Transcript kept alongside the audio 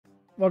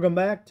Welcome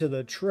back to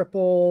the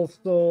Triple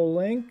Soul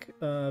Link,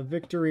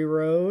 Victory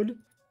Road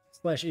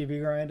 / EV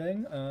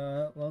grinding.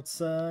 Let's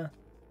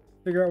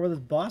figure out where this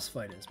boss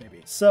fight is,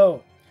 maybe.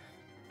 So,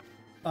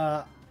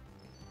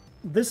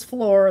 this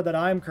floor that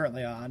I'm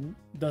currently on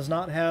does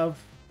not have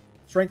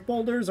strength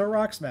boulders or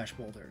rock smash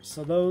boulders,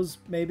 so those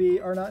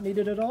maybe are not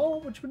needed at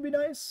all, which would be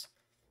nice.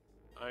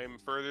 I'm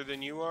further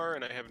than you are,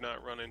 and I have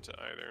not run into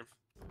either.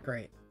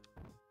 Great.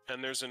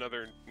 And there's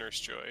another Nurse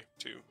Joy,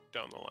 too,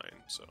 down the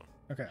line, so...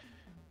 Okay.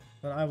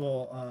 But I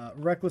will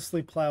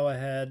recklessly plow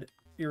ahead,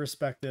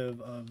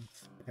 irrespective of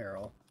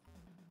peril.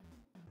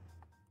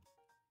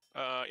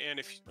 And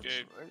if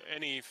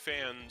any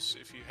fans,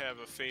 if you have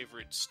a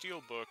favorite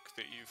steelbook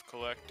that you've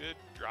collected,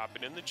 drop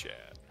it in the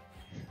chat.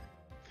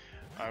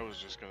 I was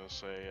just gonna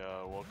say,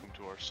 welcome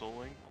to our Soul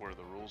Link, where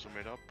the rules are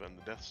made up and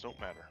the deaths don't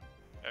matter.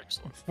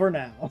 Excellent. For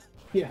now.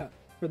 Yeah,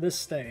 for this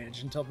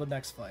stage, until the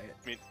next fight.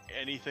 I mean,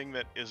 anything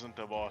that isn't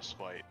a boss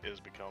fight is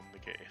become the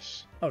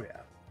case. Oh,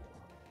 yeah.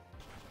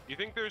 You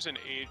think there's an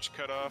age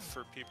cutoff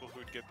for people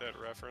who'd get that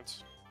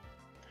reference?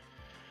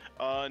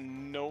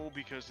 No,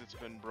 because it's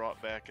been brought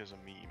back as a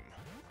meme.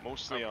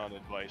 Mostly on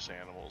advice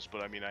animals,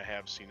 but I mean, I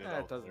have seen it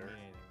out there. Mean anything,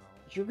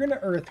 though. You're gonna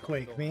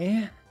earthquake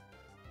me.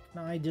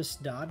 Can I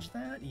just dodge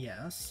that?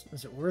 Yes.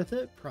 Is it worth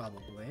it?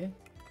 Probably.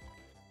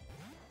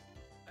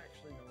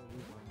 Actually, no, we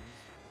won.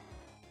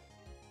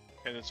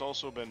 And it's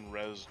also been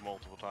rezzed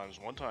multiple times.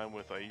 One time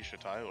with Aisha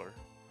Tyler.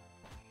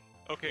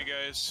 Okay,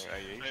 guys. Or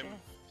Aisha? I'm-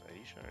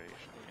 Aisha?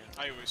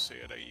 I always say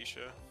it,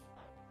 Aisha.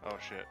 Oh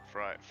shit,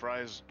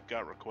 Fry's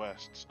got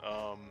requests.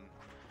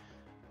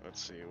 Let's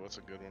see, what's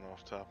a good one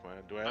off the top of my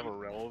head? Do I have a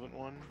relevant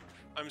one?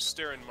 I'm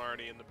staring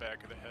Marty in the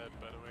back of the head,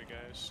 by the way,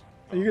 guys.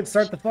 You can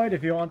start the fight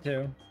if you want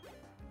to. I'm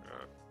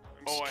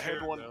Oh, I had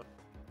scared, one. though.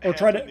 Or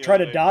try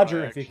to dodge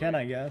her if you can,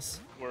 I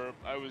guess. Where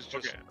I was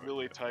just Okay.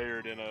 really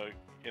tired in a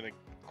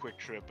quick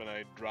trip, and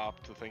I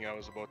dropped the thing I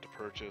was about to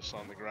purchase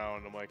on the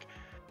ground. I'm like,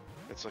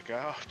 it's like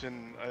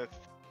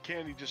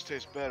candy just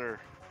tastes better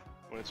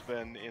when it's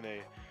been in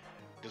a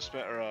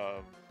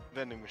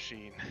vending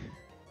machine.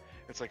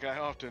 It's like I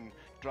often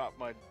drop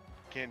my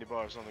candy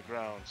bars on the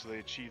ground so they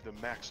achieve the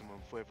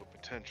maximum flavor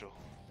potential.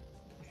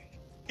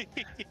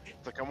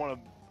 It's like I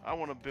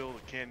want to build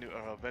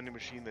a vending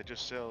machine that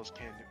just sells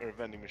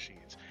vending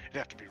machines. It'd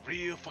have to be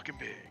real fucking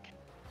big.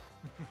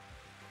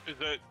 Is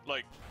that,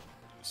 like,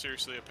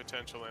 seriously a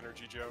potential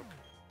energy joke?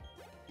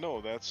 No,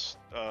 that's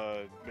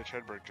Mitch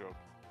Hedberg joke.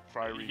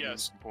 Fry reading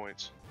Yes.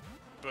 points.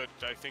 But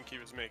I think he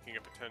was making a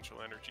potential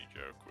energy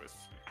joke with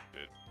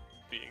it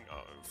being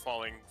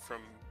falling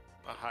from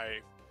a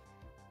high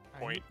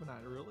point. But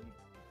not really.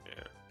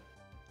 Yeah.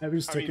 I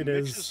just I took mean,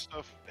 it Mitch's as...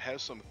 stuff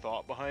has some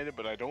thought behind it,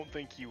 but I don't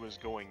think he was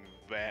going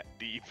that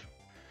deep.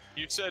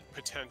 You said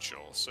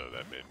potential, so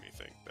that made me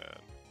think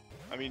that.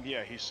 I mean,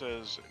 yeah, he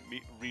says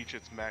reach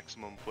its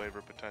maximum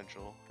flavor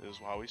potential is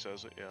how he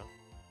says it. Yeah,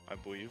 I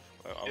believe.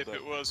 If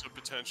it was a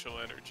potential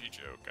energy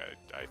joke,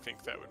 I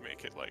think that would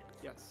make it, like,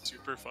 Yes.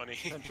 super funny.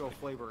 Potential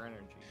flavor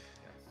energy.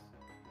 Yes.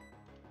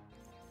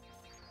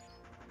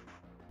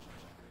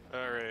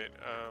 Alright,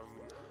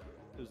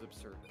 It was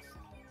absurd.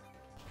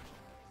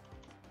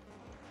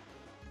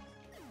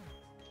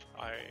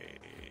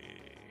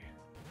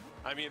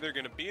 I'm either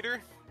gonna beat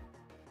her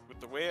with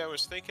the way I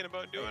was thinking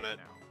about doing it.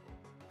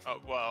 Oh,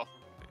 well,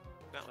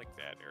 not like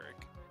that,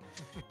 Eric.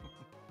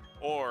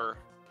 Or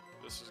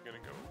this is gonna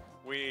go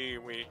way,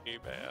 way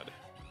bad.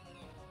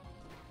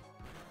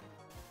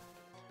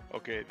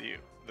 Okay,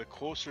 the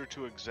closer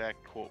to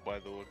exact quote by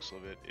the looks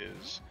of it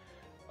is,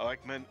 I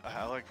like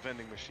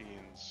vending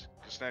machines,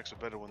 because snacks are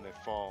better when they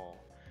fall.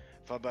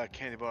 If I buy a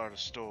candy bar at a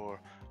store,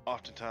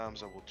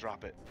 oftentimes I will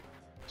drop it,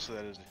 so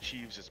that it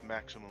achieves its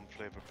maximum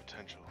flavor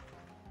potential.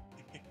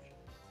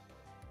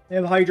 I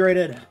am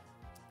hydrated.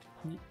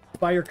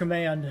 By your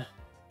command.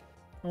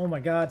 Oh my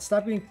god,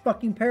 stop getting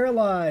fucking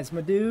paralyzed,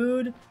 my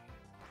dude.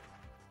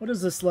 What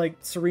is this, like,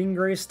 Serene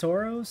Grace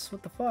Tauros?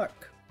 What the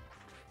fuck?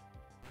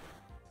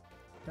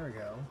 There we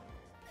go.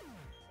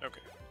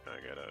 Okay, I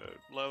gotta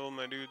level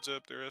my dudes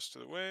up the rest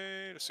of the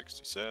way to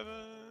 67.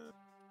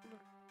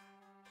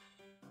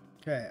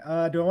 Okay,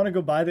 do I want to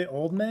go buy the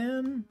old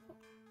man?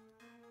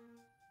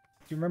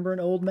 Do you remember an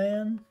old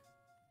man?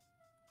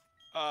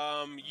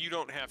 You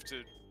don't have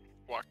to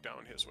walk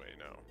down his way,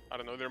 no. I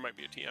don't know, there might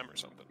be a TM or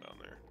something down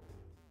there.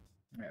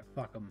 Yeah,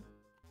 fuck him.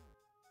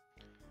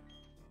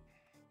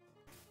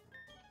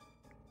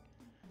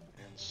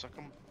 And suck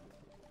 'em.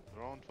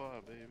 They're on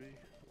fire, baby.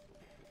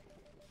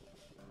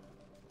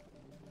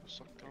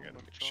 Suck on I gotta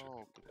the make sure.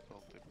 chocolate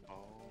salted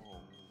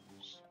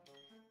balls.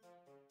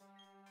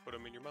 Put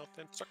them in your mouth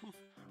then, suck them.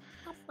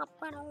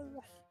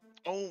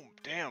 Oh,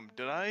 damn,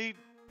 did I...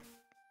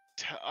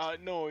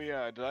 no,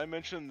 yeah, did I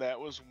mention that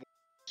was one of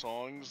the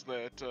songs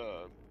that,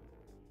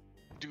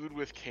 Dude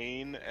with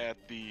Cane at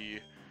the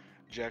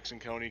Jackson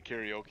County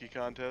Karaoke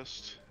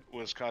Contest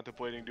was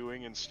contemplating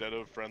doing instead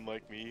of Friend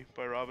Like Me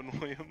by Robin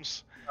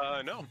Williams?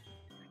 No.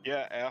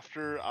 Yeah,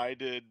 after I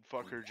did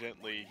Fuck Her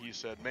Gently, he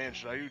said, man,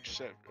 should I do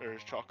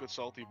chocolate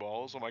salty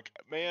balls? I'm like,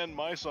 man,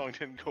 my song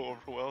didn't go over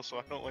well, so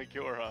I don't like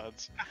your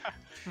odds.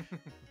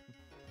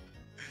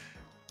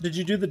 Did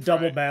you do the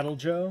double battle,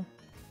 Joe?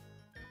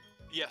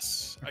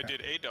 Yes, I Okay.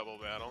 did a double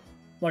battle.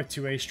 Like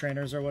 2 ace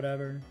trainers or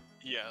whatever?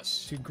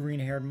 Yes. 2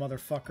 green-haired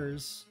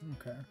motherfuckers?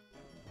 Okay.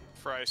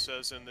 Fry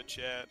says in the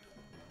chat,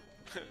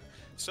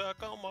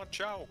 suck on my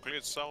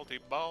chocolate salty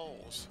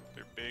balls.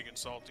 They're big and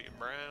salty and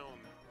brown.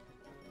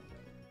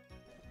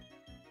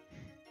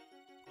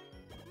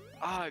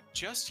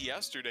 Just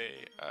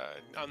yesterday,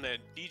 on that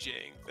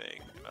DJing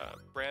thing,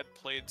 Brad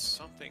played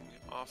something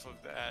off of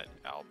that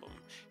album.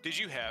 Did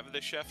you have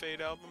the Chef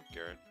Aid album,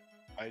 Garrett?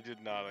 I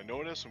did not. I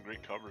know it has some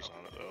great covers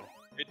on it, though.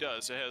 It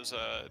does. It has,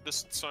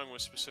 this song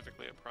was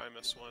specifically a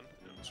Primus one.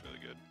 It was really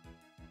good.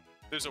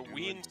 There's a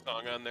Ween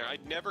song on there.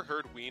 I'd never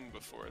heard Ween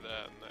before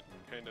that, and that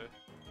kind of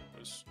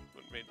was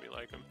what made me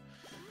like him.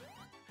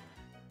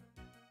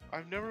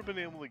 I've never been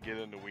able to get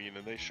into Ween,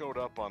 and they showed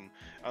up on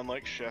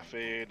like Chef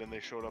Aid, and they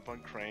showed up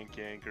on Crank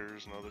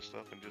Yankers and other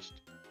stuff, and just,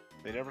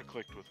 they never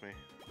clicked with me.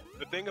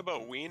 The thing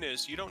about Ween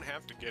is you don't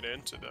have to get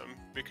into them,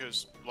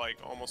 because, like,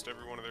 almost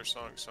every one of their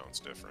songs sounds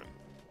different.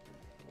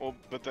 Well,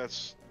 but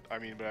that's, I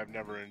mean, but I've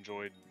never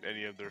enjoyed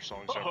any of their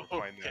songs, so I never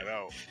find that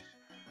out.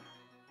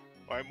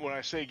 When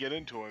I say get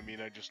into it, I mean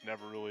I just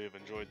never really have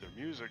enjoyed their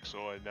music,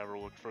 so I never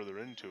looked further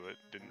into it.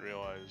 Didn't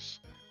realize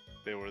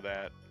they were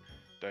that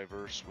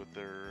diverse with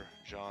their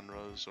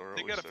genres, or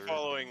They got a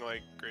following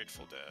like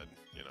Grateful Dead,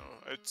 you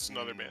know. It's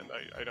another band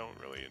I don't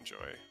really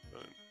enjoy.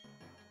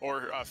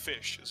 Or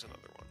Fish is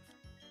another one.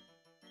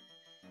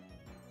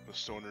 The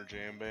Stoner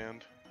Jam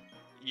Band.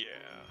 Yeah.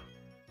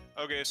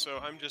 Okay, so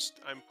I'm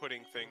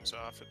putting things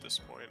off at this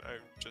point.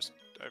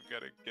 I've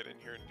got to get in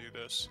here and do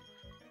this.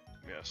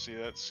 Yeah,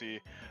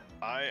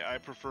 I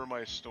prefer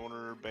my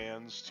stoner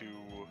bands to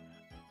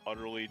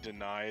utterly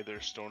deny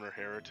their stoner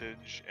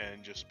heritage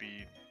and just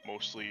be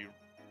mostly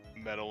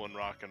metal and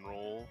rock and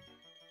roll,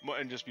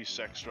 and just be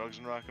sex, drugs,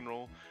 and rock and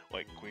roll,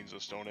 like Queens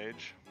of Stone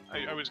Age.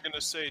 I was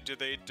gonna say, do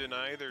they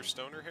deny their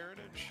stoner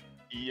heritage?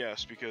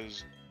 Yes,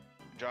 because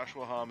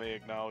Joshua Hame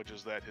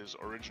acknowledges that his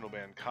original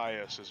band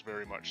Caius is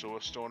very much so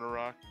a stoner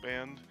rock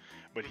band,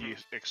 but he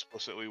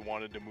explicitly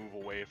wanted to move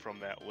away from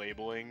that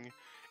labeling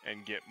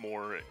and get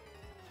more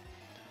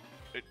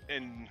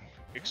and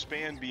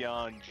expand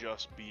beyond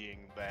just being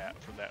that,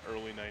 from that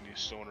early 90s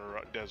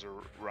stoner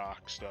desert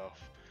rock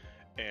stuff.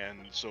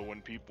 And so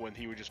when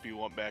he would just be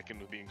lumped back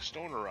into being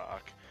stoner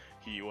rock,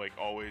 he like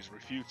always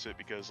refutes it,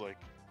 because like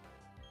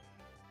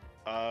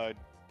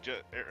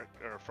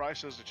Fry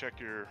says to check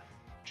your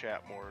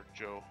chat more,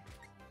 Joe.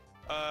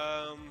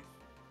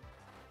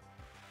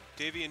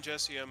 Davey and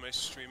Jesse on my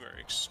stream are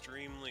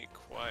extremely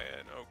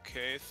quiet.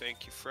 Okay,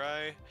 thank you,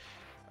 Fry.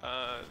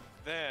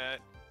 That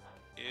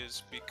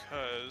is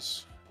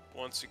because,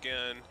 once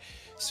again,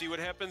 see what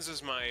happens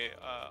is my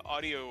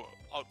audio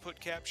output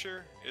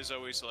capture is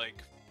always like,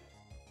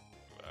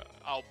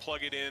 I'll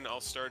plug it in, I'll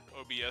start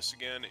OBS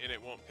again, and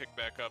it won't pick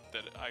back up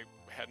that I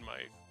had my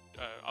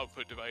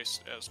output device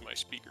as my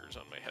speakers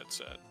on my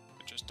headset.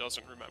 It just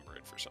doesn't remember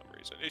it for some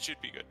reason. It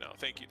should be good now.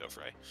 Thank you, though,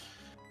 Fry.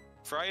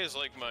 Fry is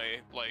like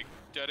my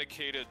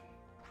dedicated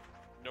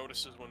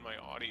notices when my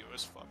audio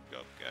is fucked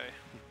up guy.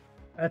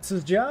 That's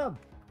his job.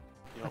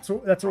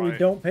 Yep. That's what we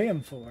don't pay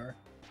him for.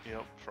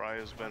 Yep, Fry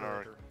has been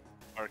our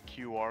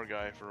QR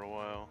guy for a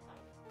while.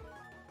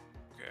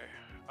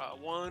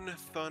 Okay, one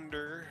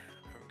Thunder.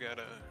 I've got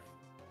a.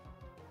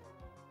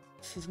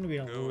 This is gonna be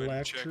an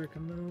electric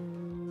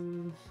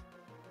move.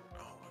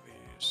 All of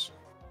these.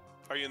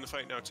 Are you in the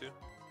fight now too?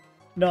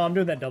 No, I'm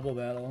doing that double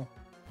battle.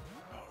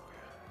 Oh,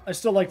 okay. I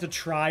still like to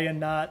try and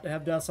not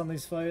have deaths on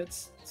these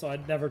fights, so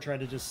I'd never try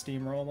to just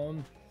steamroll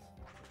them.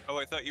 Oh,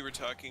 I thought you were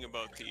talking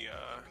about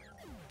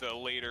the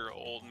later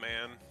old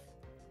man.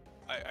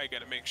 I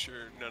gotta make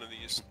sure none of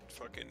these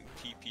fucking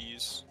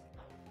PPs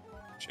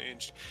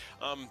changed.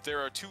 There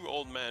are 2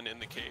 old men in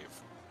the cave.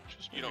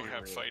 You don't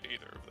have to fight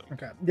either of them.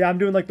 Okay. Yeah, I'm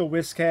doing like the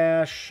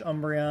Whiscash,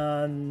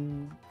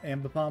 Umbreon,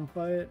 Ambipom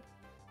fight.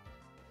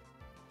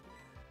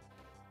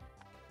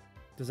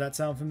 Does that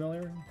sound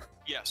familiar?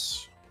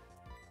 Yes.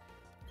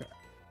 Okay.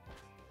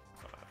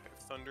 5.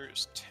 Thunder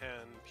is 10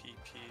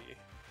 PP.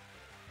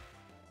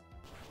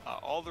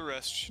 All the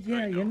rest.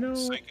 Yeah, you know.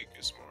 Psychic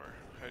is more.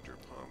 Hydro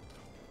Pump.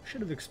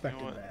 Should have expected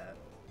You know what? that.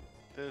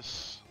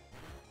 This.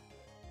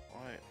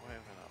 Why have I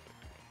not been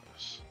doing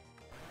this?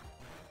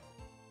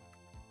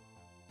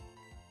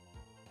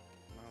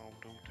 No,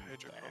 don't do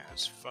Hydro Pump that.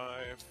 is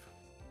 5.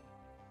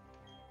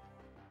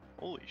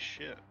 Holy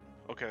shit.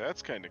 Okay,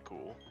 that's kind of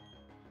cool.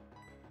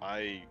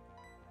 I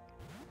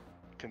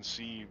can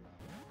see,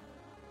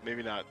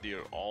 maybe not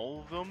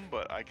all of them,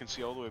 but I can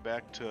see all the way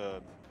back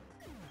to,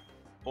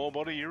 well,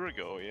 about a year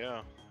ago,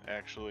 yeah,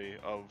 actually,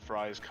 of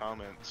Fry's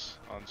comments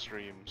on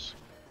streams.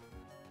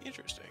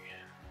 Interesting.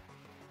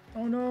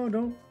 Oh no,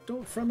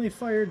 don't friendly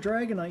fire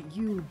Dragonite,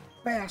 you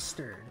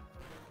bastard.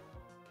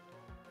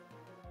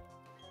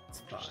 It's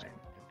fine.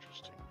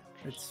 Interesting.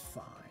 It's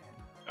fine.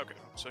 Okay,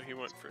 so he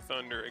went for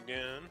Thunder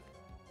again.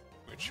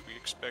 which we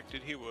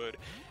expected he would.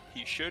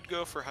 He should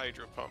go for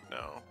Hydro Pump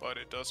now, but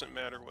it doesn't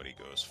matter what he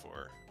goes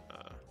for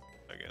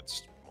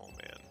against Mole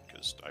Man,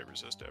 because I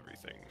resist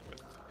everything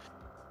with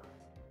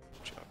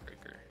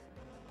Jawbreaker.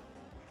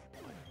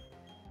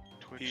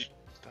 He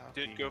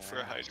did go for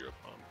a Hydro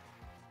Pump.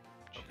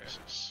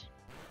 Jesus.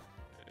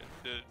 Okay.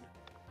 It did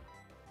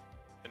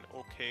an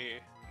okay,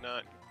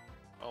 not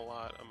a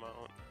lot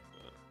amount.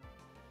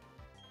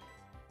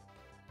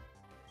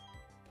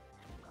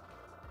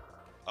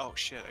 Oh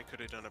shit, I could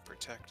have done a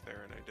Protect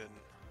there and I didn't.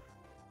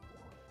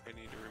 I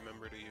need to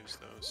remember to use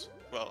those.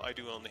 Well, I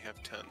do only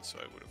have 10, so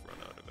I would have run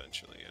out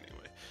eventually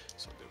anyway.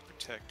 So I'll do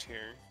Protect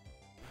here.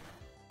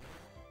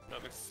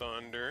 Another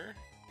Thunder.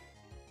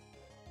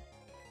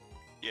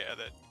 Yeah,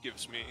 that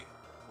gives me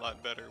a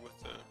lot better with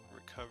the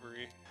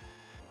recovery.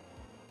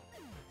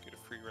 Get a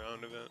free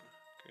round of it.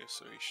 Okay,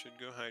 so he should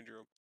go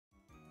Hydro.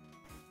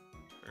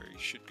 Or he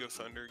should go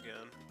Thunder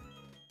again.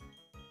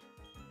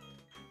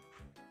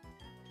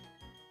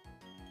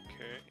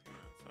 Okay,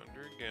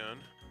 Thunder again.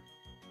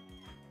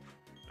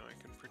 Now I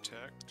can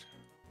Protect.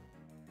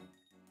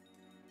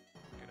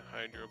 Get a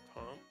Hydro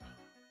Pump.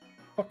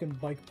 Fucking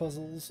bike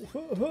puzzles.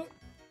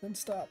 Then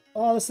stop.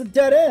 Oh, it's a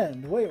dead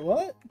end. Wait,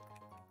 what?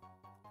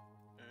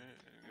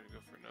 I'm gonna go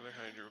for another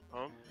Hydro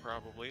Pump,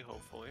 probably,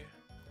 hopefully.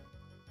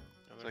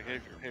 It's like,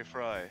 hey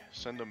Fry,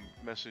 send a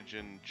message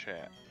in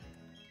chat.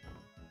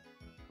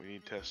 We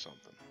need to test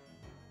something.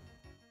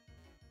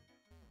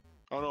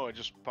 Oh no, it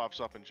just pops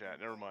up in chat.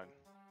 Never mind.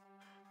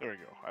 There we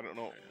go. I don't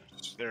know.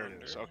 There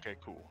it is. Okay,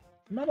 cool.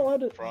 I'm not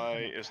allowed to.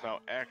 Fry is now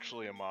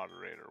actually a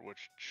moderator,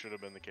 which should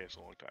have been the case a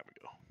long time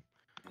ago.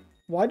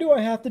 Why do I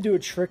have to do a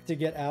trick to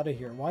get out of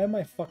here? Why am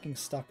I fucking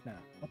stuck now?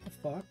 What the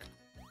fuck?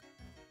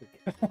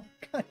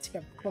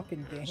 Goddamn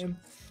fucking game.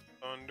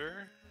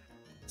 Thunder.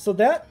 So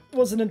that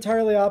was an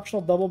entirely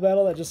optional double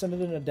battle that just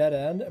ended in a dead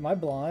end. Am I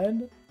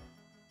blind?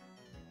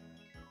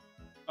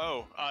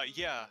 Oh,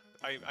 yeah.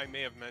 I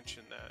may have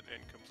mentioned that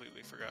and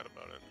completely forgot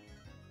about it.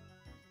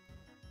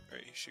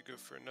 Alright, you should go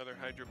for another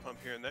Hydro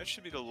Pump here, and that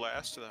should be the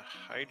last of the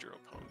Hydro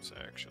Pumps,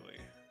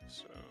 actually.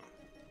 So...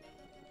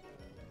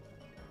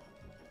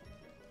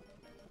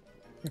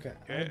 Okay.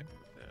 Okay.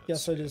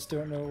 Guess I just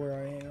don't know where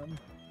I am.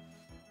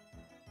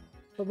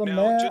 So the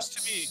Now, maps... just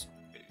to be...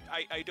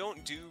 I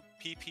don't do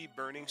PP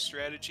burning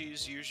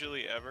strategies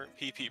usually ever.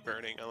 PP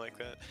burning, I like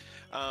that.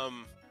 I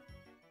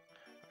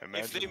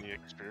imagine the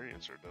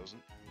experiencer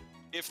doesn't.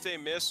 If they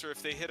miss or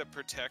if they hit a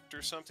Protect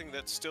or something,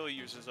 that still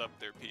uses up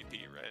their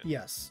PP, right?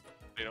 Yes.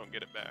 They don't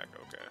get it back,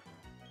 okay.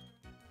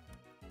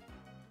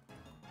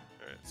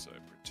 Alright, so I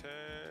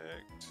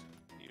Protect.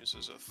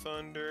 Uses a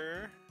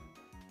Thunder.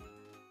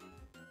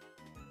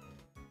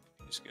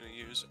 He's gonna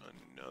use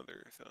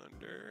another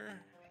Thunder.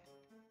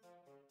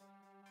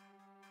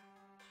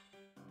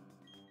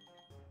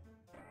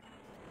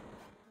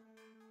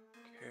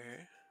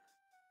 Okay.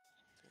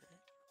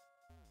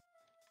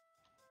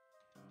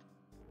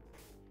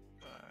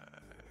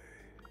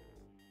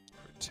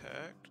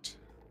 Protect.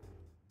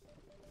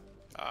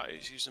 Ah,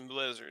 he's using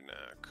Blizzard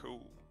now.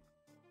 Cool.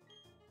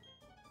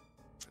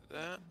 For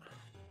that.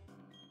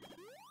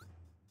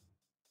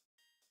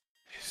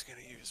 He's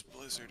gonna use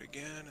Blizzard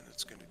again, and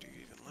it's gonna do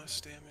even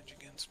less damage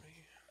against me.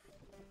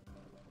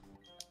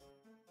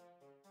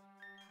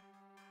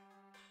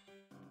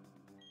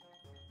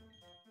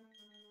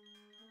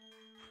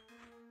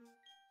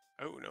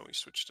 Oh, no, he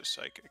switched to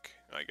Psychic.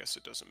 I guess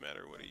it doesn't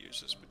matter what he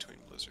uses between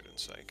Blizzard and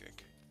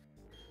Psychic.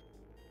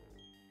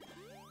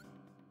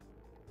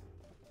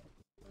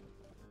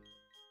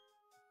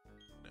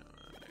 Now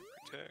I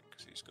Protect,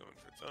 because he's going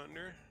for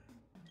Thunder.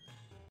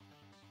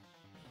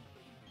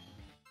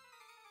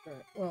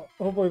 Alright, well,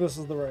 hopefully this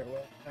is the right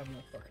way. I have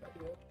no fucking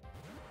idea.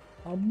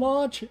 A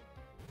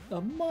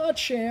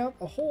Machamp!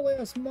 A whole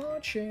ass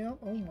Machamp!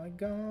 Oh my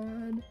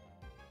god.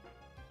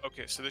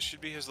 Okay, so this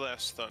should be his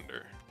last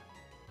Thunder.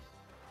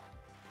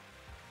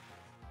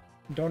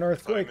 Don't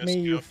earthquake me,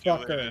 you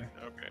fucker.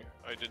 Okay,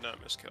 I did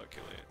not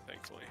miscalculate,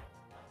 thankfully.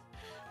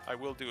 I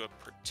will do a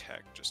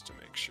Protect just to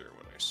make sure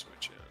when I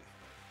switch in.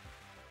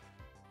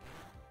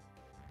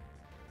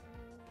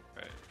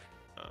 Right.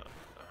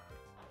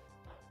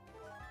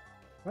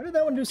 Why did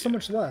that one do so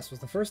much less? Was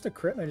the first a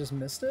crit and I just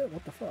missed it?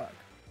 What the fuck?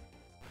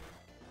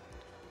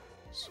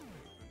 So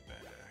moving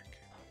back.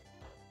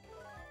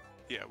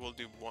 Yeah, we'll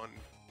do one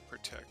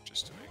Protect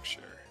just to make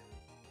sure.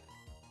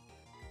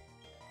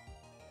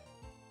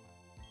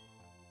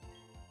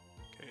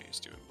 Okay,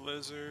 he's doing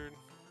Blizzard.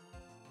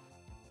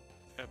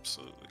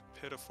 Absolutely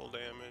pitiful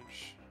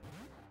damage.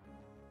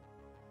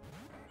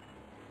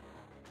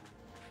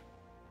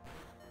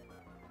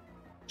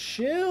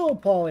 Chill,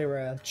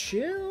 Poliwrath,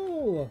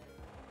 chill!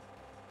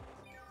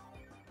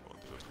 We'll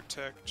do a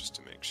Protect just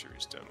to make sure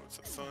he's done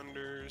with the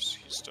Thunders.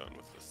 He's done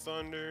with the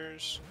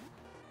Thunders.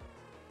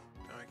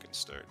 Now I can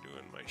start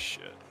doing my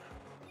shit.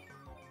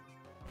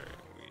 Alright,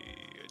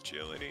 we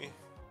Agility.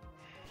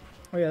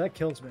 Oh yeah, that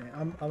kills me.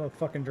 I'm a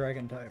fucking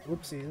dragon type.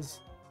 Whoopsies.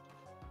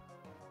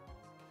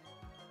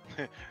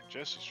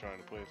 Jesse's trying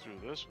to play through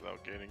this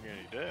without getting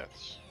any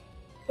deaths.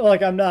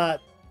 Like, I'm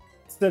not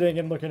sitting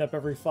and looking up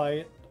every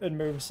fight and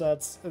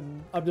movesets,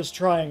 and I'm just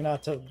trying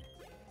not to,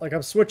 like,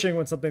 I'm switching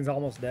when something's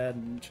almost dead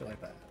and shit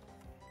like that.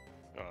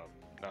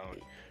 Now,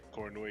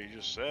 according to what you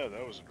just said,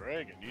 that was a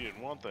dragon. You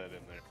didn't want that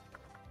in there.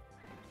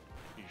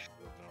 You should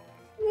have known.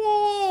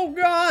 Whoa,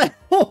 God!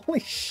 Holy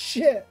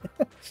shit!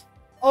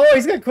 Oh,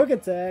 he's got quick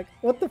attack.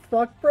 What the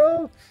fuck,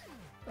 bro?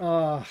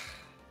 And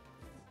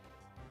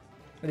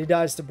he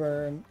dies to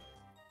burn.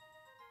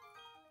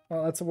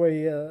 Well, that's a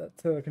way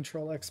to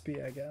control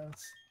XP, I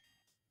guess.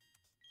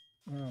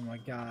 Oh my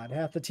god,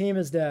 half the team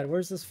is dead.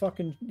 Where's this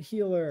fucking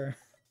healer?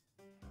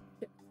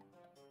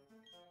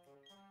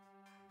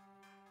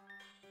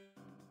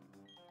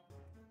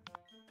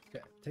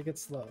 Okay, take it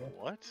slow.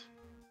 What?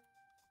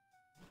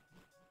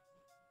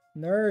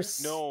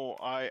 Nurse! No,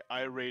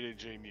 I rated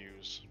J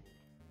Muse.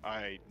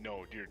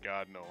 No, dear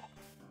God, no.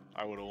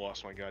 I would have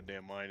lost my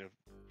goddamn mind if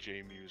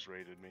J Muse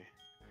rated me.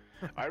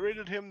 I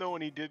rated him though,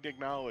 and he did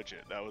acknowledge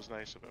it. That was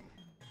nice of him.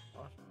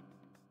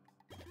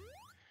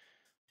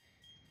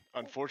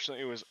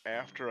 Unfortunately, it was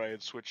after I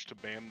had switched to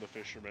Bam the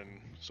Fisherman,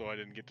 so I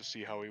didn't get to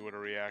see how he would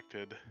have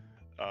reacted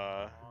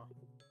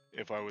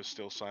if I was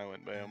still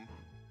silent Bam.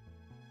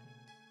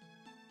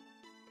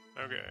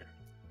 Okay.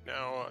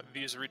 Now,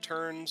 these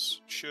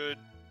returns should...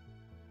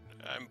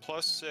 I'm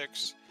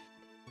 +6.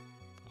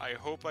 I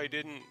hope I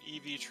didn't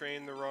EV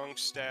train the wrong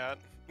stat.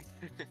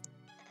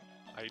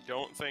 I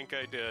don't think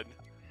I did.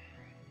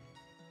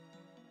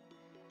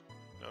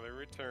 Another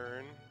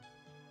return.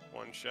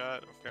 One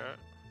shot, okay.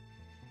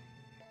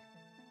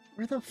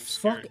 Where the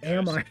scared, fuck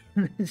am guys.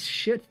 I in this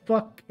shit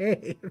fuck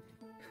cave?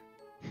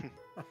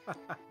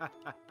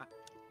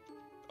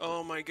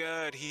 Oh my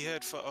god, he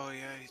had oh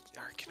yeah,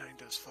 Arcanine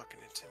does fucking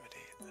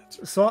intimidate. That's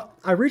right. So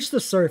I reached the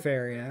surf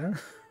area.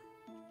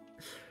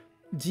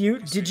 So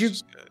he's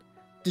just got-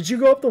 Did you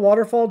go up the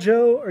waterfall,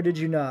 Joe, or did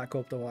you not go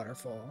up the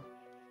waterfall?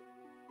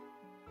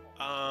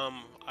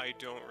 I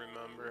don't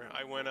remember.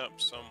 I went up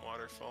some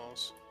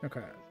waterfalls.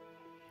 Okay.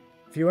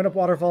 If you went up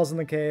waterfalls in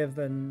the cave,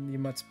 then you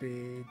must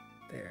be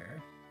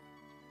there.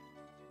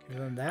 And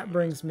then that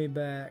brings me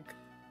back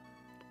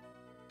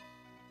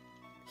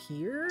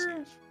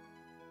here.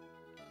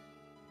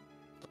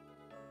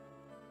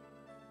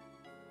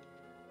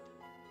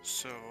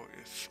 So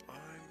if I'm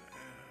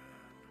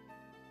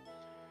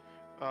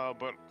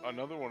But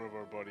another one of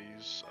our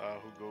buddies,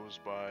 who goes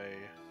by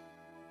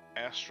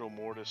Astro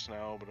Mortis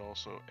now, but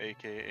also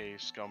AKA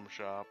Scum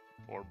Shop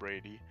or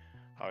Brady,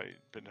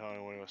 depending how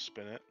you want to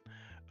spin it,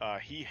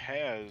 he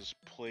has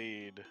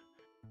played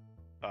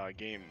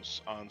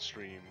games on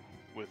stream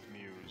with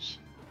Muse.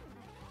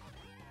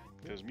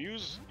 Because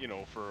Muse, you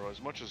know, for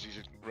as much as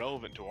he's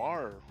relevant to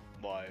our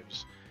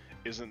lives,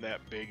 isn't that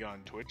big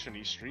on Twitch, and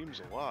he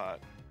streams a lot.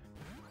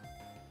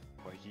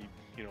 Like, he,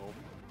 you know,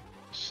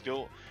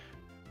 still...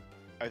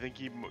 I think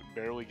he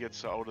barely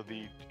gets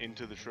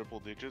into the triple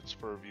digits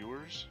for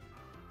viewers.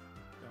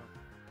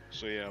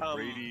 So yeah,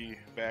 Brady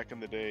back in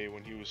the day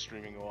when he was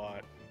streaming a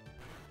lot,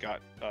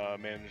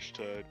 managed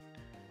to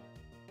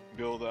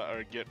build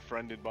or get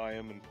friended by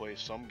him and play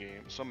some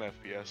game, some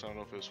FPS. I don't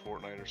know if it was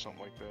Fortnite or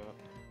something like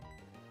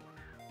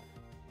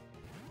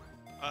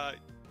that.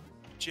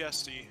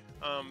 Jesse,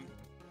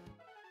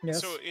 Yes.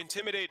 so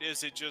intimidate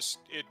is it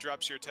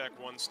drops your attack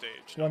one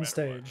stage. One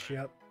stage.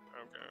 Yep.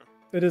 Okay.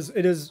 It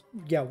is.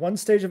 Yeah, one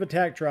stage of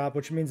attack drop,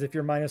 which means if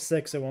you're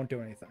 -6, it won't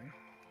do anything.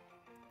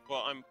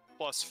 Well, I'm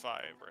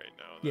 +5 right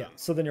now. Yeah. Then.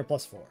 So then you're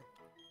 +4.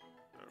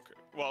 Okay.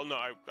 Well, no,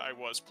 I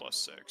was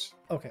 +6.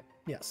 Okay.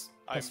 Yes.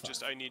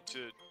 +5. I need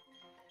to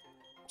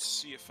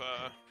see if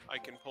I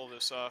can pull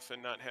this off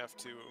and not have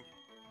to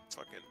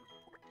fucking.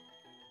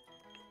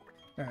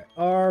 All right.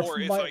 Or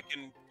if I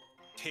can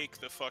take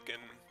the fucking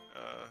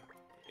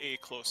a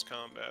close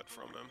combat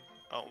from him,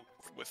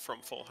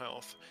 from full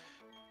health.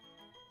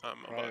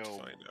 I'm about to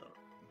find out.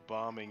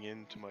 Bombing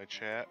into my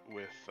chat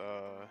with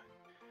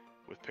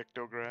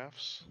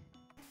pictographs.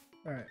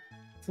 All right.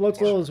 So let's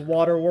go as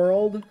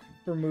Waterworld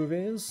for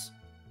movies.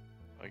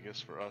 I guess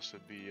for us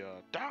it'd be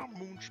down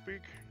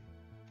Moonspeak.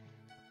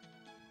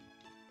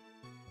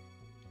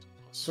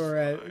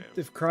 Sorry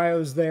if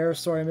Cryo's there.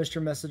 Sorry I missed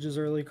your messages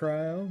early,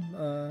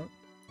 Cryo.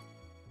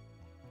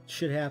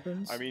 Shit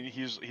happens. I mean,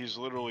 he's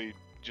literally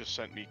just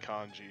sent me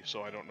kanji,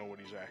 so I don't know what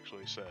he's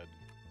actually said.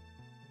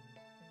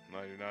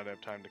 I do not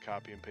have time to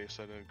copy and paste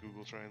that in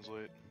Google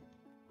Translate.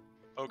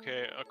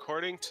 Okay,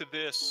 according to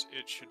this,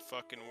 it should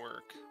fucking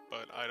work,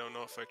 but I don't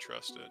know if I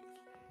trust it.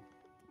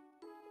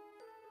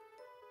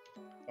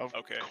 Of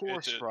Okay,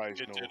 course, Fries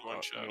it did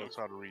one shot. knows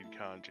how to read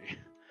kanji.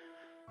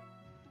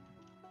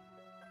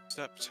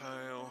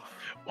 Septile.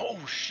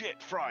 Oh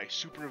shit, Fry,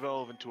 super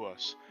relevant to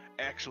us.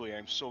 Actually,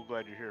 I'm so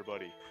glad you're here,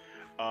 buddy.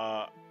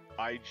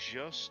 I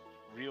just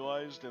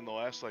realized in the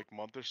last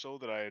month or so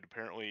that I had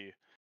apparently,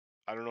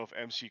 I don't know if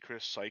MC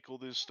Chris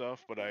cycled his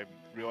stuff, but I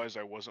realized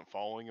I wasn't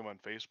following him on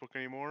Facebook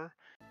anymore,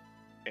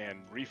 and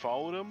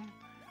refollowed him.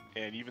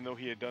 And even though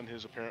he had done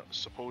his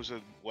supposed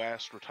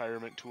last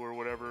retirement tour or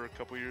whatever a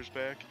couple years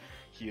back,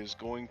 he is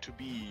going to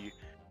be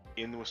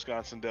in the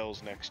Wisconsin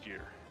Dells next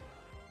year.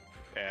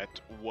 at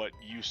what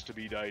used to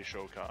be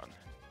Daishokan.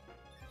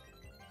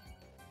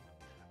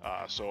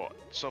 So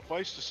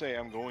suffice to say,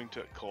 I'm going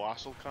to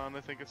Colossal Con,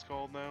 I think it's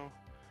called now,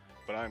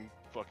 but I'm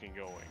fucking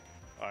going.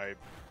 I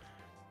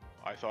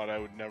thought I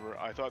would never.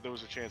 I thought there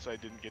was a chance I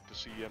didn't get to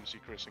see MC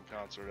Chris in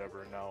concert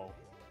ever. And now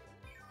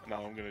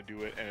I'm gonna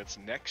do it, and it's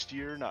next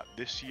year, not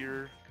this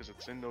year, because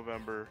it's in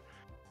November.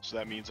 So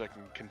that means I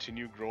can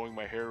continue growing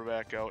my hair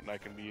back out, and I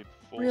can be in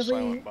full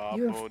Silent Bob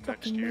mode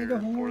next year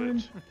for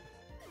it.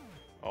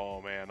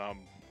 Oh man, I'm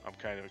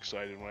kind of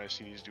excited when I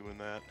see he's doing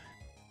that.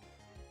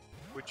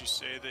 Would you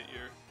say that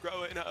you're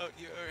growing out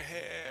your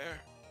hair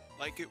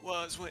like it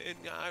was when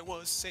I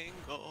was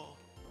single?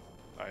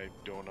 I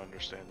don't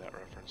understand that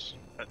reference.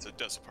 That's a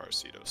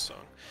Desaparecido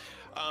song.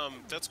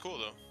 That's cool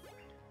though.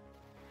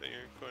 That you're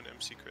going to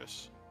MC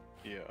Chris.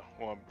 Yeah,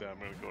 well, I'm gonna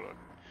go to.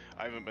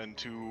 I haven't been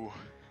to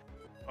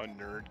a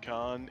nerd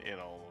con in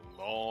a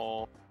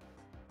long,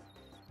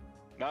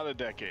 not a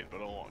decade,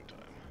 but a long time.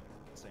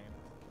 Same.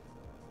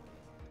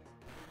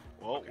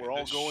 Well, Okay, we're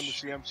all going to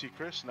see MC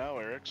Chris now,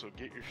 Eric. So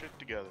get your shit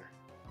together.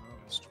 Oh,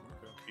 That's true.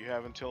 You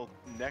have until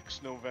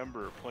next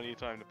November, plenty of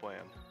time to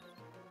plan.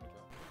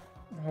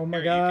 Oh my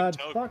Here, you can god,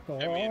 tell- fuck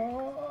I mean-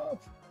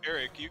 off!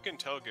 Eric, you can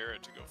tell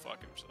Garrett to go fuck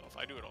himself.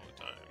 I do it all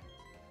the time.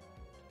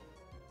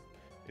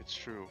 It's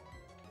true,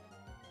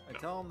 I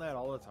tell him that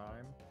all the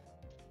time.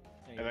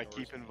 and I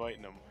keep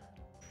inviting them.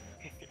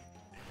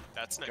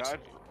 That's nice.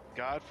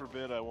 God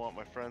forbid I want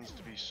my friends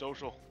to be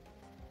social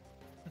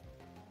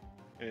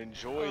and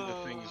enjoy the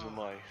things in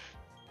life.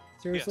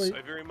 Seriously? Yes,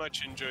 I very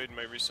much enjoyed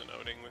my recent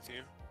outing with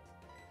you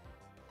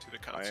to the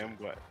concert. I am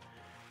glad.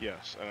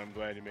 Yes, and I'm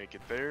glad you make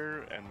it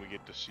there, and we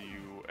get to see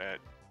you at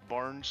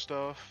Barn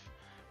Stuff.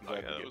 I'm Oh,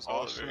 glad yeah, we that get was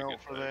all a Austin very out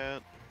good for time.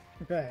 that.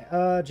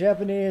 Okay,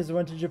 Japanese,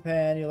 went to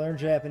Japan, you learned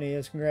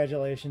Japanese,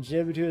 congratulations.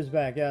 JB2 is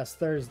back, yes,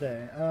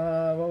 Thursday.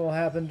 What will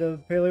happen to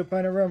Paleo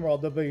Planet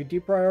RimWorld? They'll be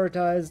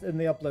deprioritized in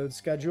the upload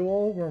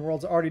schedule.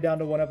 RimWorld's already down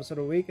to 1 episode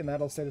a week, and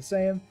that'll stay the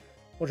same.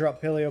 We'll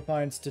drop Paleo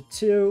Pines to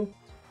 2.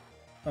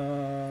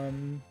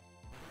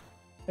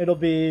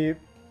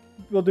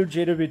 We'll do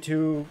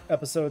JW2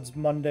 episodes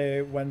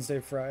Monday, Wednesday,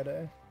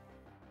 Friday.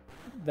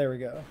 There we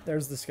go.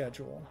 There's the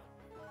schedule.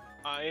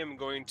 I am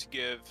going to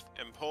give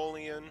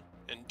Empoleon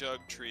and Doug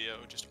Trio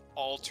just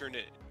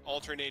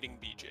alternating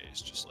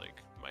BJs, just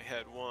like my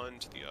head one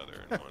to the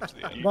other and one to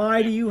the other.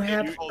 Why do you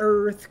have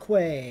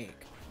Earthquake?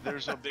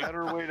 There's a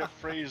better way to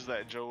phrase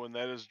that, Joe, and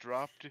that is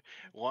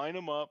line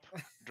them up,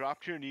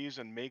 drop to your knees,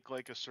 and make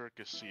like a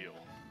circus seal.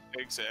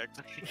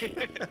 Exactly.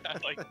 I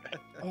like that.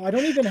 Oh, I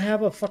don't even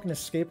have a fucking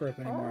escape rope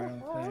anymore, I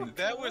don't think.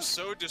 That was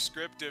so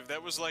descriptive.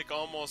 That was like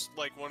almost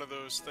like one of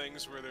those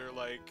things where they're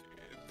like,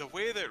 the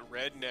way that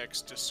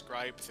rednecks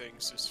describe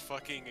things is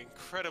fucking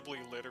incredibly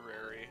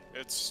literary.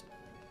 It's,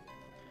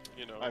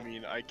 you know. I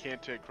mean, I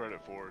can't take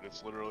credit for it.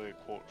 It's literally a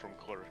quote from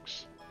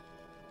Clerks.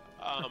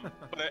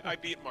 But I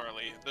beat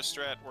Marley. The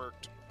strat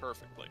worked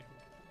perfectly.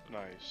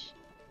 Nice.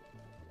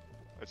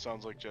 It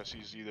sounds like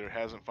Jesse's either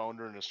hasn't found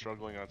her and is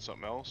struggling on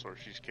something else, or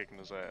she's kicking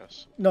his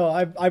ass. No,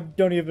 I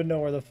don't even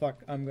know where the fuck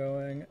I'm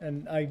going,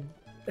 and I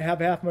have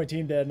half my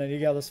team dead, and I need to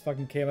get out of this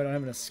fucking cave. I don't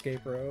have an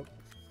escape rope.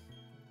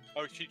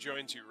 Oh, she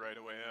joins you right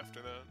away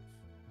after that.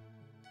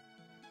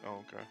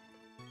 Oh, okay.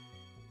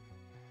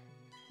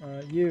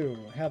 You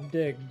have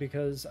dig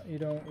because you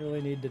don't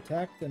really need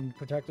detect, and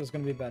protect is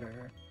going to be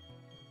better.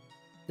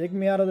 Dig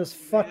me out of this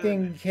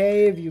fucking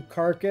cave, you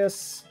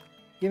carcass!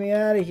 Get me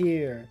out of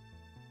here!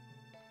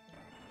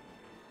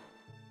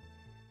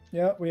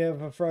 Yep, we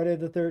have a Friday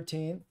the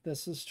 13th.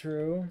 This is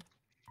true.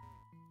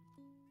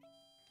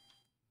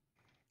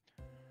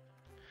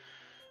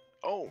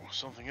 Oh,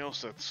 something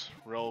else that's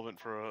relevant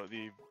for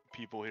the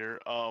people here.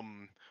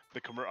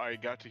 I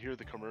got to hear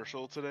the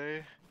commercial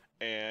today,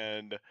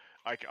 and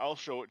I'll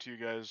show it to you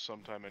guys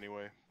sometime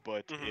anyway.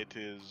 But it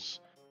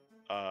is,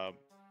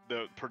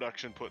 the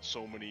production put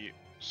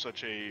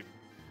such a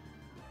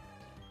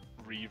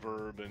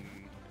reverb and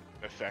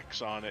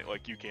effects on it,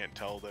 like you can't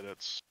tell that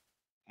it's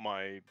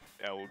my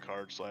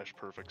Alucard /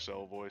 Perfect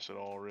Cell voice at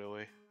all,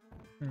 really.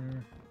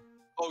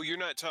 Oh, you're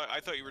not talking. I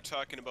thought you were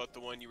talking about the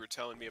one you were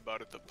telling me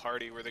about at the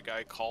party where the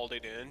guy called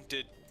it in.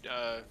 Did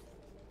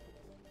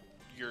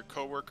your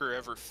coworker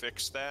ever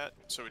fix that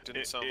so it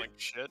didn't sound like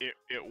shit?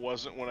 It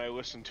wasn't when I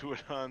listened to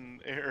it on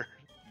air.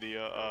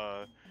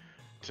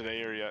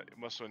 Today or it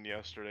must have been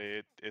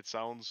yesterday. It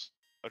sounds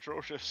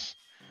atrocious,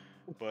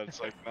 but it's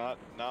like not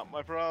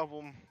my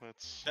problem.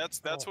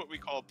 That's what we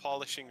call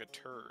polishing a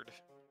turd.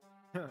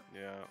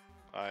 Yeah,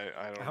 I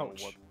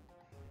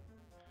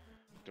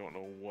don't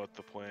know what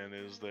the plan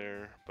is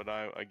there, but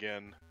I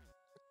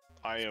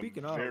am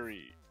Speaking of-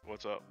 very.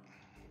 What's up?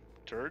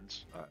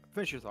 Turds?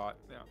 Finish your thought.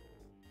 Yeah.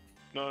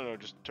 No,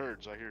 just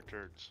turds. I hear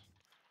turds.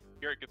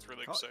 Garrett gets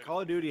really excited.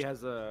 Call of Duty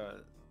has a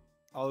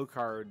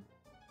Alucard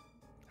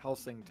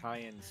Helsing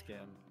tie-in skin.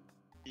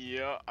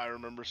 Yeah, I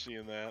remember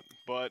seeing that.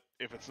 But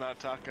if it's not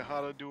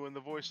Takahata doing the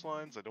voice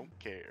lines, I don't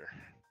care.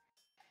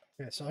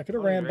 Okay, so I could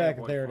have Well, ran you back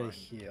voice there to lines,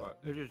 heal.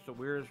 but It's just the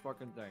weirdest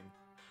fucking thing.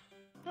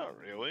 Not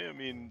really. I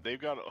mean, they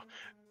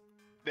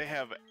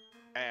have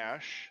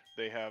Ash,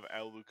 they have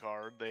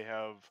Alucard,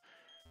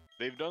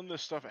 they've done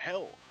this stuff.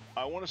 Hell,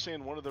 I want to say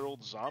in one of their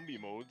old zombie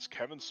modes,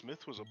 Kevin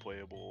Smith was a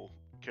playable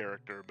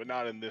character, but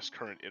not in this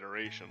current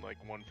iteration, like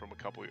one from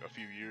a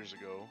few years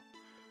ago.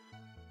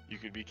 You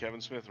could be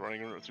Kevin Smith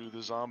running through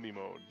the zombie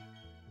mode.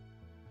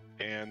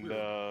 And Weird.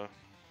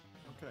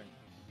 Okay.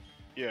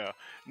 yeah,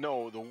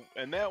 no,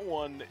 and that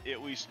one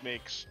at least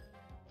makes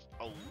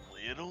a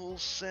little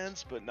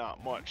sense, but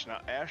not much.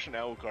 Now, Ash and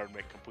Alucard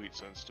make complete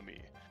sense to me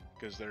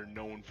because they're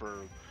known for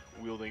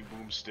wielding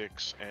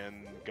boomsticks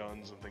and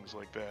guns and things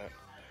like that.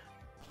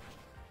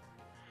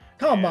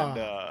 Come And,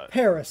 on,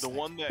 Paris. The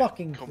one that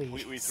fucking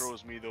completely please.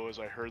 throws me though is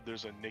I heard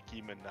there's a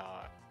Nicki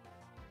Minaj,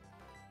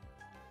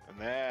 and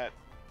that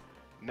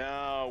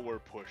now we're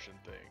pushing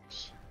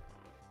things.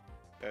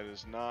 That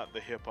is not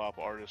the hip hop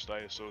artist I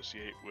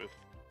associate with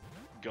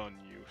gun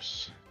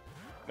use.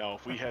 Now,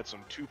 if we had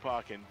some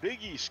Tupac and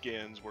Biggie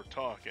skins, we're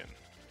talking.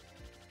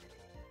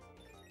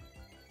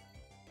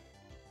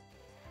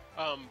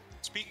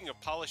 Speaking of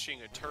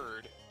polishing a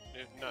turd,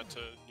 not to,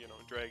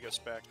 drag us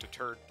back to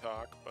turd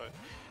talk, but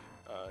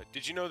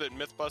did you know that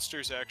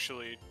Mythbusters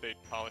actually, they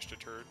polished a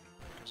turd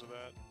because of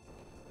that?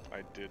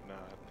 I did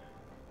not.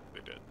 They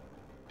did.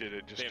 Did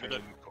it just They turn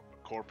ended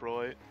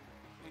corporalite?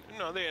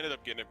 No, they ended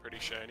up getting it pretty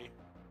shiny.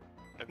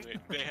 And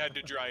they had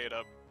to dry it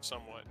up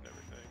somewhat and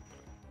everything.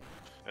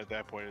 At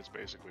that point, it's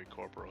basically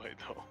corporalite,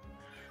 though.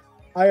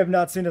 I have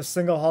not seen a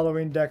single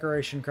Halloween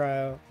decoration,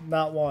 Cryo.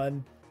 Not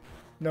one.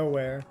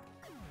 Nowhere.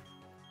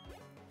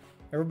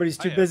 Everybody's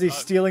too busy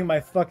stealing my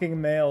fucking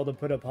mail to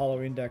put up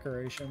Halloween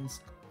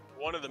decorations.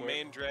 One of the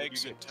main where'd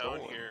drags you in get town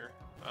stolen? here,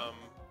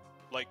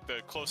 like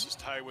the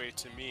closest highway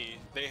to me,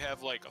 they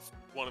have like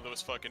one of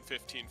those fucking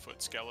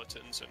 15-foot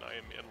skeletons, and I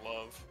am in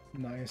love.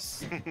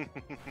 Nice.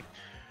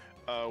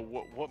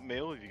 What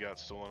mail have you got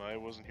stolen? I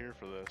wasn't here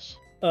for this.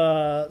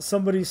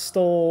 Somebody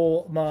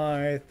stole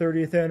my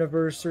 30th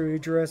anniversary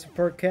Jurassic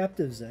Park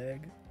Captives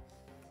egg.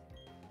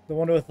 The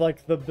one with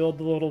like the build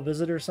the little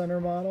visitor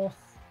center model.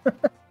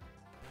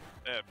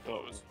 That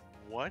blows.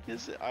 What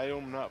is it? I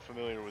am not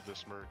familiar with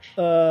this merch.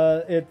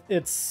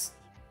 It's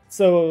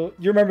so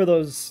you remember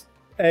those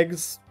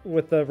eggs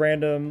with the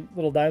random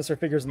little dinosaur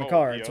figures in the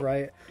cards, yep,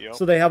 right? Yep.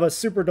 So they have a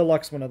super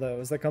deluxe one of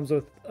those that comes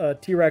with a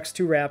T-Rex,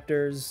 2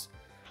 raptors,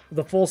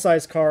 the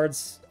full-size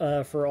cards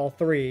for all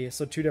 3,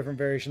 so 2 different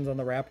variations on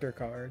the raptor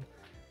card.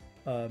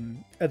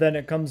 And then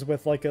it comes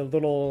with like a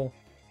little,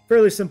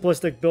 fairly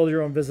simplistic build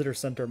your own visitor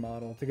center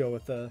model to go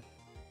with the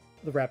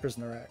raptors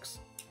and the Rex.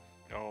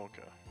 Oh,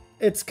 okay.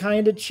 It's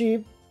kind of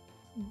cheap,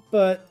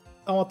 but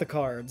I want the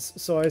cards,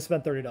 so I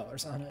spent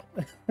 $30 on it.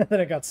 And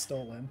then it got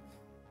stolen.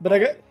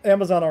 But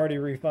Amazon already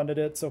refunded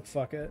it, so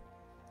fuck it.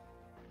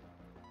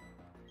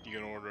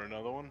 You gonna order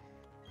another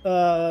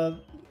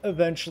one?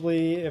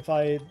 Eventually, if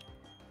I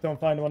don't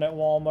find one at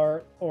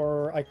Walmart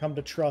or I come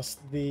to trust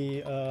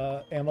the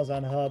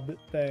Amazon Hub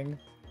thing.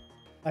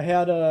 I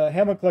had a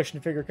Hammer Collection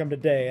figure come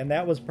today, and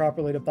that was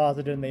properly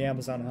deposited in the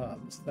Amazon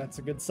Hub. So that's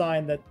a good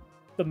sign that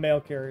the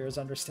mail carriers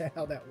understand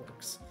how that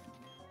works.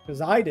 Because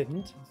I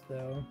didn't,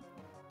 so...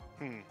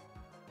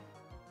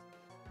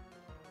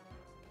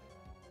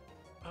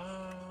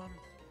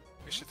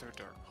 We should throw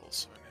Dark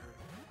Pulse on him.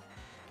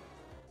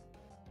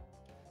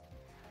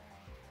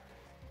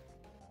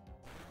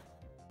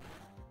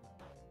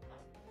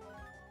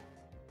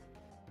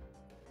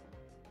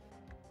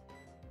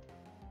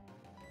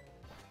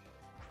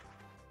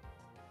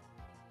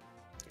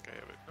 I think I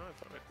have it. No, I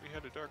thought we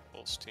had a Dark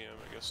Pulse TM.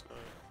 I guess not.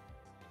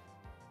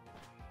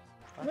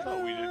 I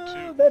thought we did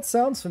too. That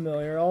sounds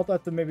familiar. I'll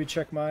have to maybe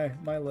check my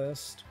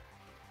list.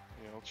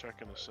 Yeah, I'll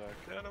check in a sec.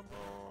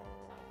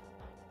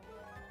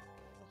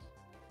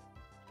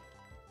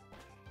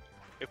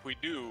 If we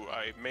do,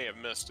 I may have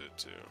missed it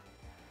too.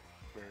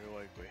 Very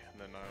likely. And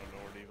then I don't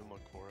know where to even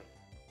look for it.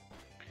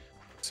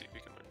 Let's see if we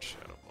can learn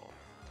Shadow Ball.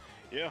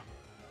 Yeah.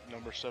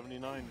 Number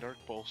 79, Dark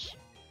Pulse.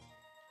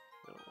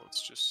 Well,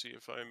 let's just see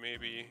if I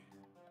maybe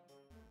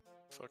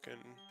fucking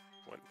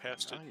went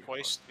past Now it you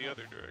twice fucked the up.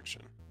 other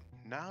direction.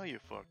 Now you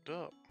fucked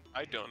up.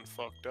 I done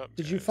fucked up.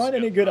 Did you guys. find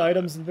any Yep. good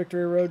items in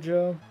Victory Road,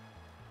 Joe?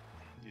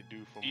 You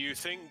do from... Do you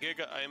think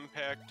Giga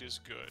Impact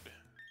is good?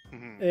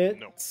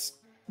 No. It's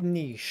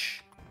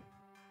niche.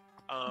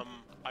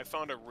 I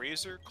found a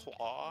Razor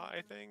Claw,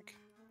 I think.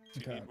 If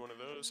you Okay. need one of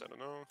those, I don't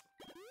know.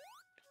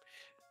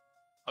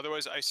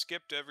 Otherwise, I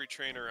skipped every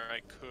trainer I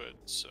could,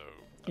 so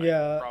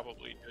Yeah. I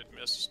probably did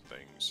miss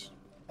things.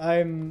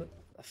 I'm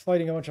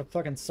fighting a bunch of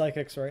fucking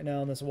psychics right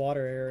now in this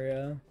water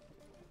area.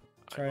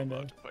 Trying I'm to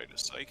about to fight a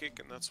Psychic,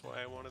 and that's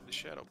why I wanted the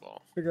Shadow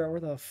Ball. figure out where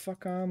the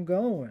fuck I'm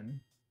going.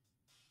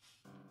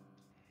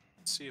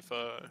 Let's see if,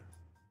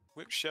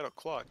 we have Shadow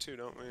Claw too,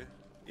 don't we?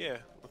 Yeah,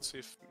 let's see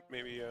if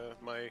maybe,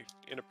 my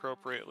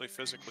inappropriately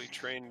physically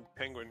trained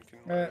penguin can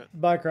learn it.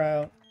 Bye,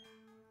 Cryo.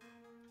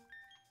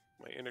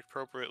 My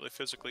inappropriately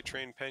physically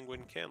trained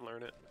penguin can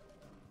learn it.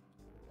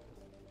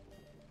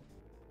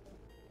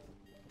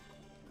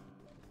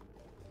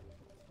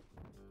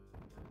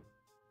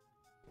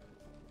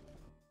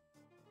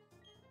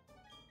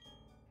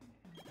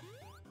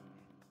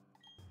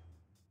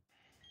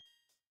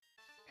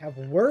 Have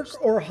work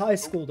or high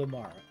school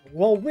tomorrow?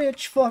 Well,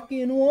 which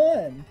fucking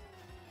one?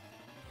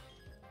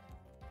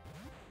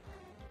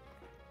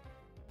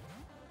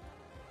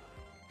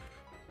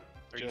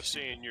 Are you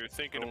saying you're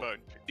thinking about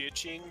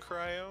ditching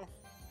cryo?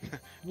 Jesse,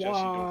 don't feel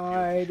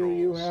Why do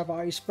you trolls. have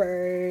ice beam?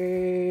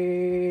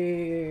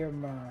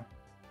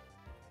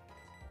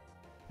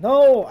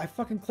 No, I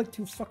fucking clicked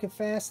too fucking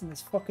fast in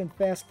this fucking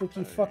fast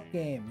clicky fuck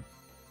game.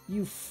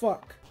 You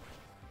fuck.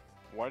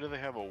 Why do they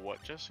have a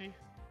what, Jesse?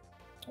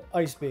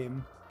 Ice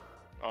beam.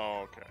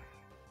 Oh, okay.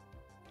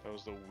 That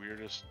was the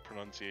weirdest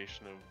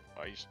pronunciation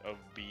of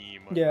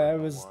beam. I've Yeah, heard I in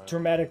a was while.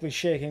 dramatically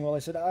shaking while I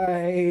said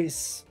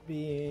ice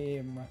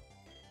beam.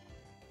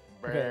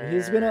 Okay,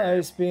 he's gonna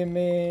ice beam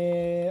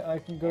me. I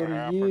can go What to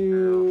happened to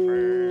you,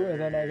 your and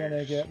then I'm gonna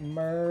face? get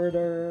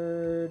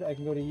murdered. I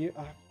can go to you.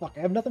 Ah, fuck, I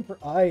have nothing for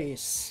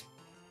ice.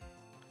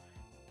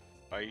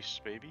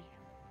 Ice, baby.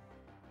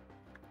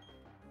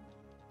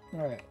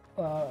 Alright,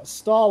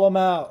 stall him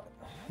out.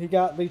 He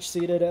got leech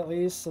seeded at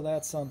least, so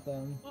that's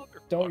something.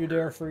 Don't you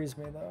dare freeze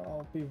me, though.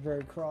 I'll be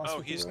very cross Oh,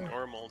 with he's you.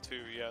 normal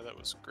too. Yeah, that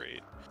was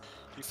great.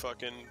 He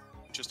fucking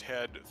just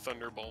had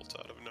thunderbolt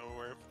out of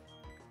nowhere.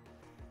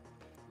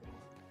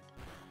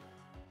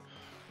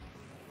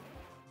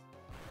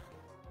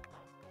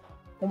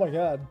 Oh my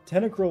god,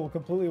 Tentacruel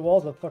completely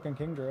walls the fucking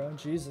Kingdra.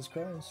 Jesus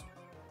Christ.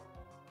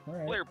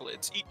 Alright. Flare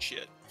blades, eat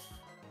shit.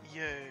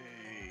 Yay!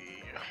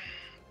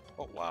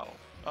 Oh wow.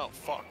 Oh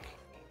fuck.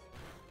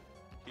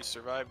 He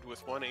survived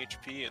with 1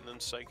 HP and then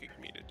psychic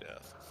me to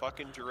death.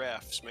 Fucking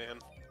giraffes, man.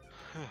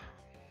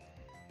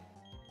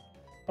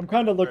 I'm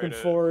kind of looking Try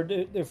to- forward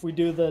if we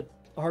do the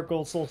Heart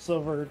Gold Soul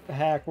Silver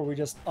hack where we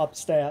just up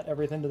stat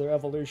everything to their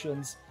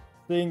evolutions.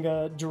 Seeing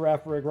a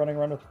giraffe rig running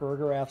around with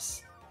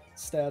Burgeraff's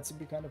stats would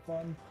be kind of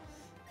fun.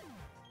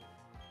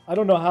 I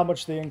don't know how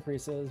much the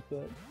increase is,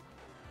 but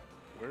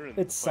Where in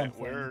It's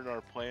something. Where in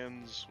our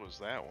plans was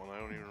that one? I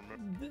don't even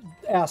remember.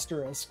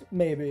 asterisk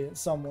maybe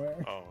somewhere.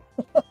 Oh.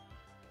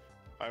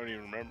 I don't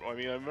even remember. I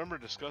mean, I remember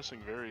discussing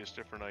various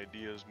different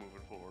ideas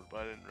moving forward,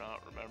 but I did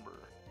not remember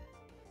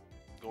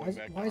going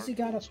back to Why's he Heart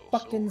got a Gold, Soul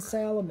fucking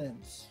Silver.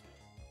 Salamence?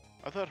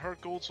 I thought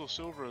Heart Gold Soul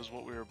Silver is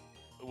what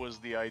was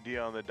the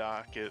idea on the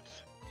docket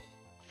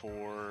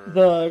for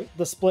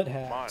The split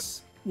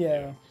hacks. Yeah.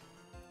 Yeah.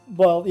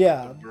 Well,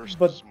 yeah, the versus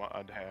but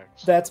mod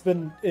hacks. that's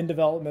been in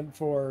development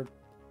for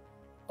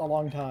a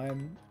long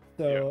time.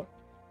 So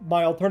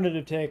my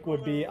alternative take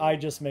would be I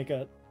just make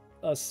a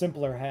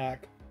simpler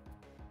hack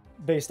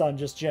based on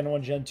just Gen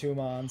 1, Gen 2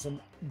 mons and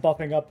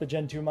buffing up the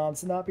Gen 2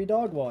 mons to not be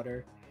dog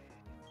water,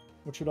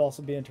 which would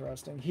also be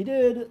interesting. He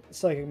did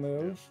Psychic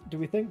move. Do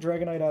we think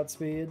Dragonite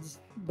outspeeds?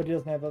 But he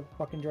doesn't have a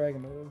fucking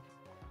Dragon move.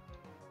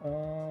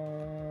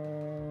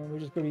 We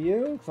just go to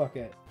you? Fuck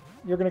it.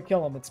 You're gonna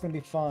kill him. It's gonna be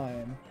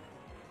fine.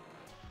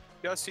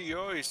 Yeah, see, you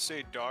always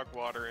say dog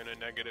water in a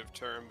negative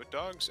term, but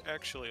dogs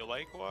actually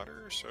like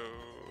water, so...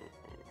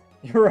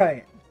 You're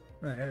right.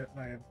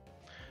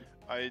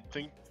 I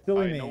think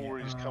Silly I know me. where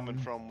he's coming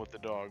from with the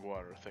dog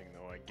water thing,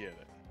 though. I get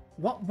it.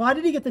 Why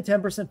did he get the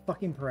 10%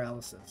 fucking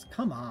paralysis?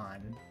 Come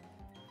on.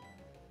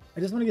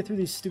 I just want to get through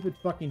these stupid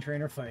fucking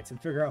trainer fights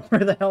and figure out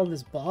where the hell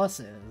this boss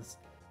is.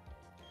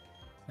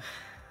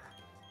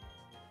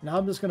 Now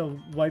I'm just gonna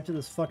wipe to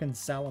this fucking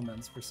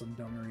Salamence for some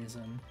dumb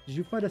reason. Did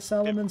you fight a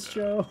Salamence,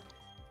 Joe?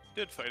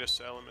 Did fight a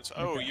Salamence.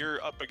 Oh, Okay.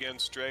 you're up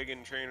against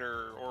Dragon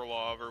Trainer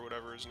Orlov, or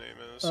whatever his name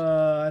is.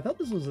 I thought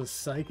this was a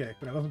Psychic,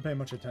 but I wasn't paying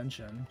much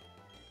attention.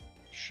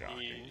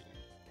 Shocking.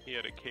 He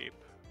had a cape.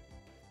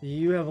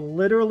 You have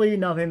literally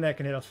nothing that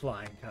can hit a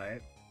flying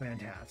type.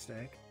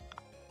 Fantastic.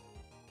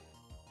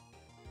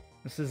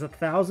 This is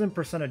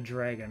 1000% a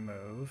dragon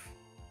move.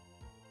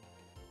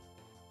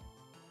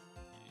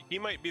 He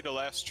might be the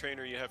last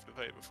trainer you have to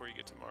fight before you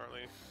get to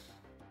Marley.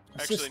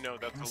 This Actually, just no,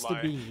 that's has a to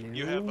lie. be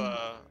You have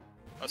a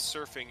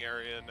surfing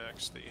area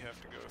next that you have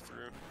to go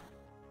through.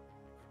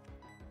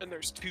 And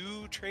there's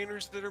 2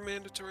 trainers that are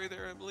mandatory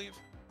there, I believe.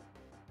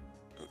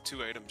 Oh,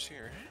 2 items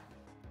here.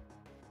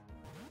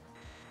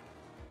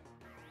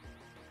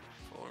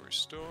 Full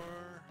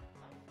restore.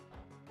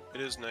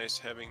 It is nice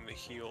having the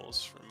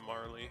heals from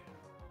Marley.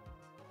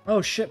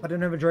 Oh shit, but I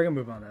didn't have a dragon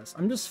move on this.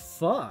 I'm just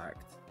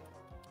fucked.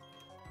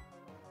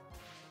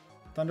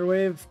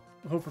 Thunderwave,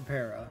 hope for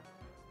para.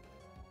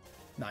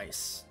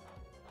 Nice.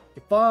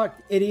 You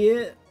fucked,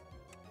 idiot!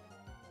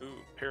 Ooh,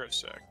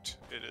 Parasect.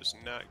 It is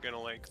not gonna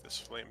like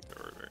this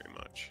flamethrower very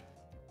much.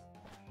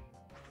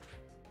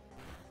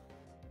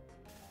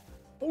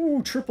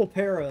 Ooh, triple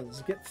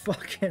paras. Get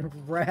fucking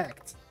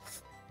wrecked.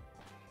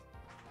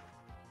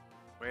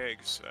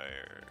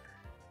 Wagsire.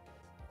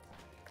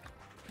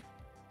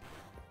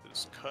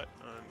 Is cut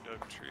on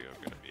Dugtrio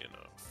gonna be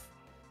enough?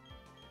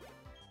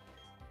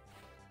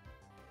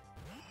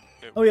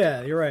 Oh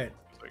yeah, you're right.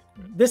 Like,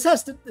 This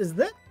has to... Is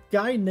that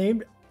guy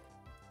named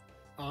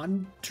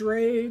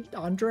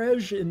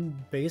Andrej in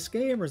base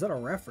game, or is that a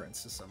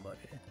reference to somebody?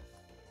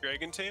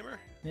 Dragon Tamer?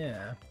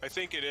 Yeah. I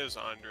think it is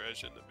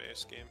Andrej in the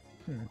base game.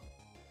 Hmm.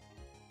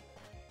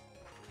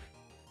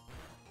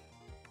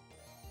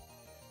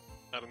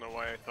 I don't know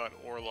why I thought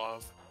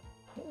Orlov.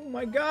 Oh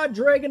my god,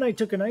 Dragonite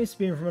took an Ice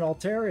Beam from an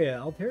Altaria.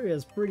 Altaria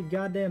is pretty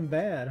goddamn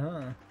bad,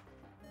 huh?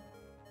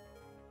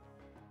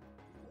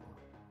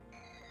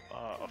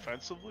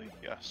 Offensively,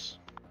 yes.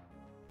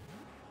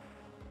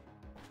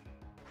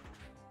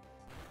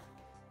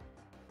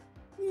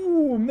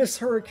 Ooh, Miss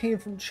Hurricane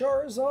from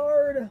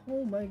Charizard.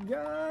 Oh my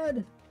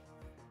god.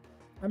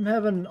 I'm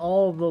having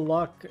all of the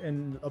luck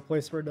in a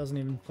place where it doesn't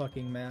even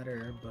fucking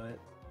matter, but...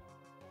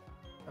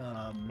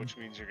 Which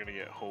means you're gonna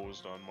get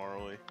hosed on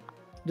Marley.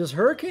 Does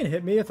Hurricane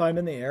hit me if I'm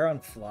in the air on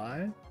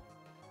Fly?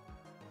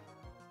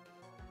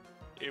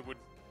 It would.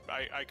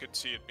 I could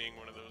see it being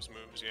one of those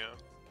moves, yeah.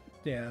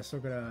 Yeah, so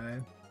could I.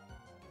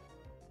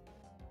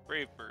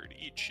 Brave Bird,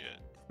 eat shit.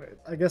 Wait,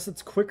 I guess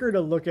it's quicker to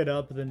look it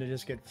up than to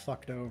just get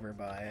fucked over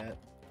by it.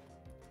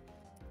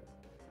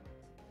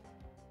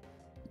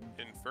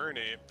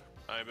 Infernape,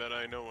 I bet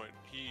I know what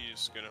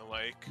he's gonna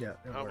like. Yeah,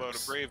 it How about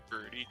works. a Brave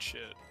Bird, eat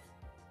shit?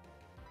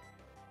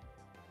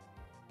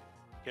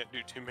 Can't do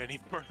too many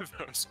more of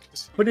those.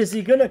 But is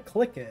he gonna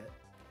click it?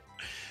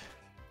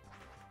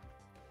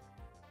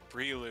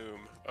 Breloom.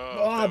 Aw,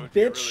 Oh, that would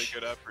be a really bitch.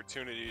 good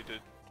opportunity to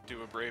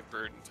do a Brave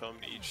Bird and tell him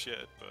to eat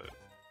shit, but...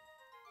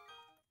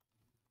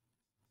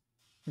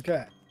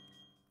 Okay.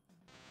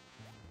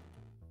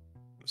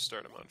 Let's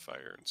start him on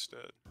fire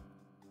instead.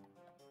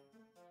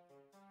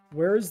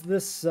 Where's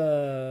this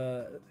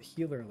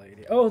healer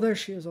lady? Oh, there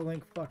she is. Oh,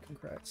 thank fucking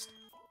Christ.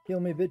 Heal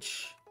me,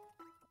 bitch.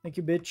 Thank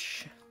you,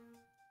 bitch.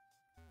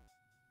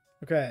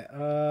 Okay,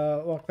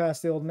 walk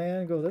past the old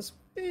man, go this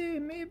way,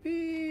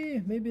 maybe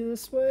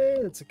this way.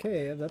 It's a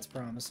cave, that's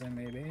promising,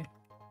 maybe.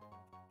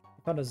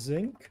 Found a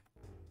zinc.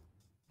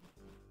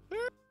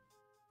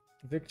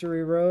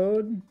 Victory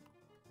Road.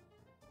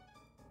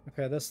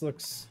 Okay, this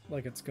looks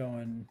like it's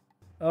going...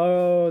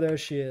 Oh, there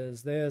she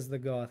is. There's the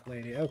goth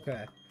lady.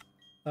 Okay.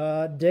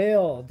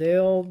 Dale.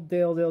 Do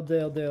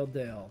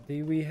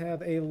we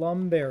have a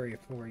lumberry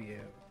for you?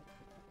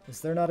 Is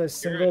there not a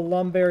single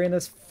lumberry in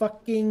this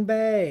fucking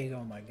bag?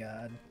 Oh my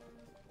god.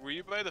 Were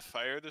you by the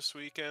fire this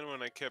weekend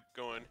when I kept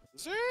going,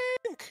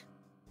 Zink?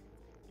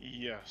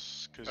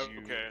 Yes, because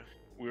Okay.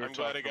 we were I'm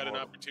glad I got an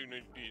about-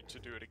 opportunity to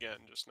do it again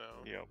just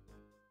now. Yep.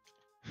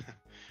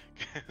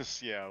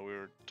 'Cause, yeah, we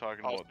were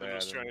talking Austin about that.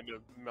 was and- trying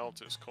to melt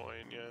his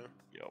coin, yeah.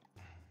 Yep.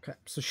 Okay,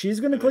 so she's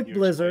gonna And then click you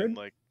Blizzard. explained,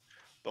 like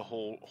the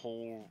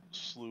whole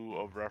slew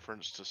of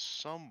reference to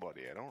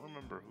somebody. I don't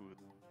remember who.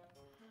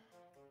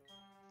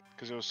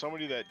 Because it was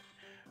somebody that,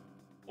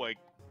 like,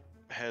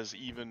 has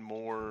even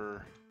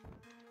more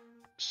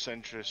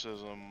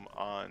centricism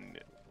on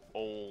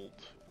old.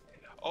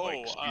 Oh,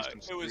 like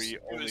season it was 3,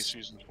 only was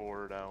season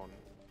 4 down.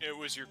 it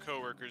was your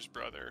coworker's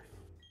brother.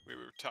 We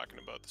were talking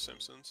about The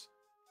Simpsons.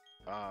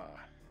 Ah.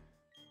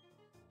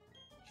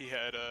 He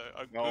had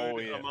a good Oh,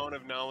 yeah. amount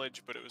of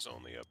knowledge, but it was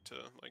only up to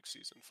like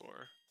season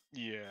 4.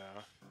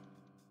 Yeah.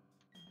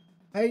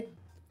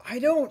 I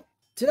don't...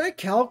 Did I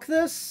calc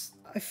this?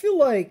 I feel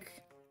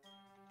like...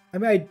 I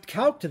mean, I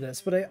calced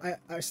this, but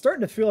I'm starting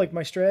to feel like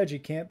my strategy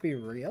can't be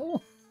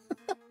real.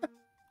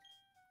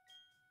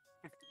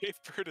 Brave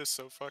Bird is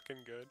so fucking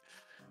good.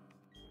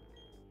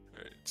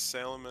 Alright,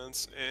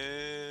 Salamence,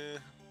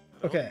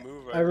 Okay,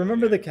 I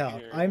remember the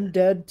calc. I'm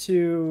dead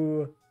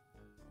to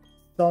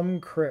some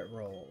crit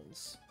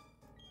rolls.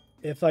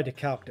 If I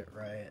decalced it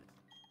right.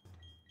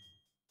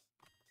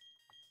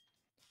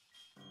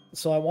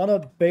 So I want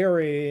to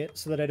bury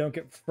so that I don't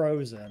get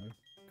frozen.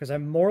 Because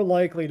I'm more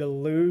likely to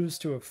lose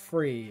to a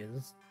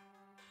freeze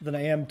than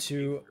I am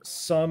to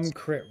some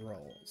crit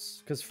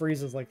rolls. Because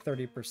freeze is like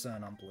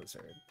 30% on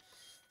Blizzard.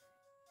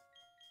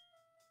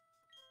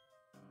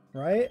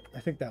 Right? I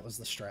think that was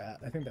the strat.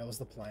 I think that was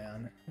the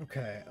plan.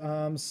 Okay,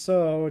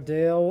 so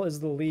Dale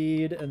is the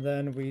lead, and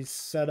then we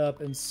set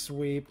up and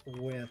sweep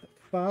with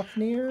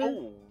Fafnir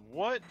Oh,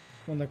 what?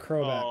 when the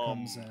Crobat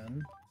comes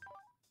in.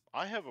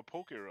 I have a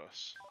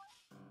Pokerus.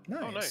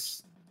 Nice.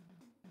 nice.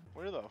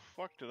 Where the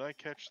fuck did I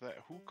catch that?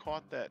 Who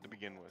caught that to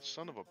begin with?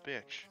 Son of a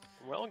bitch.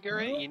 Well,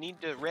 Garrett, Well- you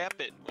need to wrap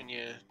it when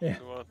you Yeah.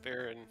 go out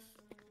there and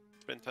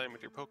spend time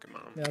with your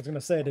Pokemon. Yeah, I was gonna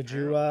say, did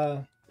you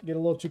get a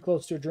little too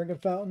close to a drinking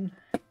fountain?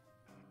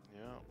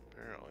 Yeah,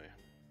 apparently.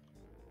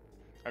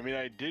 I mean,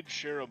 I did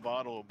share a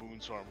bottle of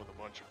Boonswarm with a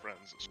bunch of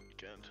friends this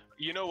weekend.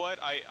 You know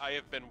what? I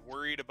have been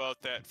worried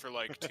about that for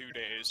like 2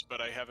 days,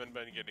 but I haven't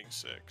been getting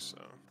sick, so...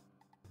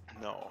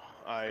 No,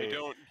 I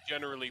don't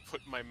generally put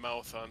my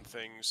mouth on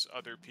things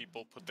other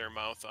people put their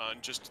mouth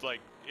on. Just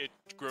like it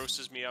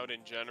grosses me out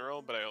in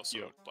general, but I also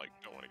Yep. like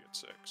don't want to get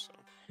sick. So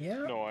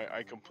Yeah. No,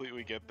 I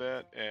completely get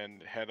that,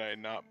 and had I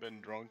not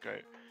been drunk,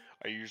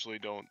 I usually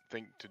don't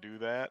think to do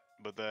that,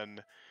 but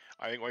then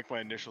I think like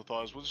my initial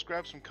thought is we'll just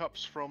grab some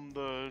cups from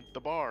the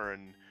bar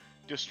and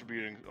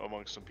distributing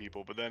amongst some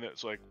people, but then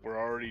it's like we're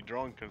already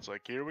drunk and it's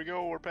like here we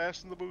go, we're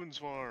passing the Boone's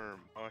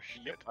Farm. Oh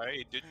shit. yep,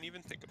 I didn't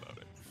even think about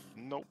it.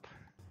 Nope.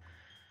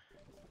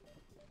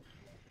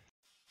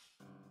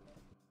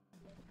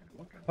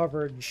 What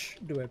coverage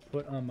do I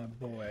put on my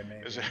boy,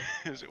 maybe? Is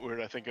it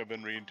weird? I think I've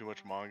been reading too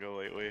much manga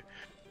lately.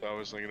 I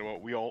was thinking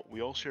about we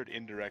all shared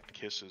indirect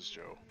kisses,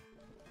 Joe.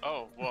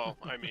 Oh, well,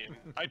 I mean,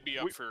 I'd be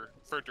up We- for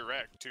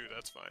direct too.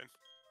 That's fine.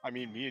 I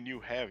mean, me and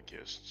you have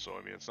kissed, so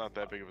I mean, it's not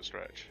that big of a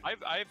stretch.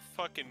 I've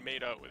fucking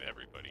made out with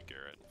everybody,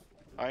 Garrett.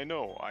 I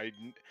know.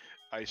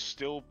 I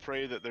still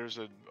pray that there's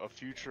a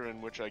future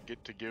in which I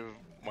get to give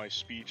my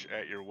speech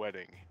at your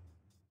wedding.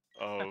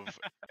 Of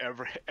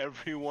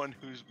everyone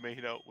who's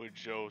made out with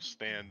Joe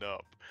stand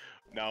up.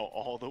 Now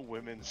all the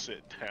women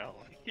sit down.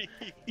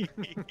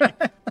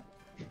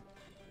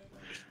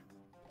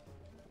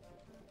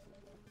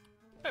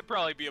 That'd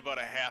probably be about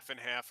a half and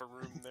half a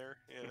room there.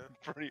 Yeah.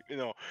 Pretty,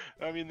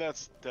 I mean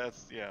that's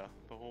yeah.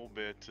 The whole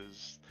bit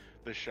is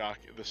the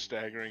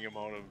staggering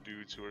amount of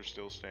dudes who are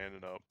still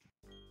standing up.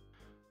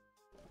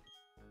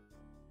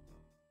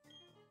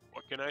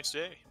 What can I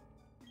say?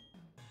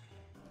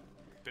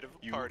 Bit of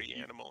a party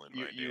animal in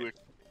my day.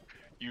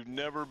 You've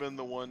never been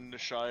the one to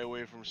shy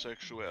away from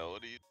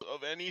sexuality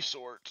of any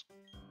sort.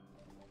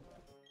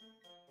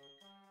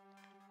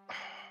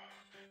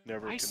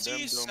 Never I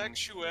condemned see them.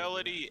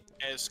 sexuality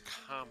as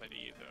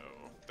comedy,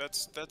 though.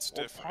 That's Well,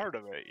 different. part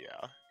of it,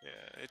 yeah.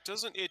 Yeah, it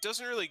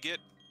doesn't really get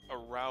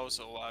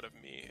arousal out of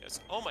me. It's,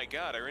 oh my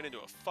god, I ran into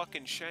a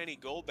fucking shiny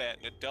Golbat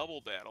in a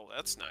double battle.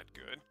 That's not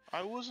good.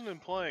 I wasn't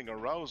implying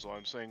arousal.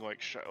 I'm saying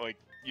like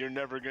you're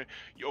never gonna.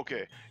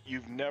 Okay,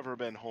 you've never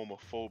been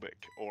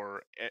homophobic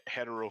or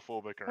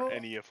heterophobic or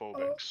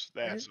anyophobics.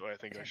 That's what I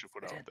think I should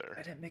put out there.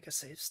 I didn't make a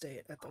save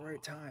state at the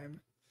right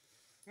time.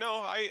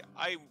 No, I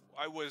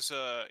was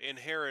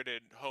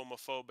inherited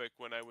homophobic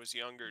when I was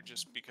younger,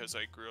 just because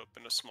I grew up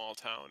in a small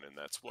town, and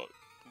that's what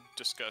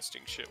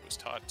disgusting shit was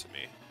taught to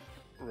me.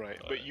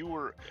 Right, but you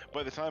were,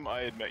 by the time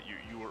I had met you,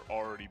 you were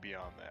already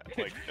beyond that.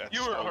 Like that's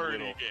You were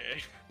already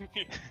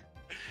gay.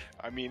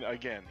 I mean,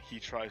 again, he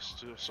tries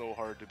so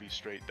hard to be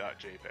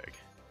straight.jpg.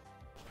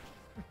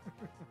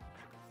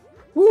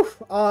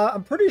 Woof!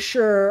 I'm pretty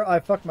sure I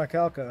fucked my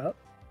calc up.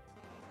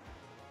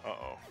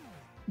 Uh-oh.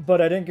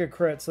 But I didn't get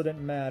crit, so it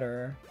didn't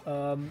matter.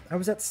 I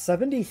was at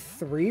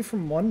 73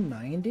 from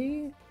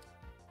 190?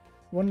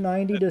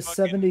 190 to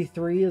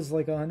 73 is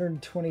like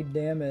 120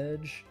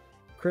 damage.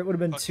 Crit would have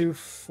been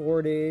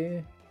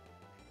 240.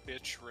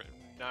 Bitch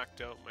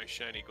knocked out my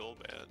shiny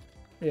Golbat.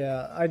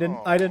 Yeah,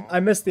 I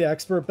missed the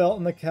expert belt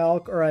in the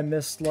calc, or I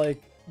missed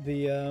like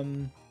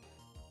the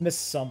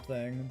missed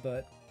something,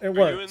 but it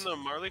worked. Are you in the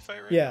Marley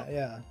fight right now?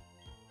 Yeah.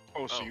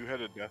 Oh, so you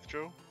had a death,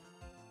 Joe?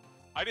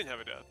 I didn't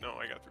have a death. No,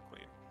 I got through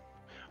clean.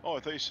 Oh,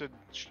 I thought you said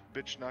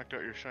bitch knocked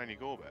out your shiny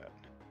Golbat.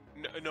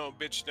 No,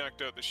 bitch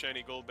knocked out the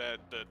shiny Golbat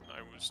that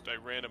I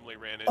randomly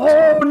ran into.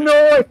 Oh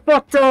no, I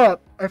fucked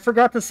up! I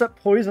forgot to set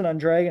poison on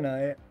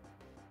Dragonite.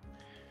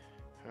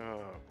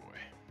 Oh boy.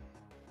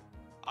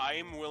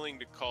 I'm willing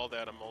to call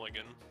that a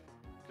mulligan,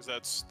 because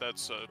that's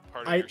a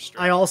part of your strategy.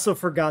 I also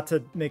forgot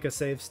to make a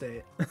save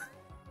state.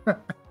 Great.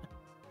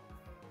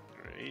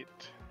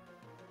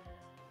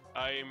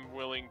 I'm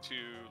willing to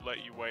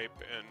let you wipe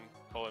and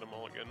call it a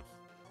mulligan,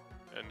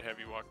 and have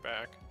you walk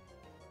back.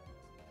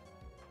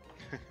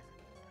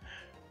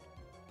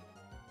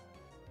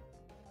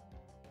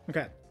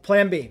 Okay,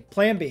 plan B.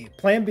 Plan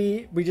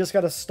B, we just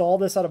gotta stall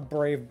this out of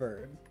Brave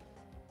Bird.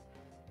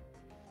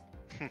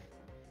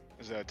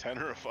 Is that a 10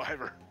 or a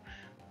 5-er?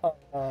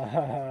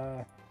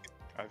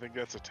 I think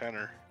that's a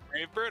 10-er.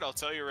 Brave Bird, I'll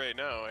tell you right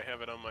now, I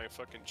have it on my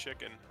fucking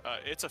chicken.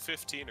 It's a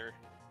 15-er.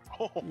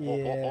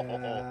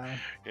 Yeah.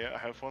 Yeah,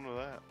 have fun with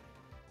that.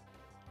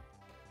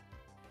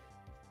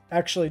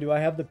 Actually, do I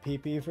have the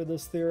PP for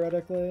this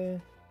theoretically?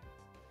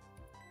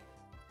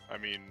 I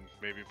mean,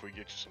 maybe if we get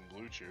you some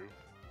Blue Chew.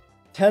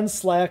 10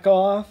 slack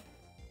off.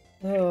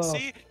 Oh,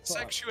 See, fuck.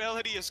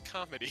 sexuality is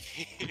comedy.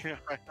 Yeah,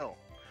 I know.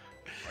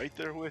 Right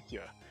there with you.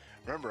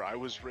 Remember, I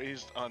was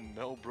raised on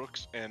Mel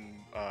Brooks and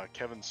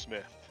Kevin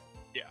Smith.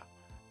 Yeah.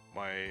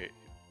 My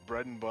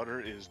bread and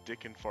butter is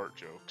dick and fart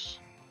jokes.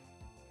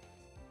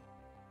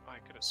 I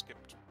could have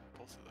skipped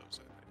both of those,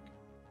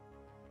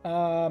 I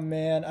think.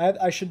 Man,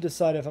 I should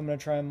decide if I'm gonna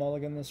try and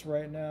mulligan this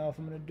right now. If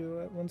I'm gonna do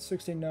it,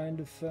 169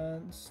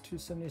 defense,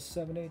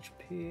 277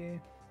 HP.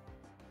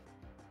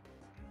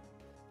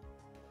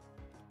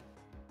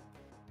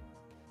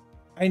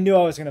 I knew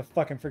I was gonna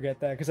fucking forget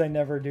that because I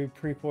never do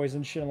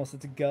pre-poison shit unless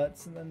it's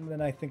guts, and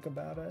then I think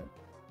about it.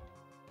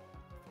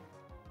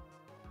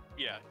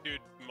 Yeah, dude,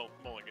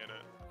 mulligan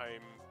it.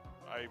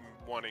 I'm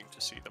wanting to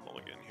see the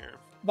mulligan here.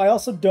 But I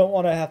also don't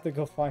want to have to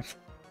go find.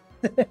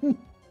 Did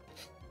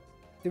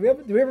we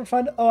ever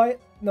find? Oh,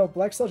 no,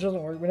 Black Sludge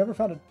doesn't work. We never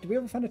found a. Did we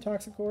ever find a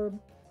Toxic Orb?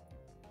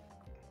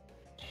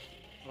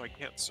 Oh, I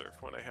can't surf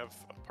when I have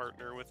a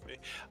partner with me.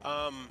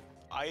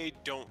 I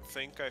don't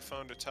think I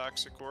found a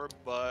Toxic Orb,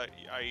 but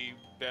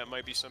that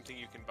might be something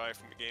you can buy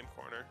from the Game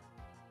Corner.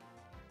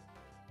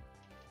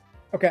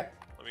 Okay.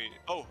 Let me.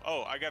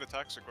 Oh, I got a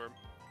Toxic Orb,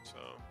 so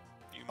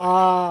you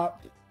might.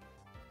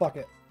 Fuck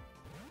it.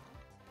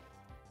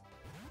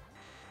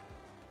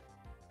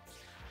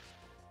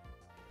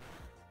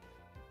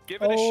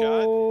 Give it a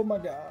shot. Oh my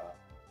god.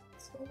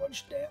 So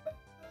much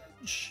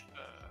damage.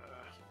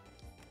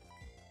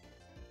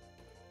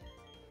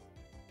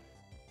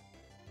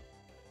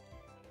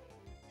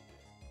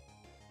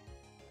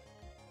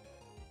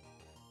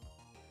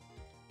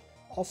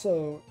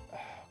 Also, oh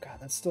god,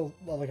 that's still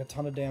like a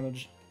ton of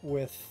damage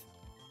with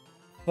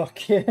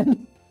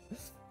fucking.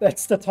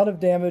 That's a ton of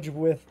damage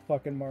with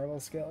fucking Marvel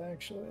Scale,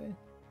 actually.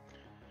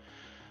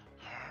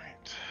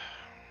 Alright.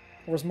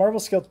 Was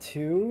Marvel Scale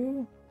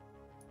 2?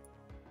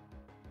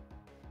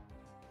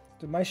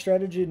 Did my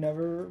strategy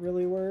never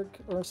really work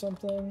or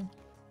something?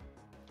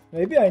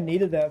 Maybe I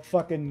needed that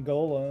fucking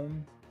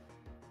golem.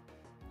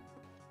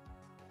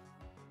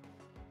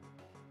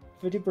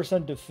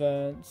 50%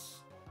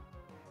 defense.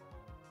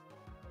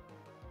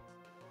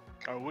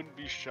 I wouldn't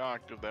be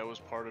shocked if that was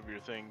part of your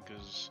thing,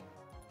 because,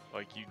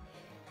 like, you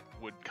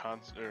would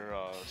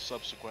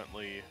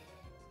subsequently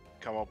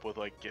come up with,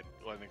 like, get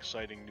an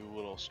exciting new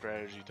little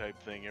strategy type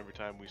thing every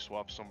time we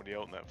swap somebody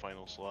out in that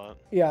final slot.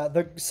 Yeah,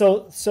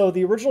 so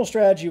the original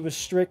strategy was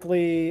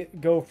strictly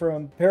go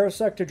from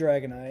Parasect to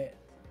Dragonite.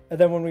 And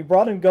then when we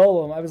brought in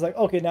Golem, I was like,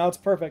 okay, now it's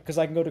perfect, because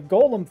I can go to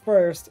Golem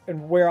first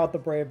and wear out the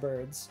Brave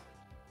Birds.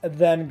 And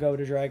then go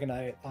to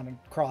Dragonite on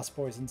cross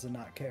poisons and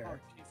not care. Oh,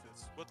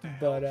 Jesus. What the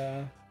hell?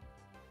 But,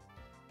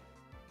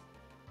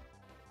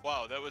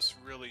 Wow, that was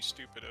really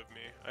stupid of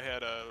me. I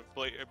had a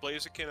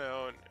Blaziken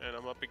out, and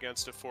I'm up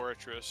against a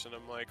Fortress, and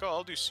I'm like, oh,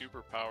 I'll do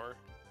Superpower.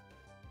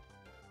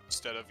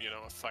 Instead of,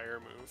 a fire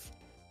move.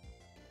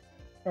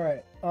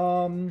 alright,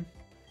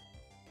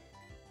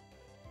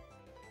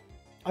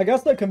 I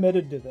guess I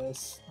committed to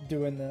this,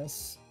 doing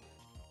this.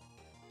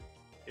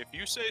 If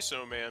you say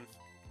so, man.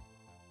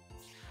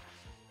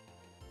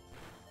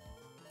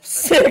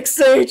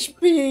 6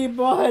 HP,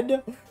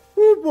 bud!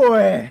 Oh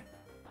boy!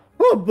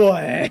 Oh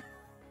boy!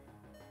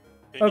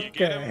 Can you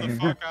get him the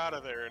fuck out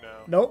of there now?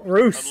 Nope,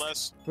 Roost!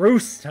 Unless...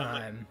 Roost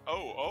time!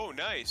 Oh,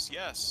 nice,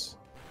 yes.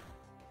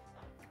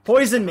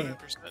 Poison me!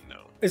 100%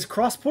 no. Is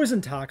cross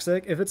poison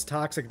toxic? If it's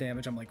toxic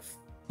damage, I'm like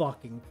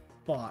fucking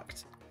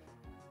fucked.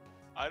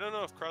 I don't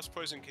know if cross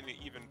poison can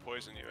even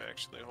poison you,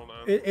 actually. Hold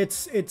on.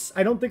 It's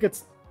I don't think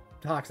it's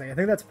toxic. I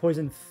think that's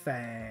poison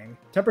fang.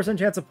 10%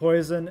 chance of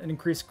poison and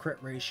increased crit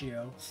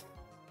ratio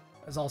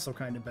is also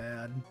kind of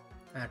bad,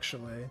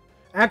 actually.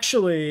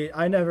 Actually,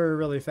 I never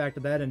really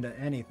factored that into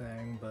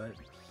anything, but...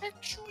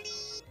 Actually...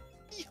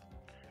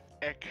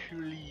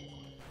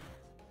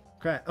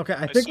 Okay,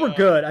 I think we're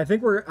good. I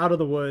think we're out of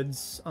the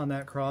woods on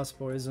that cross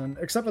poison,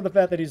 except for the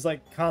fact that he's like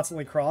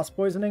constantly cross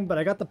poisoning, but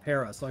I got the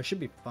para, so I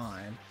should be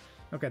fine.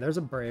 Okay, there's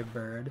a Brave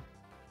Bird.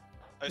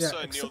 I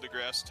saw Neil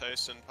deGrasse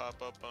Tyson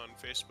pop up on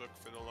Facebook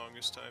for the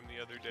longest time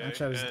the other day.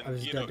 Actually, I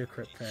was dead to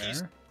crit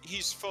pair.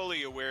 He's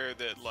fully aware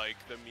that, like,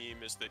 the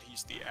meme is that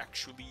he's the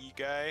actually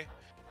guy,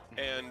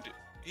 and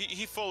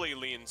he fully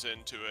leans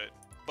into it,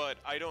 but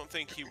I don't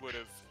think he would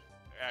have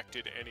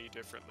acted any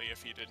differently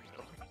if he didn't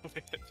know about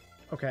it.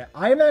 Okay,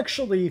 I'm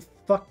actually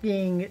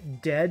fucking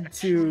dead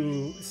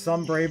to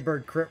some Brave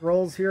Bird crit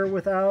rolls here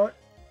without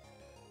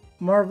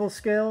Marvel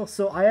Scale,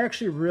 so I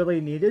actually really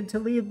needed to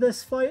leave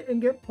this fight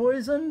and get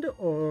poisoned.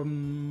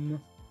 You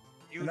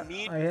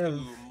need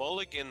to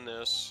mulligan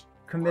this.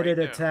 Committed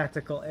right a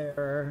tactical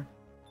error.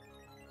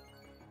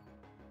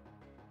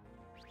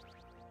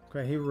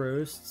 Okay, he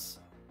roosts.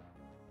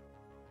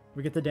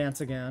 We get the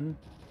dance again.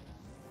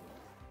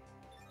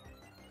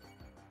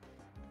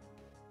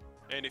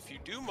 And if you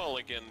do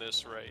mulligan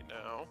this right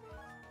now,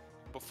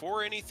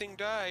 before anything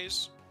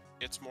dies,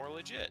 it's more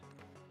legit.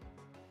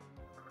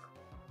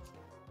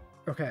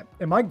 Okay,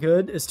 am I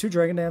good? Is 2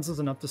 Dragon Dances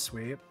enough to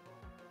sweep?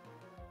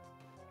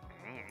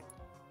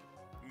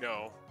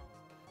 No,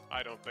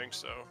 I don't think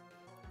so.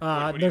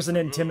 There's an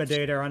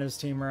Intimidator on his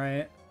team,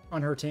 right?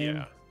 On her team?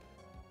 Yeah.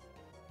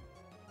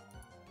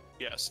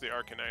 Yes, the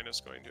Arcanine is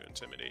going to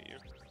intimidate you.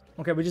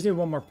 Okay, we just need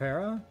one more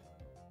para.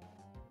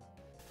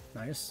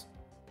 Nice.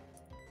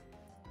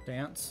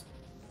 Dance.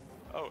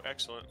 Oh,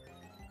 excellent.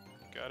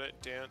 Got it,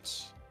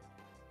 dance.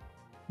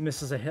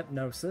 Misses a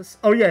Hypnosis.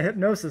 Oh yeah,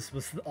 Hypnosis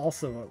was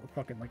also a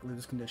fucking like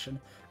lose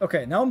condition.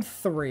 Okay, now I'm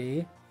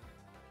 3.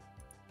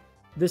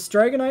 This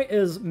Dragonite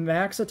is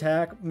max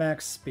attack,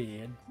 max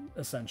speed,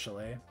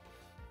 essentially.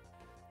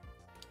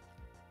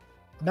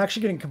 I'm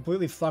actually getting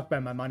completely fucked by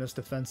my minus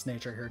defense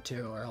nature here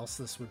too, or else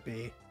this would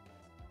be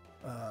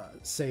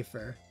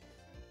safer.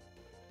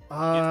 If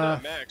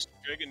not max,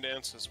 Dragon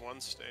Dance is 1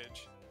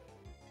 stage.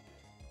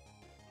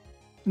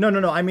 No.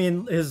 I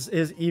mean his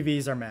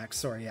EVs are max.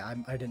 Sorry, yeah,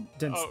 I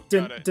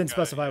didn't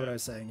specify what I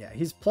was saying. Yeah,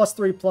 he's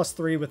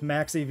 +3/+3 with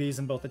max EVs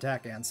in both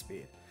attack and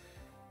speed.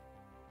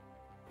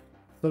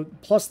 So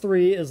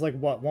 +3 is like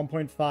what,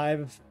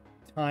 1.5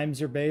 times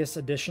your base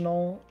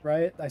additional,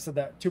 right? I said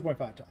that 2.5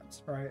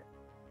 times, right?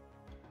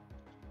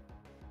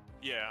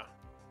 Yeah.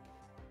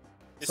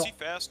 Is he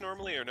fast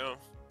normally or no?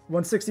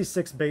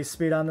 166 base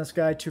speed on this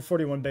guy,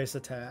 241 base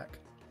attack.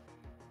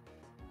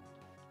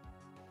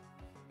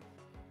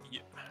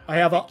 I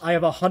have a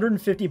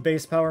 150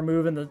 base power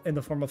move in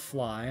the form of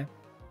Fly.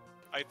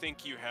 I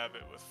think you have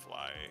it with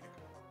Fly,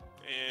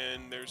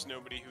 and there's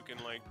nobody who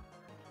can like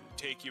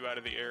take you out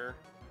of the air.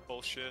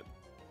 Bullshit.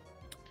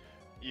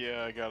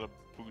 Yeah, I gotta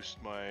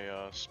boost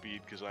my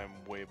speed because I'm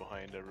way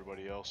behind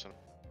everybody else.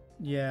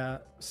 Yeah.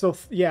 So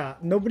yeah,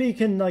 nobody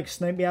can like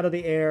snipe me out of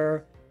the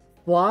air.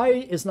 Fly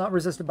is not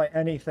resisted by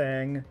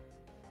anything.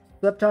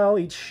 Reptile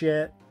eats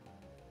shit.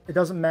 It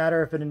doesn't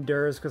matter if it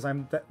endures because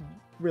I'm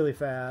really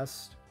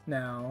fast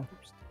now.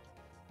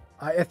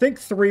 I think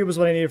 3 was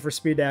what I needed for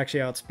speed to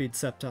actually outspeed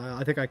Sceptile.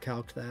 I think I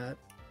calced that.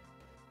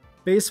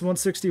 Base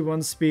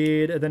 161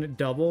 speed, and then it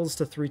doubles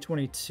to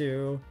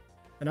 322.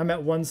 And I'm at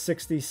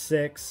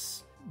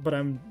 166, but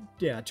I'm,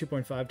 yeah,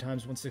 2.5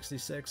 times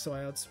 166, so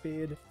I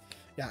outspeed.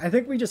 Yeah, I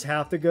think we just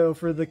have to go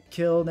for the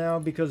kill now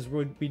because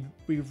we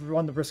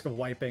run the risk of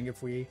wiping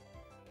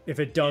if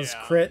it does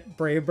crit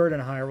Brave Bird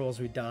and high rolls,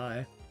 we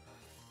die.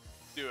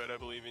 Do it, I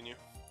believe in you.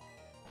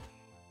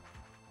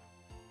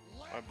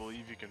 I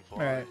believe you can fly.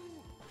 All right.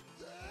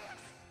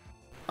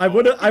 I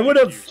would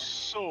have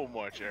so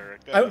much,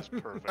 Eric. That is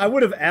perfect. I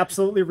would have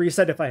absolutely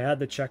reset if I had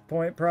the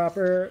checkpoint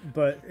proper,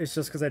 but it's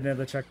just because I didn't have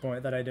the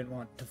checkpoint that I didn't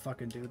want to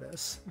fucking do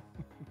this.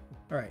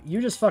 All right,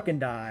 you just fucking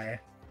die.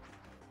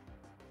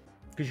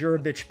 Because you're a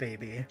bitch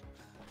baby.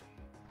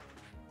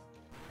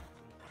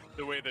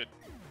 The way that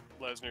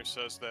Lesnar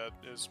says that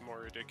is more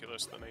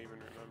ridiculous than I even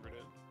remembered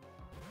it.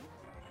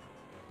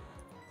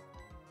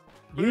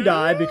 You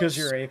die because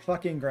you're a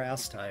fucking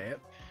grass type.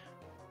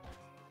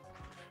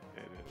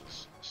 It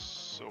is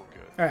so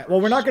good. Alright,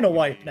 well, we're not going to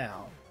wipe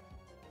now.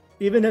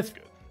 Even if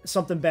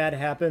something bad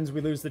happens,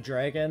 we lose the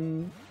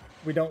dragon,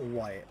 we don't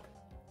wipe.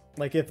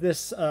 Like, if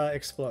this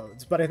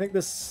explodes. But I think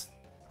this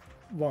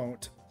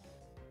won't.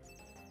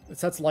 It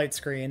sets light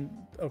screen.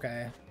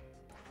 Okay.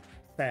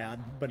 Bad,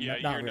 but Yeah,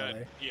 not you're really.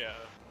 not. Yeah,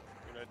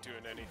 you're not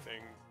doing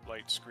anything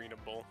light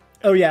screenable.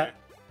 Oh, yeah. anyway.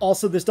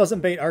 Also, this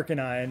doesn't bait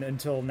Arcanine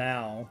until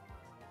now.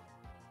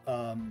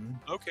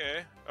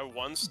 Okay, a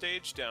 1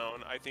 stage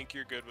down. I think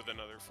you're good with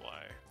another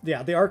fly.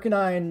 Yeah, the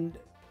Arcanine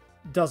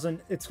doesn't...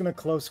 It's going to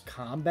close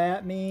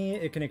combat me.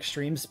 It can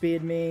extreme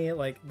speed me.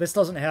 Like, this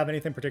doesn't have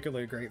anything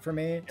particularly great for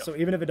me. Yep. So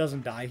even if it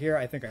doesn't die here,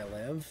 I think I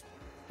live.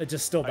 It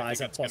just still I dies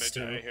think at plus it's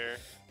gonna 2. die here.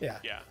 Yeah.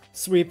 Yeah,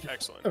 Sweep.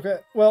 excellent. Okay,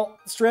 well,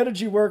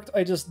 strategy worked.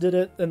 I just did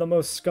it in the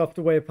most scuffed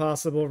way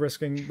possible,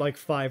 risking like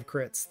 5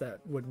 crits that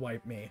would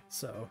wipe me.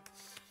 So,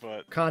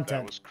 But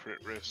content. that was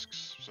crit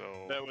risks, so...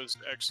 That was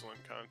excellent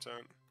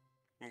content.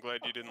 I'm glad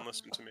you didn't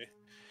listen to me.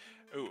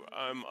 Ooh,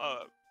 I'm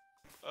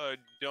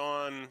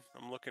Dawn.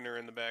 I'm looking her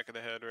in the back of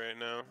the head right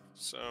now,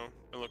 so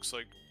it looks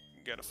like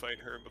you gotta fight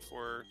her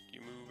before you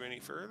move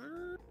any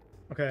further.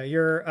 Okay,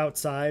 you're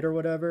outside or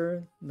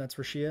whatever. And that's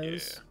where she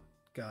is.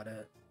 Yeah. Got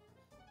it.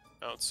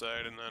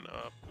 Outside and then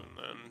up, and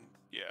then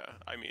yeah.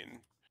 I mean,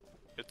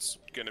 it's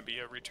gonna be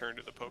a return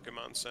to the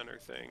Pokemon Center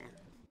thing,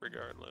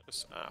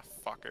 regardless. Ah,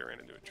 fuck! I ran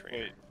into a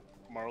trainer. Wait,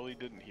 Marley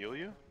didn't heal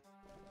you?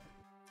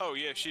 Oh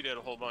yeah, she did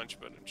a whole bunch,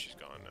 but she's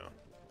gone now.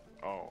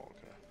 Oh,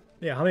 okay.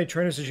 Yeah, how many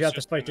trainers did you have to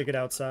Just fight to gonna- get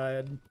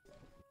outside?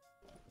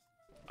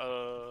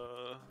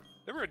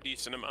 There were a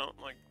decent amount,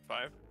 like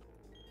 5.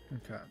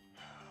 Okay.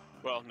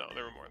 Well, no,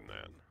 there were more than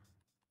that.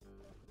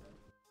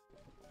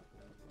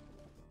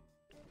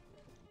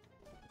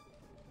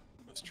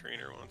 This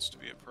trainer wants to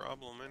be a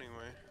problem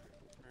anyway.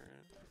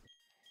 Alright.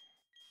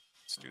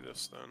 Let's do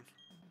this then.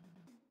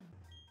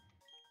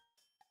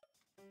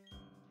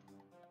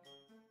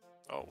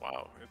 Oh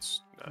wow,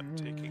 it's not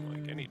taking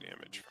like any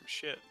damage from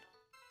shit.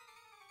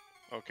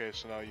 Okay,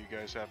 so now you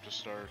guys have to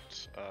start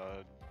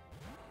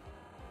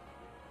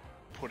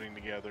putting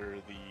together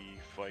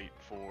the fight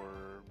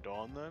for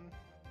Dawn then?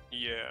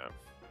 Yeah.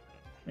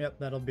 Yep,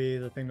 that'll be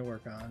the thing to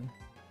work on.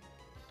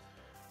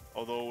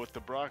 Although with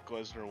the Brock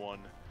Lesnar one,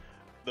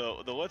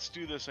 the Let's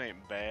Do This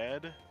ain't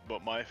bad,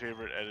 but my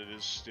favorite edit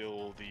is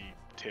still the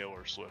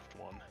Taylor Swift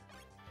one.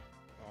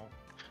 Oh.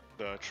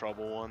 The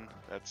Trouble one.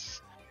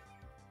 That's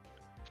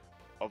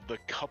of the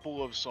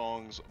couple of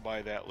songs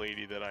by that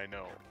lady that I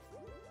know.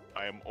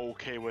 I am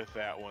okay with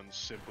that one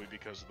simply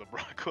because of the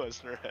Brock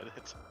Lesnar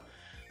edit.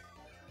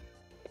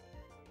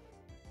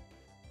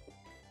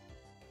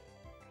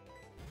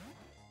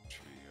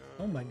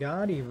 Oh my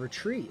god, he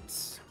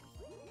retreats.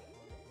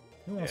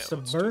 He wants Yeah,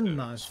 let's to do burn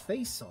my this.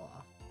 face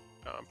off.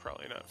 I'm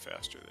probably not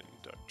faster than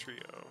Duck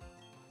Trio.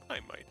 I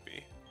might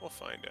be. We'll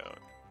find out.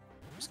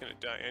 He's gonna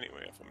die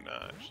anyway if I'm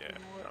not. Yeah,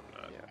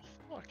 I'm not. Yeah,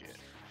 fuck it.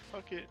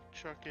 Fuck it,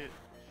 chuck it,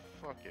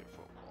 fuck it,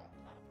 football.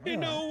 You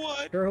know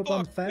what? Sure hope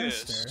I'm Fuck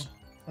faster. this.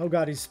 Oh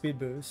god, he's speed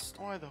boost.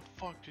 Why the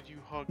fuck did you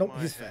hug Nope,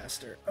 my he's head?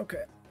 faster.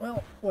 Okay,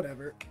 well,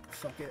 whatever.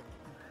 Fuck it.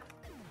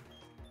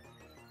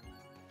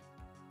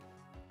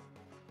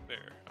 There,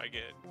 I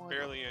get Why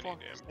barely the any fuck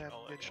damage. is that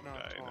I'll let bitch him not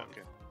die then.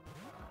 talking?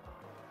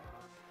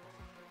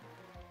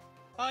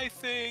 I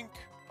think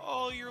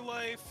all your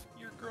life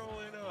you're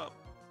growing up,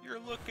 you're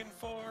looking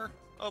for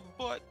a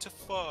butt to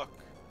fuck.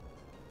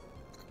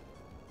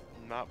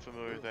 I'm not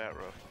familiar with that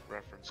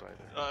reference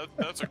either.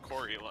 That's a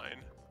Corey line.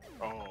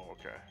 Oh,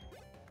 okay.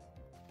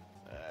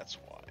 That's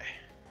why.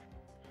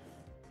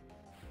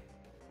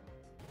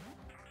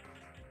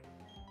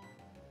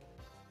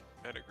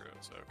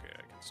 Metagross, okay,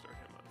 I can start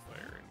him on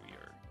fire and we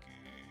are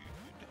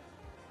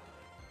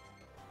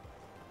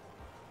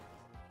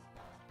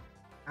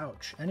good.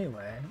 Ouch.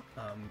 Anyway,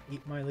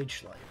 eat my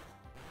leech life.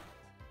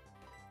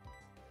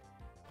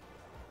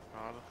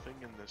 Not a thing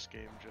in this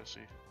game,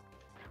 Jesse.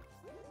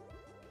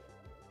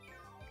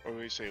 Or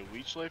we say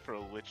leech life or a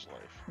lich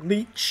life?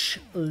 Leech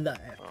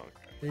life.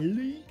 Okay.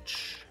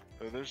 Leech.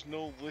 There's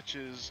no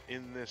liches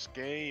in this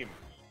game.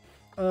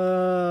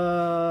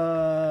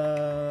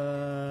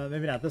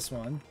 Maybe not this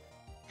one.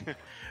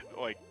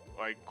 like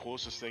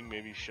closest thing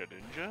maybe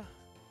Shedinja?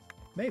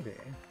 Maybe.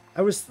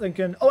 I was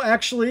thinking, oh,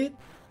 actually,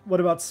 what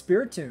about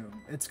Spiritomb?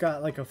 It's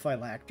got like a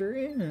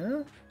phylactery,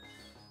 huh?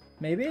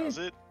 Maybe? Does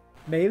it?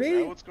 Maybe? Is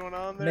that what's going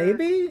on there?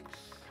 Maybe?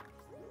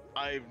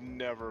 I've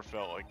never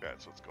felt like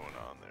that's what's going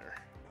on there.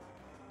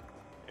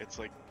 It's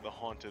like the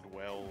haunted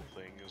well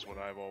thing is what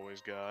I've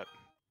always got.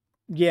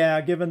 Yeah,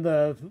 given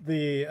the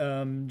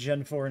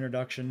Gen 4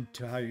 introduction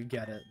to how you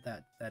get it,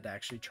 that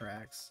actually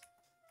tracks.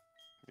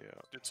 Yeah.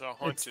 It's a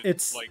haunted,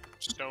 it's like,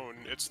 stone.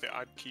 It's the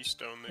odd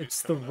keystone that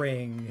It's the coming out.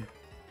 ring.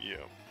 Yeah.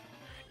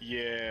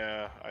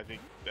 Yeah, I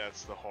think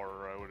that's the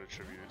horror I would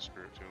attribute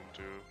Spiritomb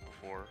to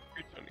before.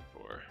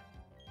 324.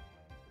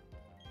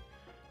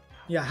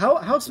 Yeah,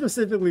 how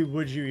specifically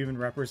would you even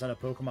represent a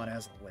Pokemon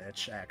as a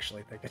Lich,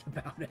 actually, thinking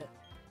about it?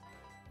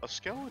 A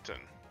skeleton.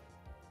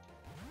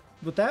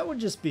 But that would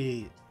just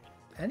be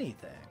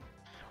anything.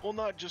 Well,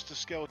 not just a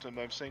skeleton,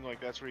 but I'm saying like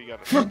that's where you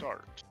gotta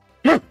start.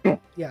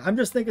 Yeah, I'm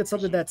just thinking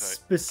something that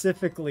type.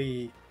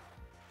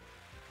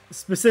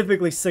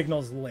 specifically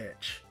signals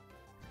Lich.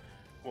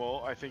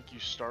 Well, I think you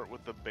start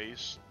with the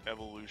base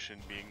evolution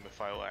being the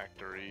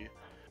phylactery,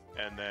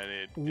 and then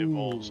it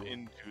evolves Ooh.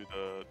 into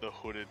the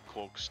hooded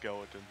cloak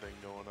skeleton thing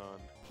going on.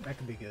 That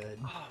could be good.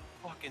 Oh,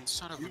 fucking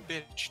son of a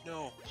bitch,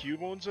 no.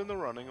 Cubone's in the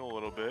running a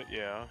little bit,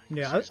 yeah. 'cause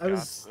Yeah, he's I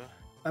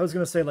got was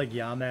gonna say like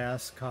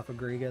Yamask,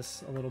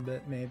 Cofagrigus a little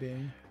bit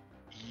maybe.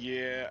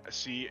 Yeah,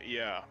 see,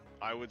 yeah.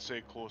 I would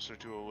say closer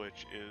to a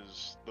Lich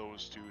is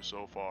those two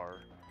so far. 'Cause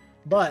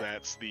But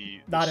that's the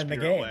not in the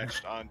spirit game.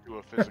 latched onto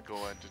a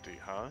physical entity,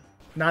 huh?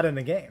 not in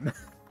the game.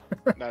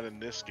 Not in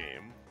this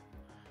game.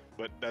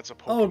 But that's a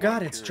Pokemon. Oh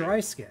god, it's period. dry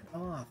skin.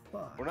 Oh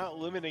fuck. We're not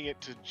limiting it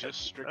to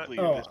just strictly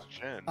Oh, this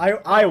gen. I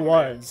was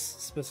Well,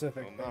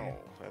 specifically. no,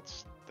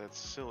 that's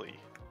silly.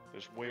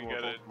 There's way We more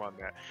gotta- Pokemon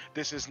than that.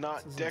 This is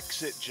not This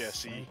is a Dexit,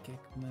 Jesse. Psychic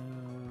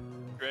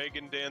mode.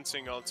 Dragon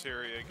Dancing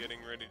Altaria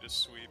getting ready to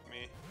sweep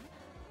me.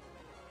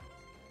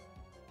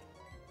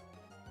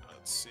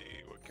 Let's see,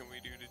 what can we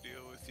do to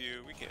deal with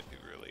you? We can't do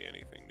really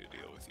anything to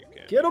deal with you,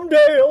 can Get we? him,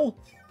 Dale!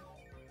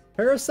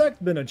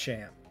 Parasect been a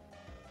champ.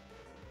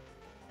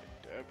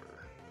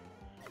 Endeavor.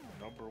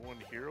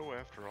 #1 hero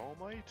after All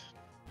Might?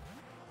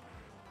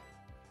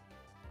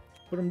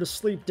 Put him to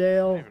sleep, I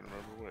Dale. don't even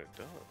remember what it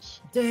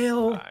does.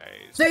 Dale!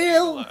 Eyes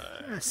Dale!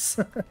 alive. Yes!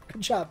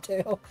 Good job,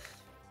 Dale.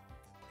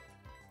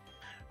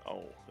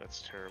 Oh,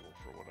 that's terrible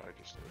for what I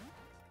just did.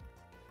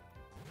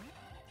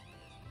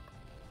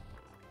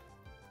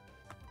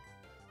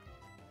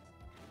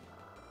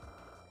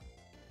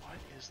 What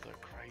is the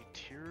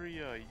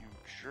criteria, you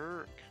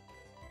jerk?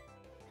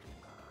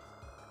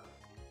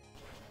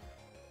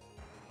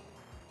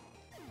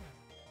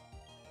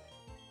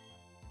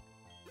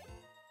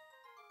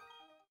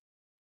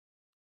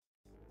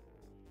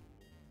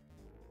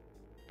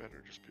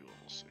 Better just be level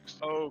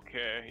 60.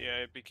 Okay,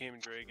 yeah, it became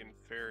Dragon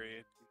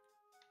Fairy.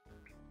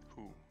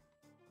 Who?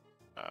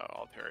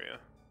 Altaria.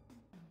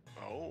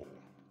 Oh.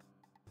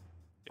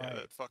 Yeah, Right.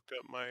 that fucked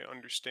up my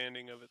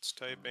understanding of its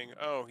typing.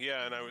 Oh,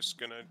 yeah, and I was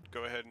gonna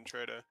go ahead and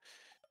try to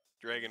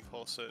Dragon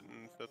Pulse it,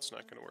 and that's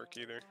not gonna work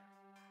either.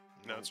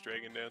 Now it's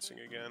Dragon Dancing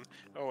again.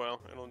 Oh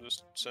well, it'll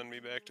just send me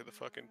back to the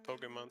fucking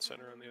Pokemon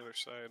Center on the other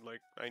side,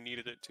 like I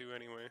needed it to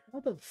anyway.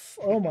 What the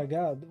oh my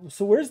god.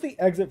 So where's the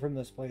exit from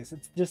this place?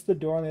 It's just the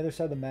door on the other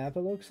side of the map,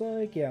 it looks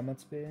like? Yeah, it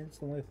must be. It's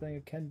the only thing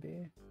it can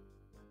be.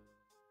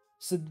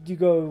 So do you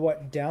go,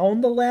 what,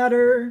 down the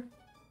ladder?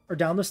 Or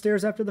down the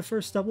stairs after the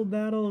first double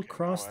battle? Okay,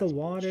 Cross no, the that's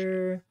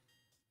water?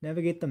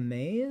 Navigate the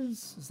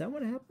maze? Is that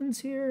what happens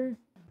here?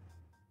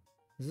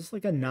 Is this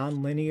like a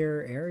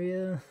non-linear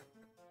area?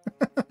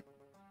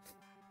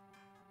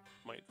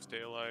 Might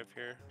stay alive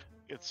here.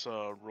 It's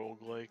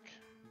roguelike.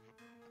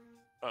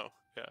 Oh,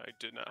 yeah, I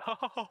did not.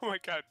 Oh my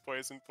god,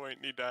 poison point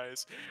and he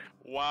dies.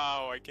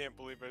 Wow, I can't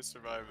believe I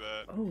survived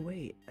that. Oh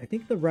wait, I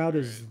think the route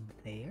is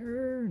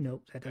there?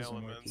 Nope, that doesn't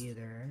work Elements.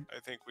 either. I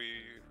think we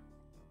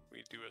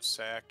do a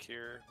sack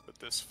here, but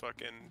this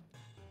fucking...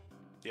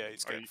 Yeah,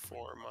 he's Are got you-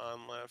 4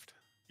 Mon left.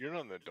 You're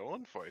not in the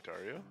Dawn fight,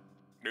 are you?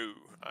 No,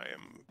 I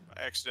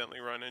accidentally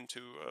run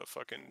into a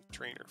fucking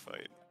trainer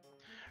fight.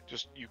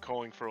 Just you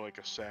calling for like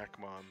a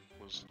Sackmon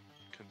was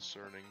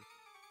concerning.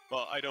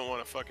 Well, I don't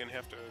want to fucking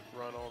have to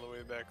run all the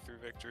way back through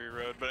Victory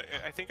Road, but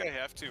I think I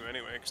have to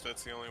anyway, because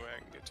that's the only way I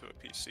can get to a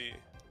PC.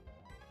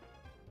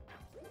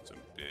 So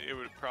it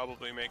would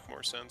probably make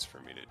more sense for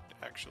me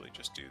to actually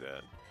just do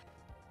that.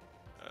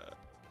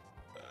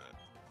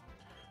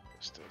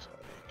 This doesn't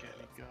make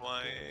any goddamn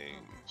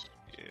Flying, sense.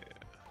 yeah.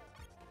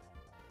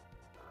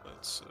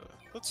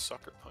 Let's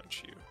sucker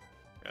punch you.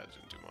 Yeah, it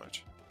didn't do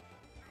much.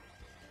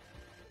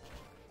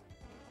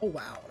 Oh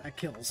wow, that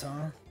kills,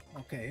 huh?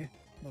 Okay,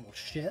 little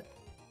shit.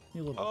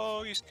 You little...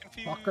 Oh, he's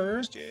confused.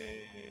 Fucker.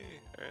 Yay!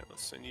 Alright,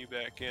 let's send you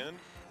back in.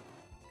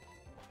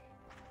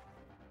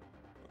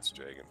 Let's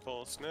Dragon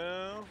Pulse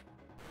now.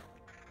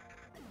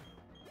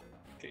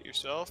 Hit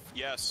yourself.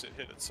 Yes, it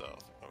hit itself.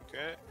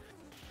 Okay.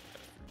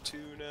 2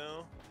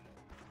 now.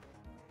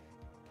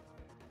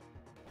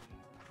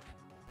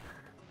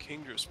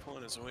 Kingdra's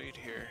pulling his weight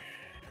here.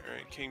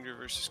 Alright, Kingdra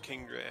versus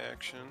Kingdra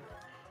action.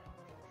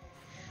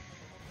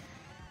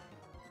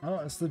 Oh,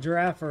 it's the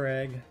giraffe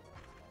egg.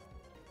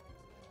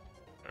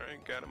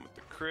 Alright, got him with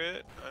the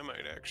crit. I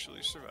might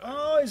actually survive.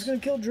 Oh, he's gonna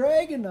kill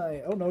Dragon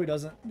Knight. Oh no, he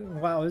doesn't.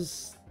 Wow,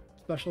 his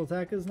special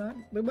attack is not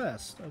the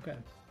best. Okay.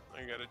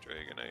 I got a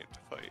Dragonite to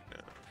fight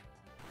now.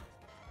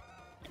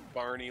 You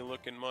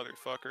Barney-looking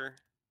motherfucker.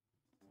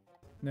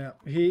 Yeah,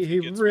 he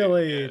Gets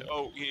really. Me, yeah.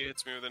 Oh, he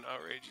hits me with an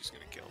outrage. He's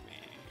gonna kill me.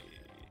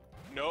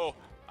 No,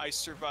 I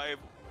survive.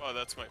 Oh,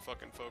 that's my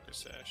fucking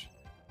focus sash.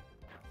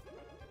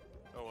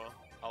 Oh well,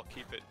 I'll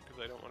keep it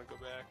because I don't want to go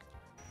back.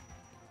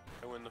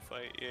 I win the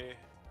fight, yay.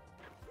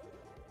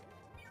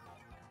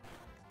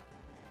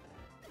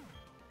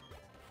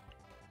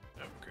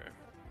 Okay.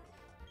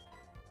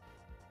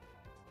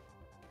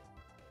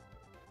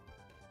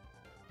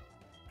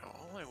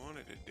 All I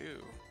wanted to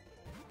do.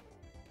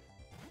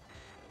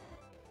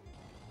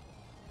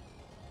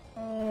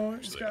 Oh,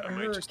 he's Actually, got I a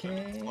might just end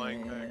up hurricane.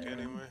 flying back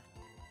anyway.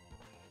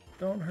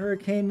 Don't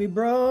hurricane me,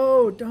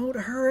 bro. Don't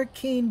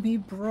hurricane me,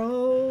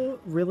 bro.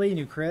 Really?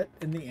 New crit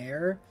in the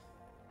air?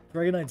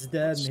 Dragon Knight's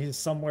dead and he's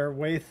somewhere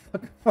way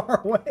fucking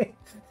far away.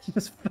 He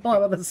just fell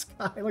out of the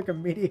sky like a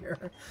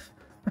meteor.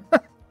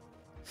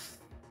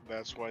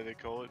 That's why they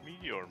call it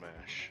Meteor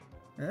Mash.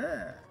 Ah,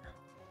 Yeah.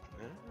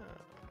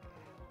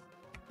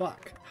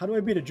 fuck. How do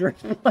I beat a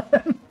Dragon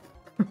Knight?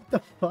 What the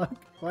fuck?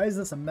 Why is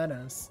this a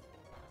menace?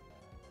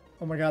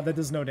 Oh my god, that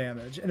does no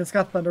damage. And it's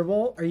got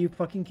Thunderbolt? Are you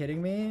fucking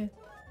kidding me?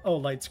 Oh,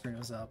 light screen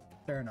is up.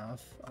 Fair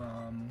enough.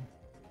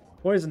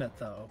 Poison it,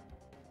 though.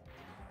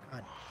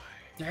 God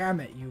damn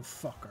it, you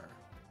fucker.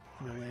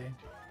 Really?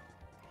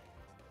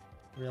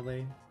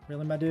 Really?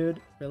 Really, my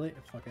dude? Really?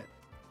 Fuck it.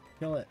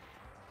 Kill it.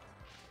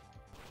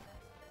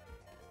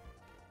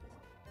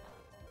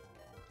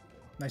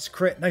 Nice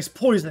crit. Nice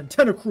poison.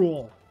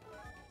 Tentacruel.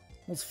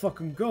 Let's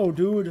fucking go,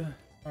 dude.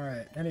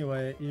 Alright,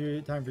 anyway,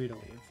 time for you to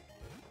leave.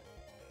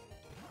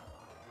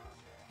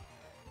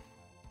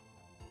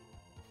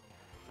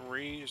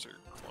 Razor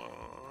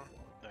Claw.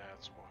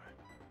 That's why.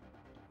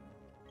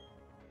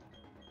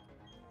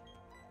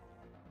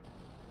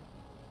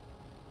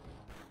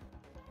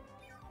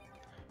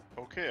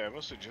 Okay, I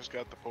must have just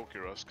got the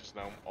Pokerus because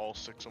now all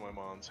 6 of my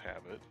mons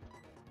have it.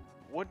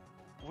 What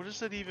does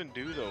that even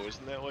do though?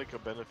 Isn't that like a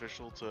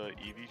beneficial to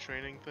EV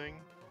training thing?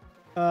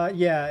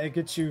 Yeah, it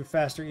gets you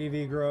faster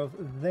EV growth.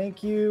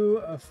 Thank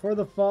you for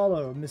the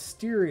follow,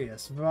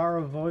 Mysterious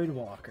Vara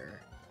Voidwalker.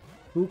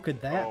 Who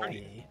could that Oh.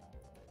 be?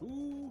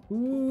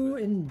 Ooh,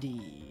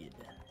 indeed.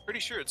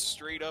 Pretty sure it's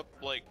straight up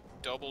like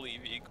double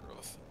EV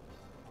growth.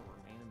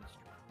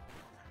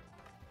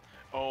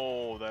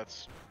 Oh,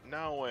 that's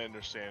now I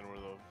understand where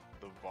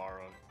the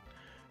Vara.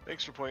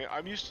 Thanks for pointing.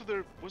 I'm used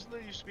to wasn't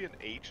there used to be an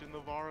H in the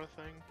Vara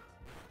thing?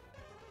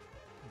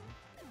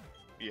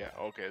 Yeah,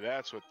 okay,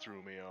 that's what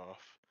threw me off.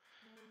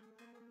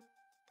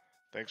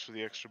 Thanks for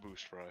the extra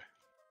boost, Fry.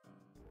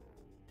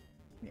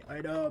 The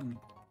item.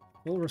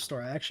 Full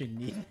restore. I actually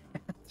need it.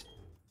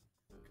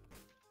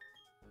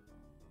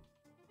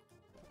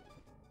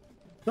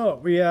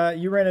 So,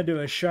 you ran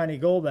into a shiny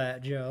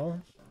Golbat, Joe.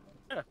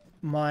 Yeah.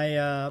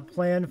 My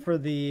plan for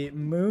the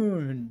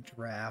Moon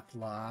draft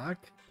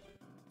lock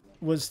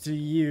was to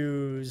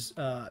use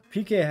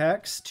PK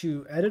Hex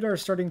to edit our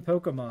starting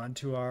Pokemon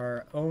to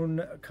our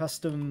own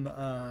custom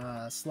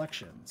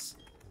selections.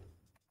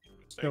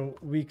 So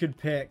we could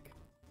pick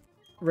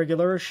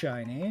regular or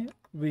shiny.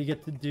 We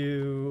get to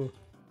do...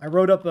 I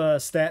wrote up a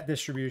stat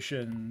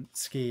distribution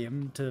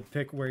scheme to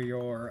pick where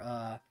your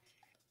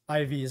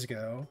IVs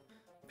go.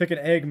 Pick an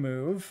egg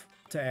move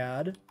to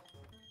add.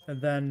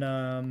 And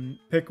then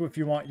pick if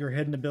you want your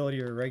hidden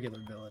ability or regular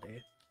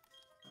ability.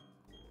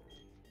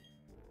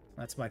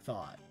 That's my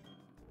thought.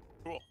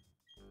 Cool.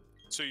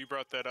 So you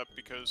brought that up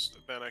because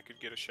then I could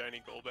get a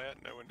shiny Golbat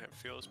and I wouldn't have to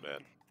feel as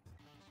bad.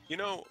 You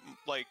know,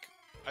 like,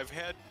 I've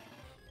had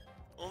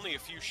only a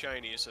few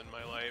shinies in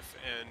my life,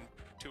 and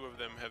 2 of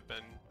them have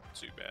been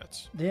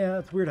Zubats. Yeah,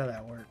 it's weird how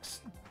that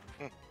works.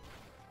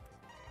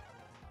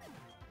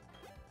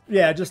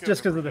 Yeah, just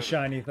because of the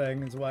shiny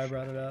thing is why I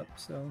brought it up,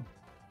 so...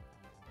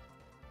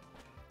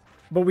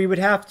 But we would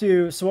have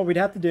to... So what we'd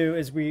have to do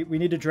is we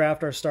need to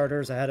draft our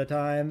starters ahead of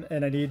time,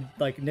 and I need,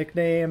 like,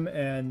 nickname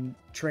and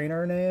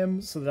trainer name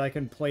so that I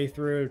can play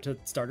through to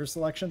starter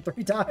selection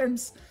 3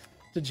 times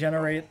to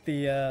generate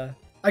the...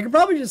 I could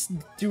probably just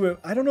do it...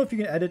 I don't know if you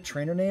can edit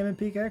trainer name in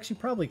PKX. You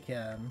probably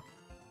can.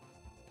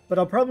 But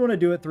I'll probably want to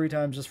do it 3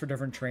 times just for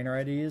different trainer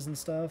IDs and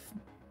stuff.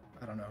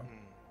 I don't know.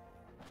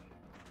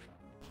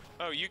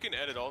 Oh, you can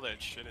edit all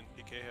that shit in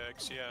PK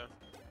Hex, yeah.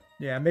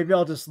 Yeah, maybe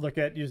I'll just look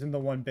at using the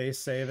one base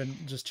save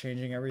and just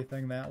changing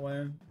everything that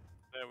way.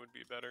 That would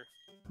be better.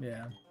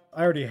 Yeah.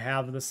 I already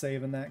have the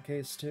save in that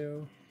case,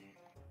 too.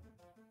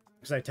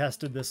 Because I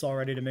tested this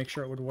already to make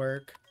sure it would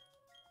work.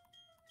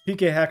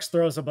 PK Hex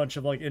throws a bunch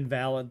of, like,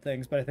 invalid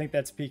things, but I think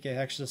that's PK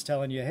Hex just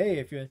telling you, hey,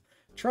 if you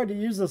Tried to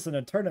use this in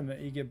a tournament,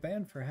 you get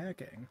banned for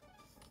hacking.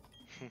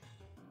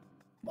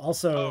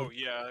 Also, Oh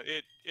yeah,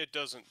 it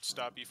doesn't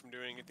stop you from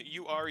doing anything.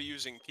 You are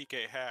using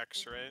PK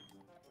hacks, right?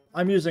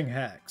 I'm using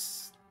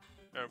Hex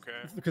Okay.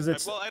 because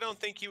it's Well, I don't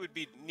think you would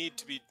need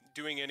to be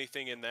doing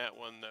anything in that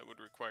one that would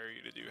require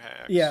you to do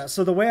hacks. yeah.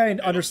 So the way I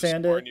It'll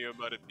understand just warn it, you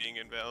about it being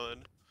invalid.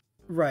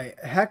 right?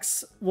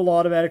 Hex will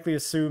automatically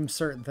assume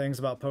certain things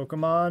about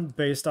Pokemon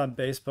based on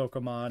base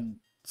Pokemon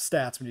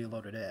stats when you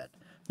load it in.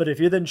 But if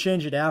you then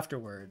change it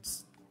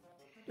afterwards,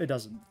 it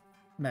doesn't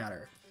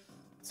matter.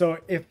 So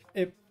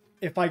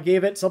if I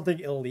gave it something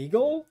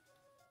illegal,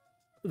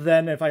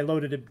 then if I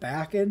loaded it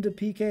back into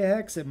PK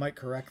Hex, it might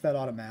correct that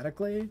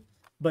automatically.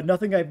 But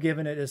nothing I've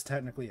given it is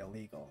technically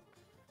illegal.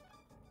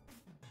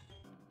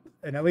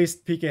 And at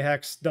least PK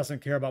Hex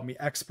doesn't care about me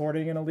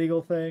exporting an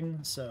illegal thing,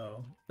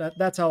 so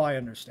that's how I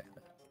understand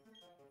it.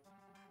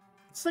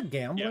 It's a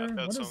gambler? Yeah, that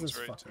What is sounds this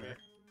right to me. fucker?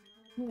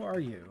 Who are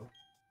you?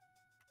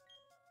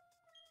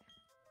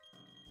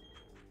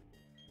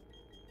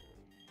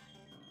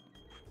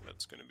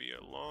 That's going to be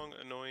a long,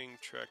 annoying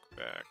trek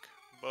back,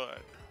 but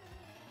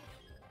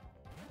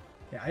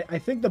Yeah, I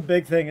think the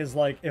big thing is,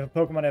 like, if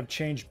Pokemon have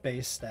changed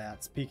base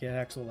stats, PK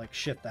Hex will, like,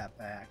 shift that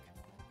back.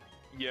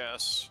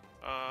 yes.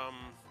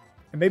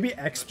 And maybe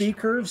XP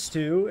curves,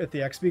 too. If the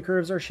XP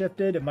curves are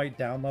shifted, it might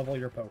down-level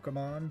your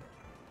Pokemon.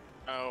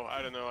 Oh,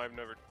 I don't know. I've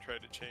never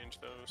tried to change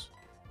those.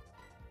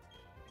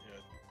 Yeah,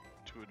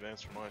 too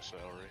advanced for my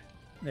salary.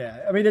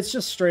 Yeah, I mean, it's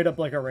just straight up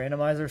like a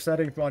randomizer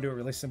setting if you want to do it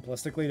really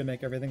simplistically to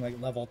make everything, like,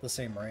 level at the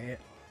same rate.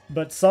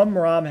 But some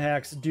ROM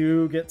hacks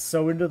do get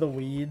so into the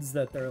weeds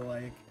that they're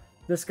like,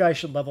 this guy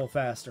should level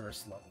faster or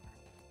slower.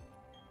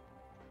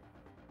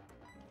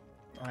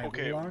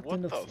 Okay,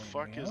 what the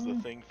fuck is the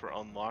thing for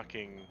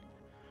unlocking?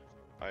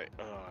 I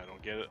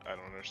don't get it. I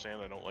don't understand.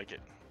 I don't like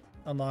it.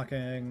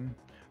 Unlocking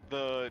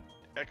The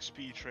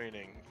XP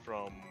training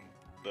from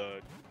the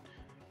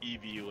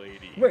EV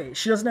lady. Wait,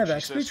 she doesn't have She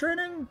XP says-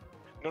 training?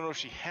 No,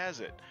 she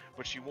has it,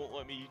 but she won't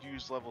let me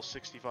use level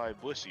 65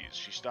 Blissies.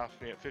 She stops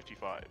me at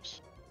 55s.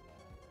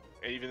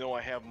 And even though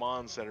I have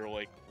Mons that are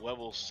like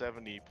level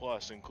 70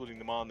 plus, including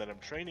the Mon that I'm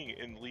training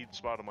in the lead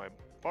spot of my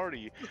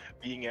party,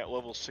 being at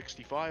level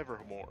 65 or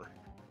more.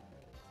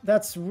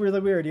 That's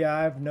really weird. Yeah,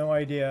 I have no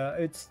idea.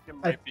 It's It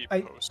might be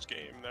post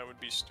game. That would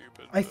be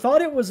stupid. I but-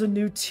 thought it was a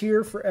new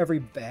tier for every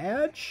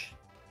badge,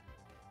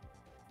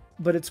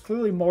 but it's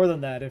clearly more than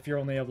that if you're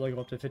only able to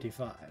go up to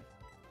 55.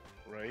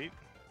 Right?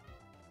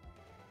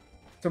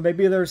 So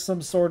maybe there's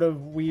some sort of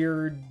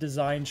weird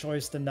design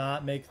choice to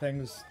not make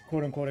things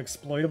quote-unquote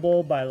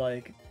exploitable by,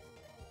 like,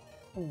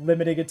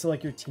 limiting it to,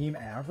 like, your team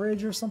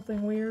average or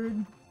something weird.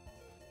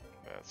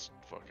 That's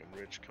fucking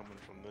rich coming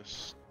from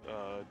this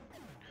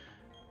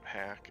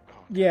hack.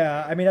 Oh,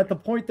 Yeah, I mean, at the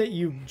point that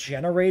you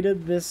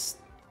generated this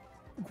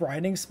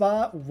grinding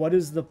spot, what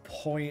is the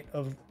point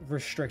of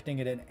restricting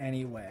it in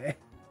any way?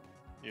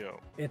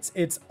 Yo.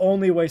 It's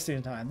only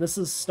wasting time. This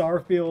is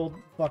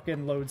Starfield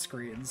fucking load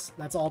screens.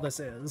 That's all this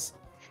is.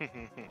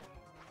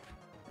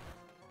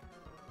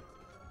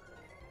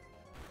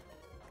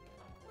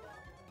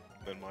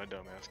 Then my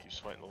dumbass keeps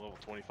fighting the level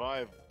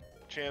 25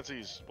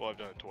 chances. Well, I've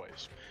done it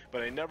twice,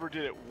 but I never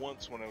did it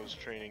once when I was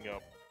training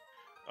up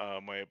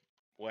my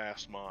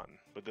last Mon.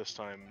 But this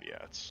time, yeah,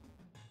 it's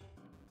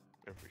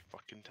every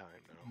fucking time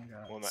now. Oh my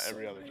God, Well, not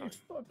every so other many time.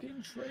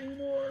 fucking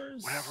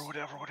trainers.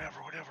 Whatever.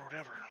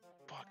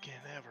 Fucking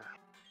ever.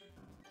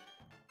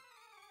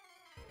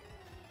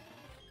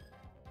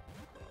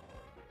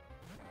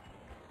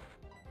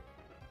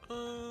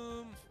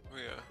 Oh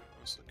yeah,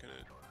 I was looking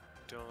at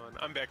Dawn.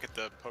 I'm back at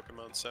the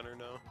Pokemon Center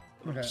now.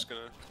 I'm Okay. just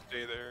gonna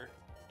stay there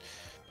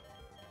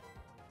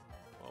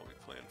while we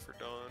plan for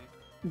Dawn.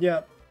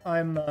 Yep,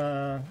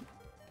 I'm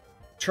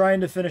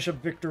trying to finish up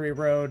Victory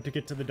Road to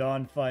get to the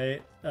Dawn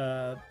fight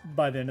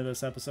by the end of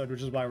this episode,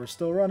 which is why we're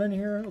still running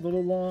here a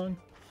little long.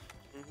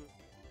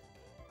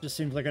 Just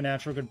seems like a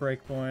natural good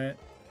break point.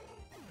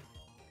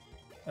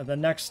 The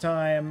next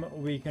time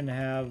we can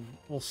have...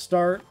 We'll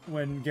start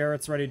when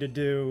Garrett's ready to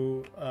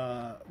do...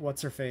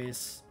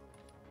 What's-her-face?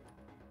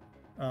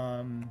 Oh,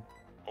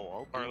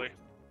 I'll do Harley. it.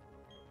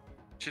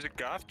 She's a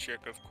goth chick,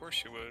 of course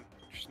she would.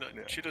 She's not.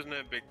 Yeah. She doesn't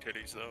have big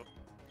titties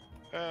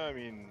though. I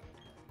mean,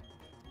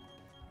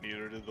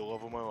 neither did the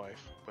love of my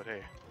life. But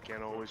hey,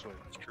 can't always win.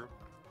 It's true.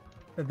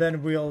 And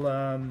then we'll...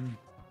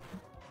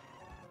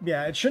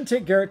 Yeah, it shouldn't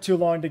take Garrett too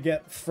long to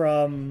get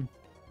from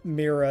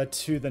Mira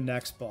to the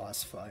next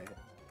boss fight.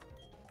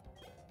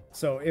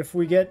 So if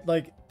we get,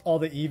 like, all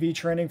the EV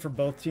training for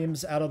both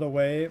teams out of the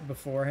way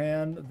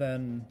beforehand,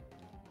 then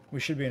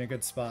we should be in a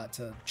good spot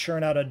to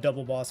churn out a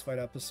double boss fight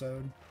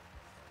episode.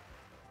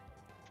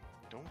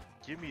 Don't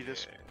give me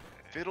this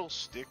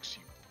fiddlesticks,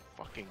 you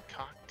fucking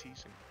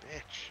cock-teasing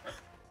bitch.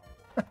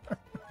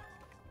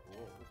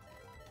 Whoa.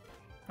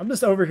 I'm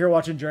just over here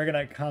watching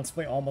Dragonite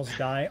constantly almost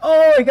dying.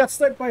 Oh, he got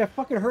struck by a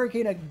fucking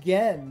hurricane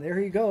again. There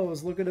he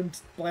goes. Look at him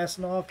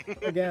blasting off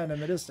again in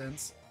the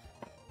distance.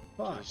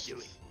 Fuck. Just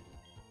flailing.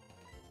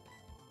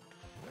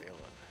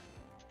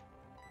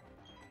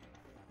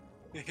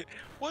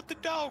 What the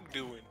dog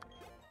doing?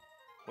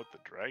 what the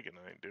dragon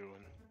ain't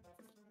doing.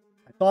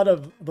 I thought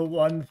of the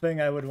one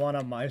thing I would want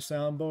on my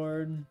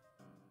soundboard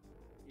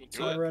What's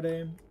that?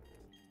 already.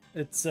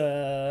 It's when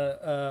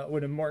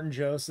Immortan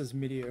Jost is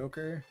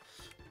mediocre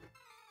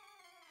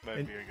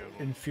That'd be a good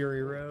one. in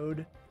Fury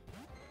Road.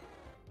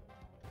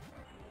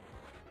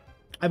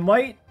 I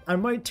might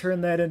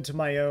turn that into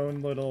my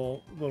own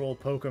little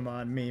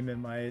Pokemon meme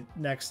in my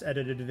next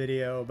edited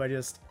video by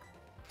just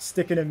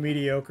sticking a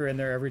mediocre in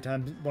there every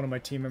time one of my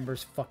team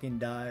members fucking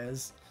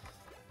dies.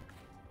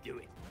 Do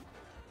it.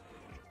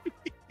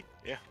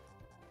 Yeah.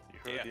 You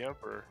heard Yeah. the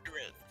Emperor.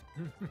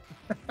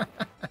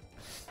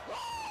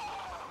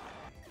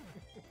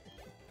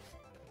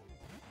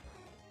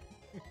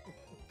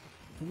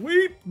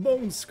 Sweep,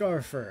 Bone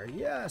Scarfer.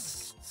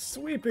 Yes,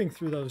 sweeping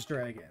through those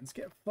dragons.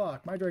 Get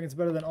fucked. My dragon's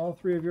better than all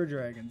 3 of your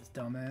dragons,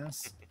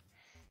 dumbass.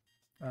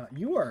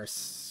 You are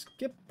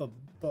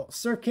skippable.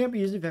 Surf can't be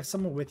used if you have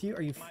someone with you.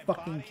 Are you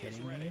fucking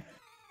kidding me?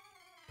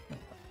 Oh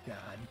my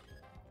god.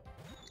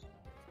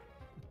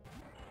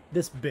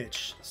 This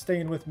bitch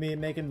staying with me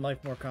and making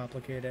life more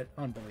complicated.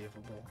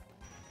 Unbelievable.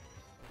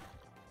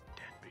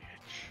 Dead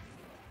bitch.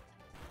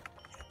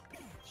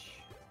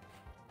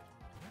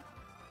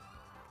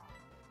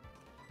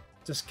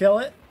 Just kill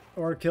it,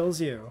 or it kills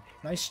you.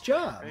 Nice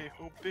job. Hey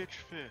ho, bitch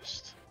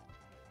fist.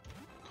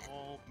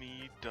 Call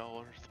me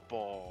Darth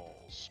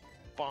Balls.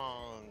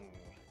 Bong.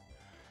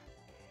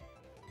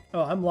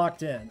 Oh, I'm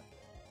locked in.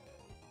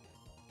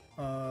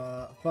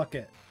 Fuck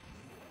it.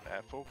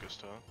 That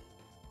focused, huh?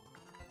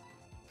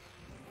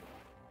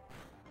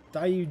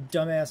 Die, you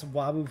dumbass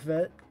Wabu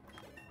Fit.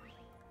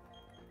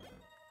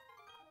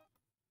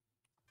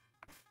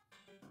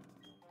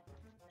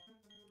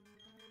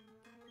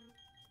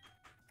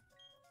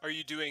 Are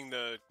you doing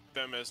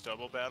them as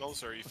double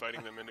battles, or are you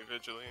fighting them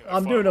individually?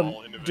 I'm fought doing them,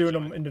 all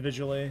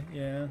individually.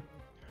 Yeah.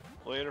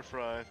 Later,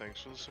 Fry.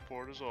 Thanks for the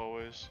support as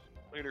always.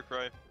 Later,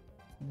 Cry.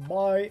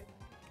 Bye.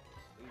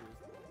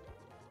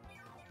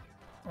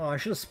 Oh, I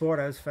should have spored.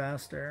 I was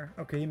faster.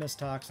 Okay, you missed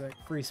Toxic.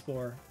 Free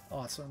Spore.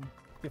 Awesome.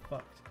 Get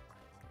fucked.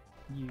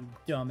 You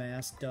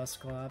dumbass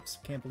Dusclops.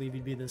 Can't believe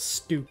you'd be this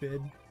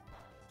stupid.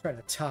 Try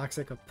to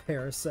Toxic a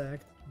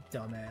Parasect.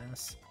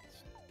 Dumbass.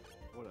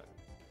 What a...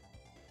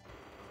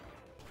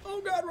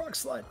 Oh god, Rock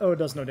Slide. Oh, it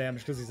does no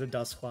damage because he's a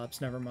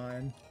Dusclops. Never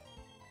mind.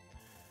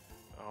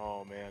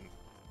 Oh, man.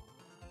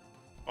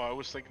 Oh, I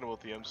was thinking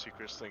about the MC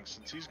Chris thing.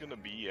 Since he's gonna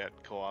be at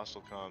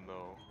Colossal Con,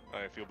 though,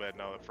 I feel bad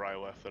now that Fry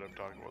left that I'm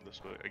talking about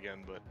this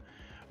again, but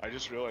I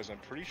just realized I'm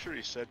pretty sure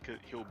he said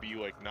he'll be,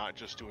 like, not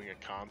just doing a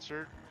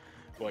concert,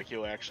 but, like,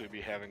 he'll actually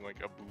be having, like,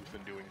 a booth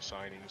and doing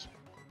signings.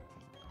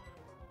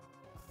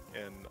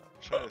 And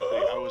I'm trying to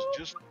think, I was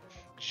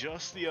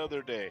just the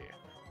other day,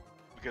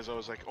 because I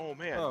was like, oh,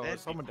 man, Oh,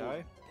 that'd someone be cool.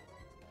 die?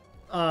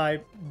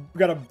 I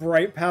got a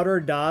Bright Powder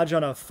dodge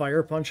on a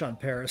Fire Punch on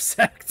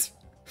Parasect.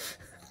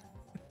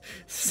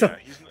 So, Yeah,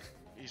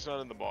 he's not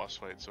in the boss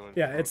fight, so...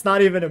 yeah, it's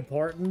not even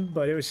important,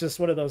 but it was just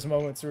one of those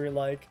moments where you're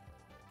like...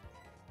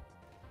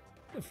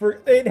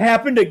 It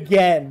happened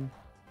again.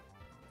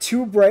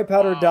 2 Bright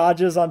Powder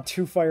dodges on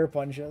 2 Fire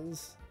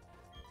Punches.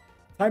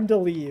 Time to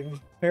leave.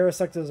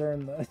 Parasect has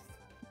earned this.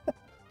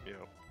 Yeah,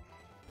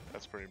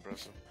 that's pretty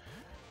impressive.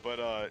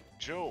 But,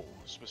 Joe,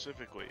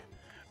 specifically,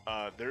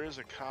 there is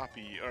a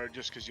copy, or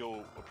just because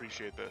you'll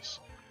appreciate this,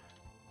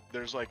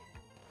 there's, like,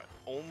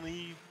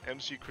 only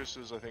MC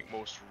Chris's, I think,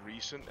 most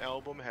recent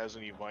album has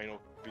any vinyl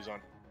copies on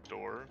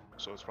store,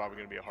 so it's probably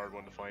going to be a hard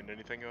one to find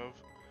anything of,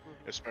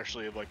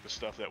 especially of, like, the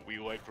stuff that we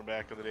like from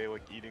back in the day,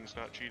 like Eating's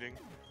Not Cheating.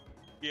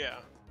 Yeah.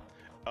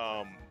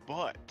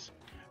 But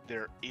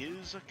there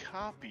is a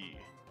copy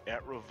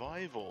at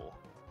Revival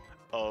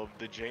of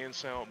the Jay and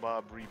Silent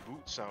Bob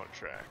reboot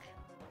soundtrack,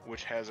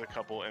 which has a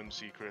couple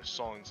MC Chris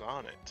songs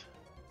on it.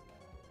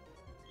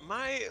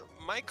 My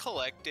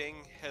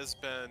collecting has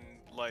been,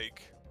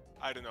 like,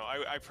 I don't know,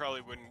 I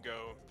probably wouldn't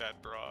go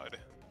that broad.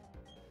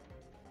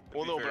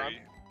 Well, no,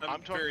 but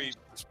I'm talking... very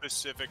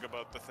specific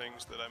about the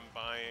things that I'm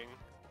buying.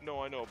 No,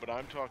 I know, but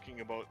I'm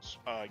talking about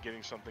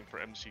getting something for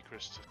MC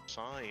Chris to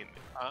sign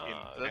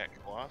at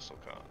Colossal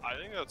Con. I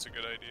think that's a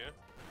good idea.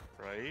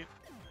 Right?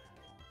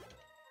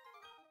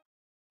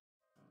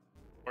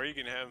 Or you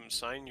can have him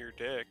sign your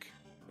dick.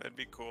 That'd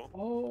be cool.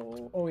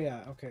 Oh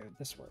yeah, okay,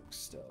 this works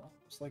still.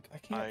 It's like, I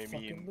can't I fucking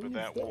mean, leave but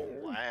that there.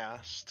 won't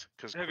last.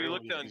 Have you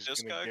looked on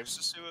Discogs Discogs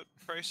to see what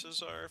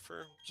prices are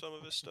for some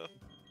of his stuff?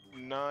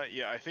 Not,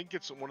 yeah, I think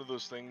it's one of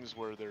those things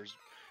where there's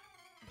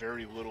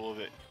very little of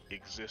it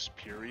exists,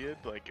 period.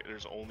 Like,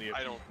 there's only a I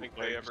few don't think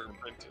they bootlegs ever and-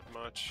 printed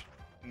much.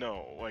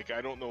 No, like,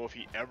 I don't know if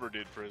he ever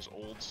did for his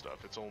old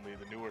stuff. It's only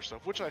the newer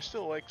stuff, which I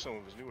still like some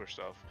of his newer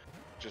stuff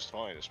just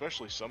fine,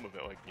 especially some of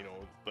it, like, you know,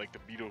 like the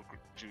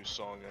Beetlejuice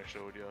song I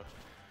showed you,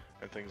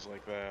 and things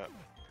like that.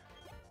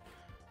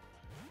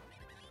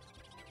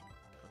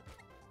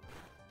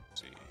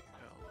 Let's see,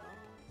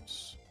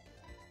 albums,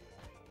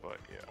 But,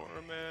 yeah.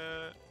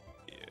 format,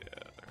 yeah,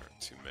 there aren't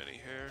too many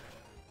here.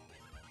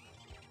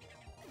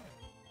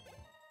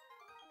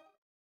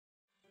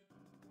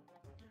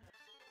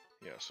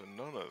 Yeah, so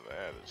none of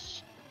that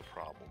is a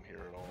problem here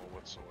at all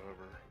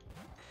whatsoever.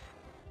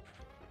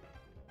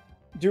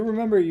 Do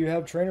remember you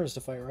have trainers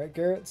to fight, right,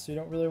 Garrett? So you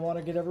don't really want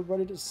to get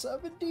everybody to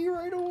 70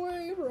 right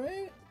away,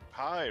 right?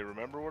 Hi,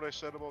 remember what I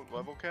said about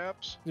level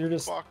caps? You're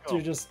just Fuck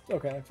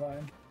okay,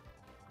 fine.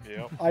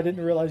 Yep. I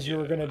didn't realize you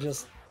were gonna Yeah.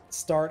 just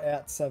start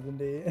at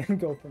 70 and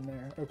go from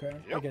there. Okay,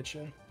 I Yep. get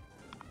you.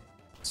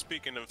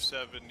 Speaking of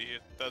 70,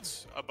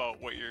 that's about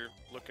what you're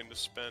looking to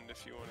spend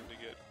if you wanted to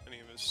get any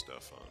of his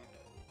stuff on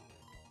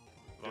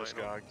vinyl.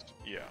 Discogs,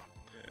 yeah.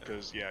 Yeah.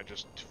 Because, yeah,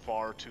 just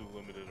far too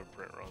limited of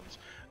print runs.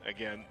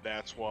 Again,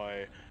 that's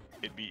why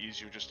it'd be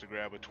easier just to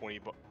grab a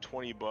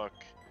 20 buck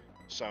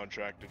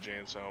soundtrack to Jay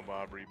and Silent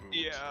Bob reboot.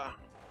 Yeah,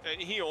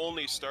 and he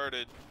only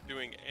started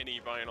doing any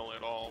vinyl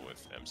at all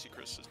with MC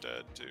Chris is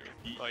Dead too.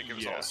 Like it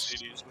was all Yes.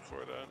 CDs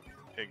before that.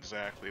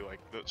 Exactly, like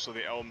so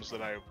the albums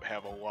that I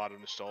have a lot of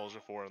nostalgia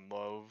for and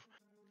love,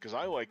 because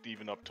I liked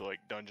even up to like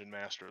Dungeon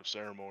Master of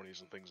Ceremonies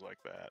and things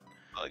like that.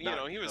 You Not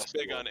know, he was just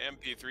big the- on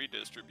MP3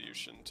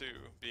 distribution too,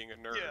 being a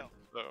nerd. Yeah.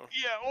 So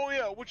Yeah, oh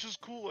yeah, which is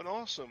cool and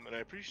awesome, and I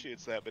appreciate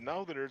that. But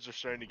now the nerds are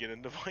starting to get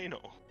into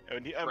vinyl,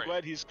 and I'm Right.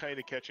 glad he's kind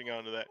of catching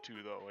on to that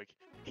too, though. Like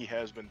he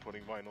has been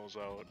putting vinyls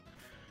out.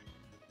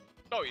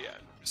 oh yeah,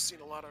 I've seen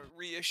a lot of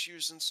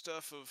reissues and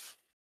stuff of,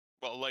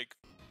 well, like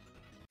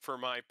for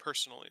my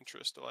personal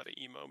interest, a lot of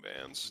emo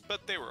bands,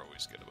 but they were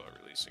always good about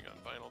releasing on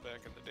vinyl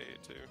back in the day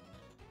too.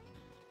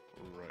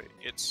 Right.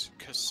 It's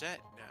cassette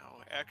now.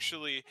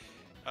 Actually,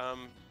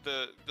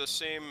 the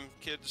same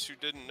kids who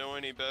didn't know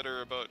any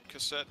better about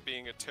cassette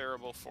being a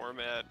terrible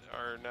format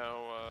are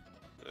now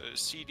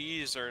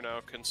CDs are now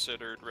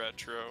considered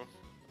retro.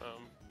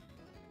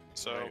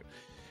 So Right.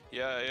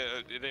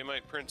 yeah, they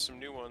might print some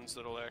new ones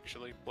that'll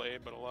actually play,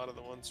 but a lot of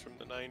the ones from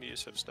the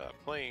 90s have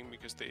stopped playing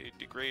because they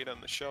degrade on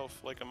the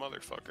shelf like a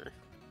motherfucker.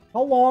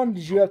 How long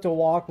did you have to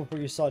walk before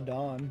you saw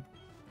Dawn?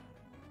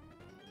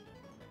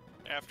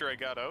 After I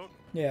got out,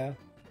 Yeah.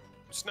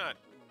 it's not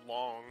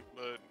long,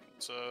 but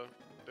it's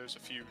there's a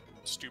few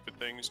stupid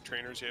things,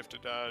 trainers you have to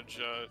dodge,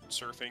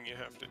 surfing you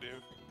have to do.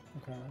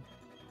 Okay.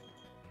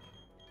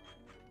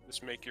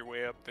 Just make your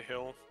way up the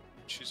hill.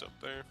 She's up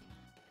there.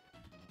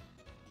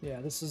 Yeah,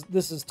 this is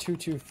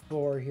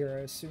 224 here, I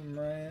assume,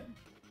 right?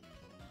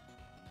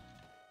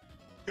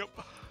 Yep.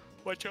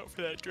 Watch out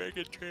for that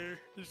dragon trainer.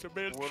 There's a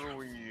bitch. What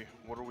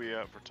are we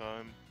at for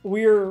time?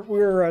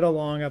 We're at a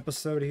long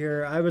episode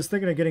here. I was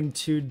thinking of getting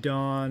to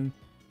Dawn.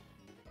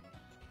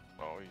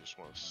 Oh, you just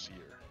want to see her.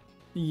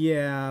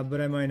 Yeah, but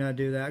I might not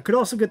do that. Could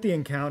also get the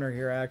encounter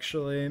here,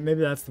 actually.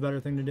 Maybe that's the better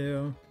thing to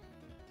do.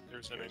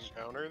 There's an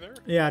encounter there?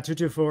 Yeah,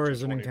 224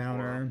 is an 224.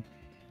 encounter.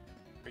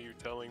 Are you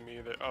telling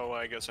me that? Oh,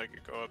 I guess I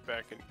could go up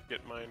back and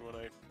get mine when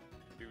I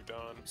do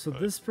Dawn. So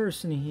but this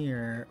person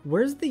here,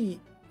 where's the...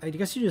 I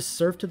guess you just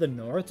surf to the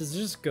north? Does it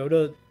just go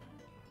to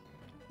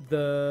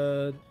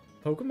the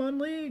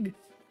Pokemon League?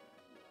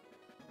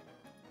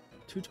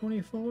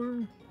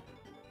 224?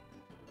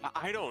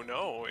 I don't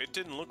know. It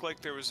didn't look like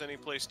there was any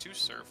place to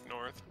surf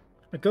north.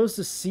 It goes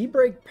to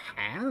Seabreak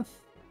Path?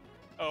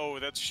 Oh,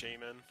 that's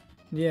Shaman.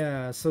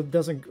 Yeah, so it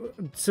doesn't...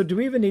 So do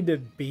we even need to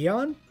be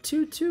on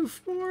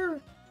 224?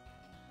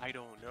 I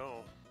don't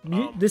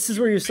know. This is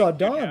where you saw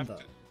think you'd Dawn, have though.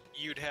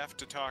 You'd have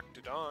to talk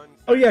to Dawn.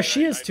 Oh yeah, but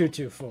she I is don't-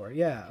 224.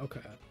 Yeah, okay.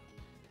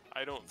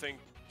 I don't think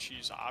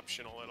she's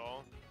optional at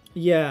all.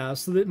 Yeah,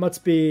 so it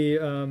must be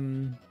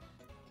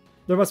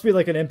there must be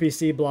like an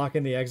NPC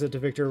blocking the exit to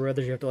Victory Road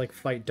that you have to like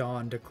fight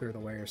Dawn to clear the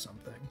way or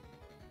something.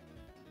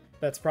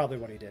 That's probably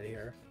what he did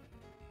here.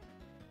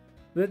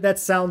 That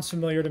sounds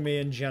familiar to me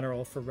in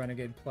general for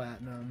Renegade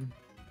Platinum.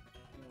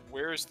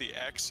 Where's the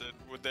exit?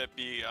 Would that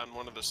be on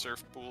one of the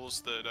surf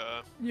pools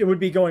that It would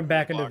be going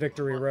back into Block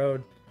Victory before.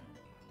 Road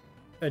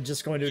and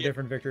just going to a Yeah.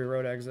 different Victory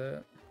Road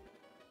exit.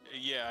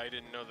 yeah, I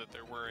didn't know that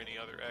there were any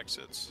other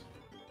exits.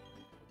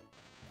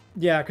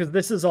 Yeah, because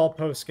this is all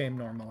post-game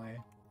normally.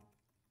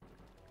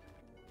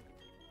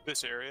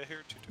 This area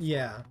here? 224?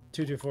 Yeah,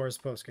 224 is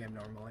post-game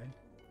normally.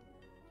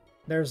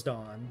 There's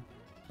Dawn.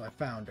 I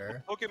found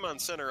her.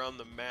 Pokemon Center on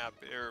the map,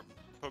 or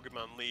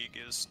Pokemon League,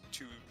 is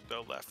to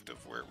the left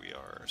of where we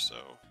are, so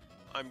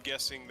I'm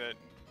guessing that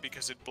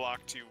because it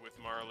blocked you with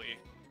Marley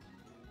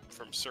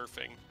from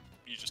surfing,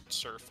 you just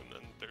surf and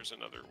then there's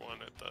another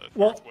one at the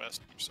Well-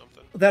 northwest or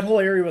something. That whole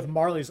area with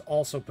Marley's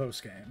also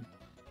post-game.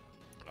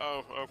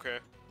 Oh, okay.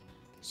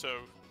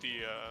 So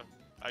the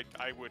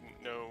I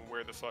wouldn't know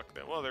where the fuck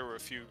that. Well, there were a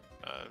few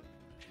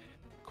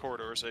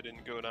corridors I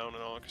didn't go down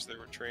at all because there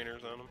were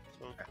trainers on them.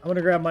 So. I'm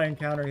gonna grab my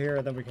encounter here,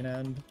 and then we can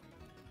end.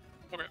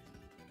 Okay.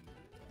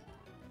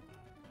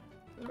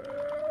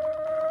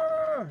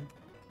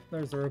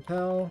 There's the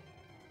repel.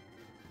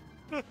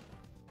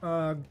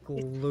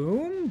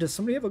 Gloom? Does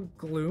somebody have a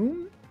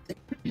gloom?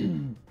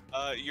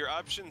 Your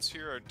options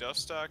here are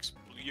Dustox,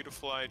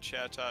 Beautifly,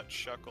 Chatot,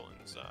 Shuckle,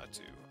 and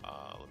Zatu.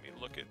 Let me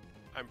look at.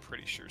 I'm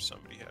pretty sure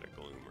somebody had a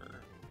Gloom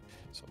or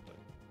something.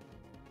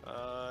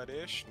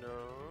 Dish, no.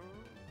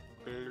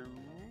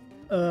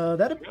 Gloom.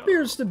 That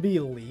appears to be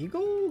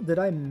legal. Did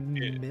I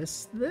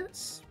miss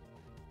this?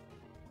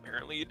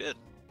 Apparently you did.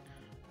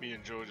 Me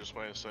and Joe just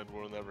might have said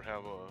we'll never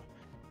have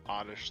a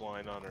oddish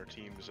line on our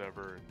teams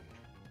ever, and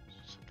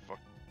said fuck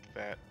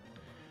that.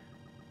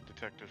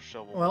 Detective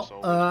Shovel Well, must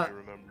always be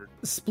remembered.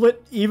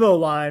 Split Evo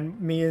line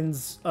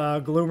means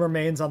gloom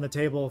remains on the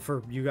table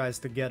for you guys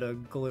to get a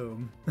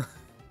gloom.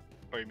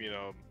 Oh, you mean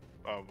a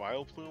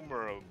Vileplume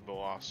or a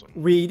Blossom?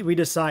 We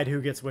decide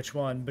who gets which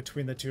one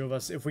between the two of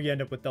us if we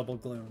end up with double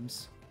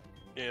glooms.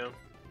 Yeah.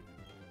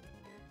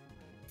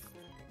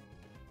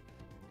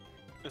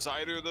 Is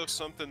either of those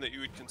something that you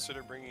would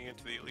consider bringing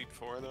into the Elite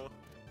Four, though?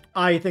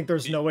 I think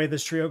there's no way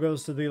this trio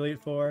goes to the Elite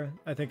Four.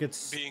 I think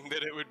it's... Being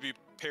that it would be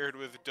paired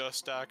with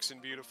Dustox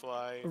and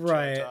Beautifly.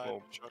 Right.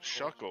 Well,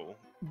 Shuckle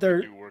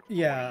They're... do work for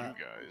Yeah. you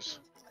guys.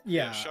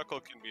 Yeah.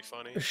 Shuckle can be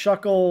funny.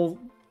 Shuckle,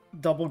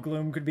 double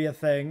gloom could be a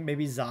thing.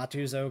 Maybe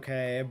Zatu's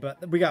okay,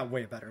 but we got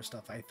way better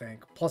stuff, I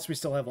think. Plus, we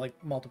still have, like,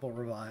 multiple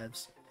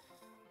revives.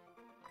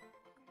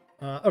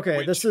 Okay,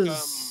 Which, this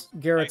is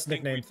Garrett's I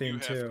think nickname we do theme,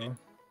 have too. to-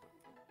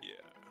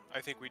 I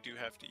think we do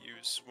have to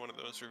use one of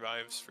those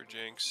revives for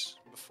Jinx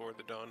before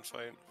the Dawn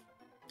fight.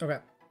 Okay.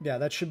 Yeah,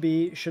 that should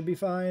be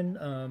fine.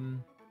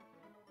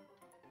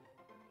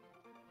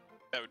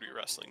 That would be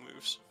wrestling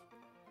moves.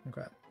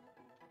 Okay.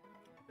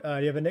 Do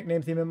you have a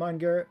nickname theme in mind,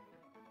 Garrett?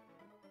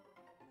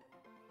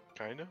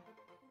 Kinda.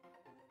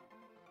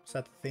 Is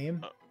that the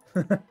theme?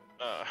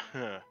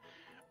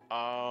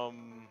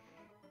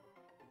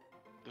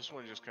 This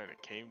one just kind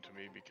of came to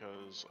me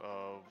because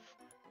of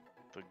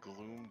the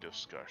gloom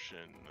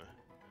discussion,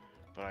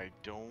 but I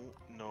don't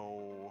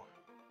know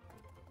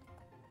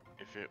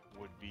if it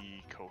would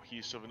be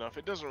cohesive enough.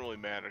 It doesn't really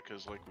matter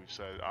because, like we've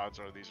said, odds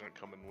are these aren't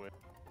coming with.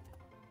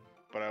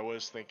 But I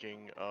was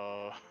thinking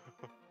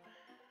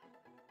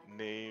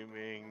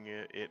naming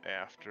it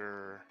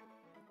after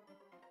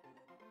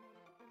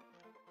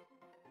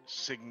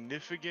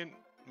significant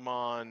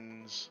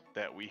mons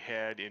that we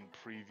had in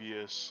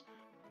previous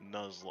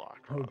Nuzlocke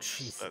Oh, runs.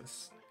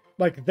 Jesus.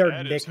 Like their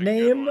That is a good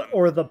nickname one.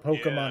 or the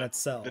Pokemon Yeah,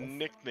 itself? The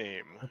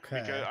nickname.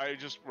 Okay. Because I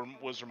just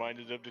was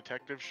reminded of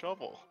Detective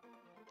Shovel.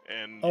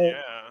 And Oh,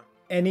 Yeah.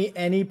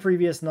 any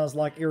previous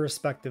Nuzlocke,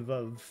 irrespective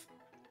of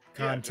yeah,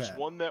 content. just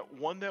one that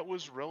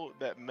was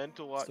that meant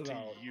a lot So to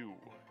now- you.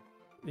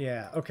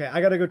 Yeah, okay.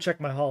 I gotta go check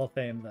my Hall of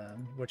Fame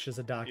then, which is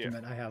a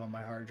document I have on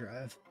my hard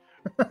drive.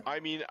 I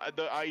mean,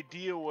 the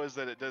idea was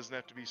that it doesn't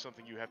have to be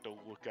something you have to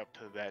look up to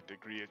that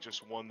degree. It's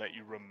just one that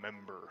you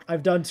remember.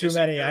 I've done too Is it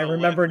many. I gonna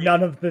remember let me-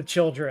 none of the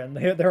children.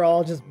 They're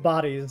all just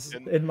bodies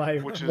And- in my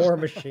which is war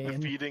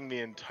machine. defeating the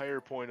entire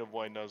point of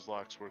why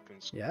Nuzlockes were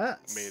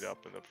Yes. made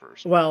up in the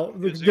first Well,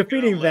 place. Is it gonna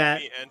defeating let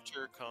that me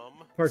enter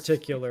cum?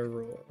 particular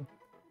rule.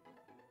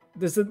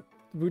 Don't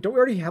we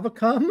already have a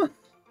cum?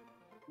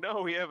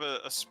 No, we have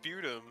a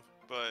sputum,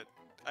 but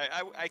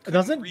I couldn't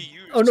Doesn't?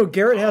 reuse. Oh no,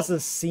 Garrett has cum. a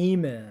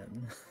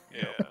semen.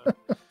 Yeah. No,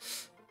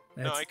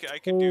 That's I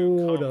could do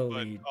cum,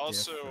 totally but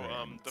also the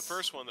different.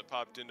 first one that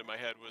popped into my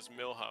head was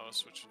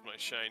Millhouse, which was my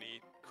shiny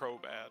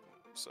Crobat.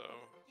 So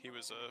he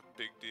was a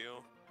big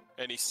deal,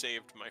 and he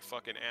saved my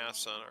fucking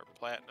ass on our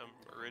platinum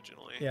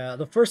originally. Yeah,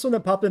 the first one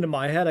that popped into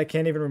my head, I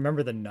can't even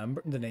remember the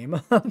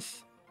name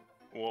of.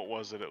 What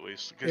was it at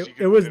least? 'Cause you It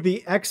could- was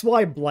the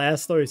XY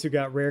Blastoise who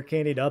got rare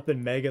candied up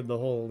and Mega the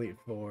whole Elite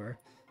Four.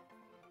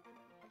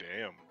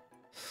 Damn.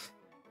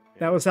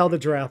 That was how the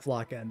draft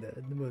lock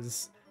ended. It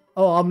was,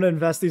 oh, I'm gonna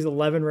invest these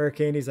 11 rare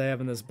candies I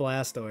have in this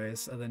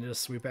Blastoise, and then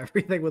just sweep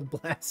everything with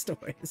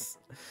Blastoise.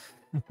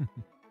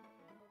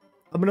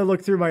 I'm gonna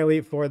look through my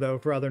Elite Four though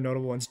for other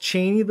notable ones.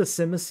 Cheney the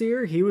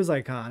Simisear, he was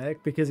iconic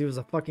because he was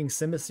a fucking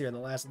Simisear that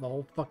lasted the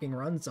whole fucking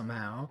run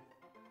somehow.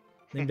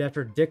 Named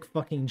after Dick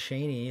fucking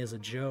Cheney as a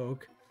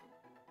joke.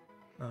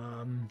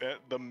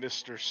 The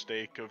Mr.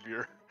 Steak of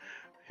your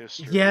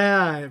history.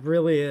 Yeah, it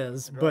really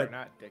is. I'd rather But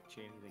not Dick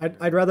Cheney than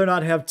I'd rather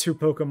not have two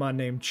Pokemon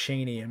named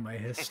Cheney in my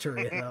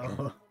history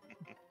though.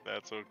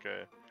 That's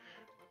okay.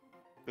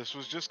 This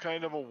was just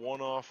kind of a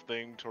one-off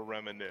thing to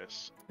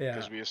reminisce. Yeah.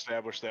 Because we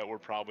established that we're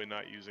probably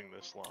not using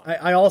this line.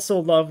 I also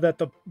love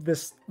that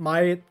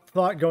my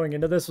thought going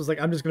into this was like,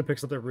 I'm just gonna pick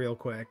something real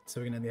quick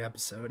so we can end the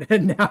episode.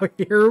 And now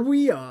here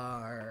we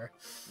are.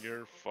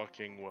 You're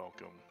fucking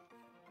welcome.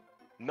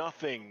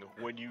 Nothing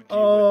when you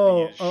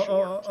deal with these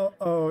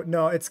short.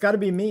 No, it's gotta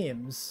be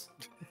memes.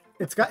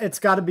 It's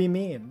got to be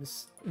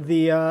memes.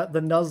 The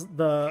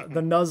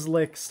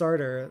Nuzlocke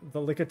starter, the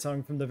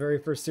Lickitung from the very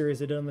first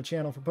series I did on the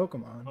channel for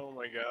Pokemon. Oh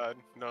my god,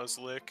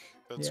 Nuzlocke.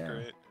 That's Yeah.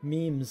 great.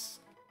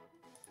 Memes.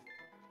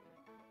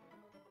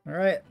 All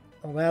right.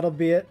 Well, that'll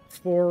be it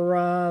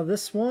for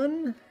this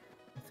one.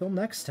 Until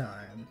next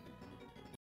time.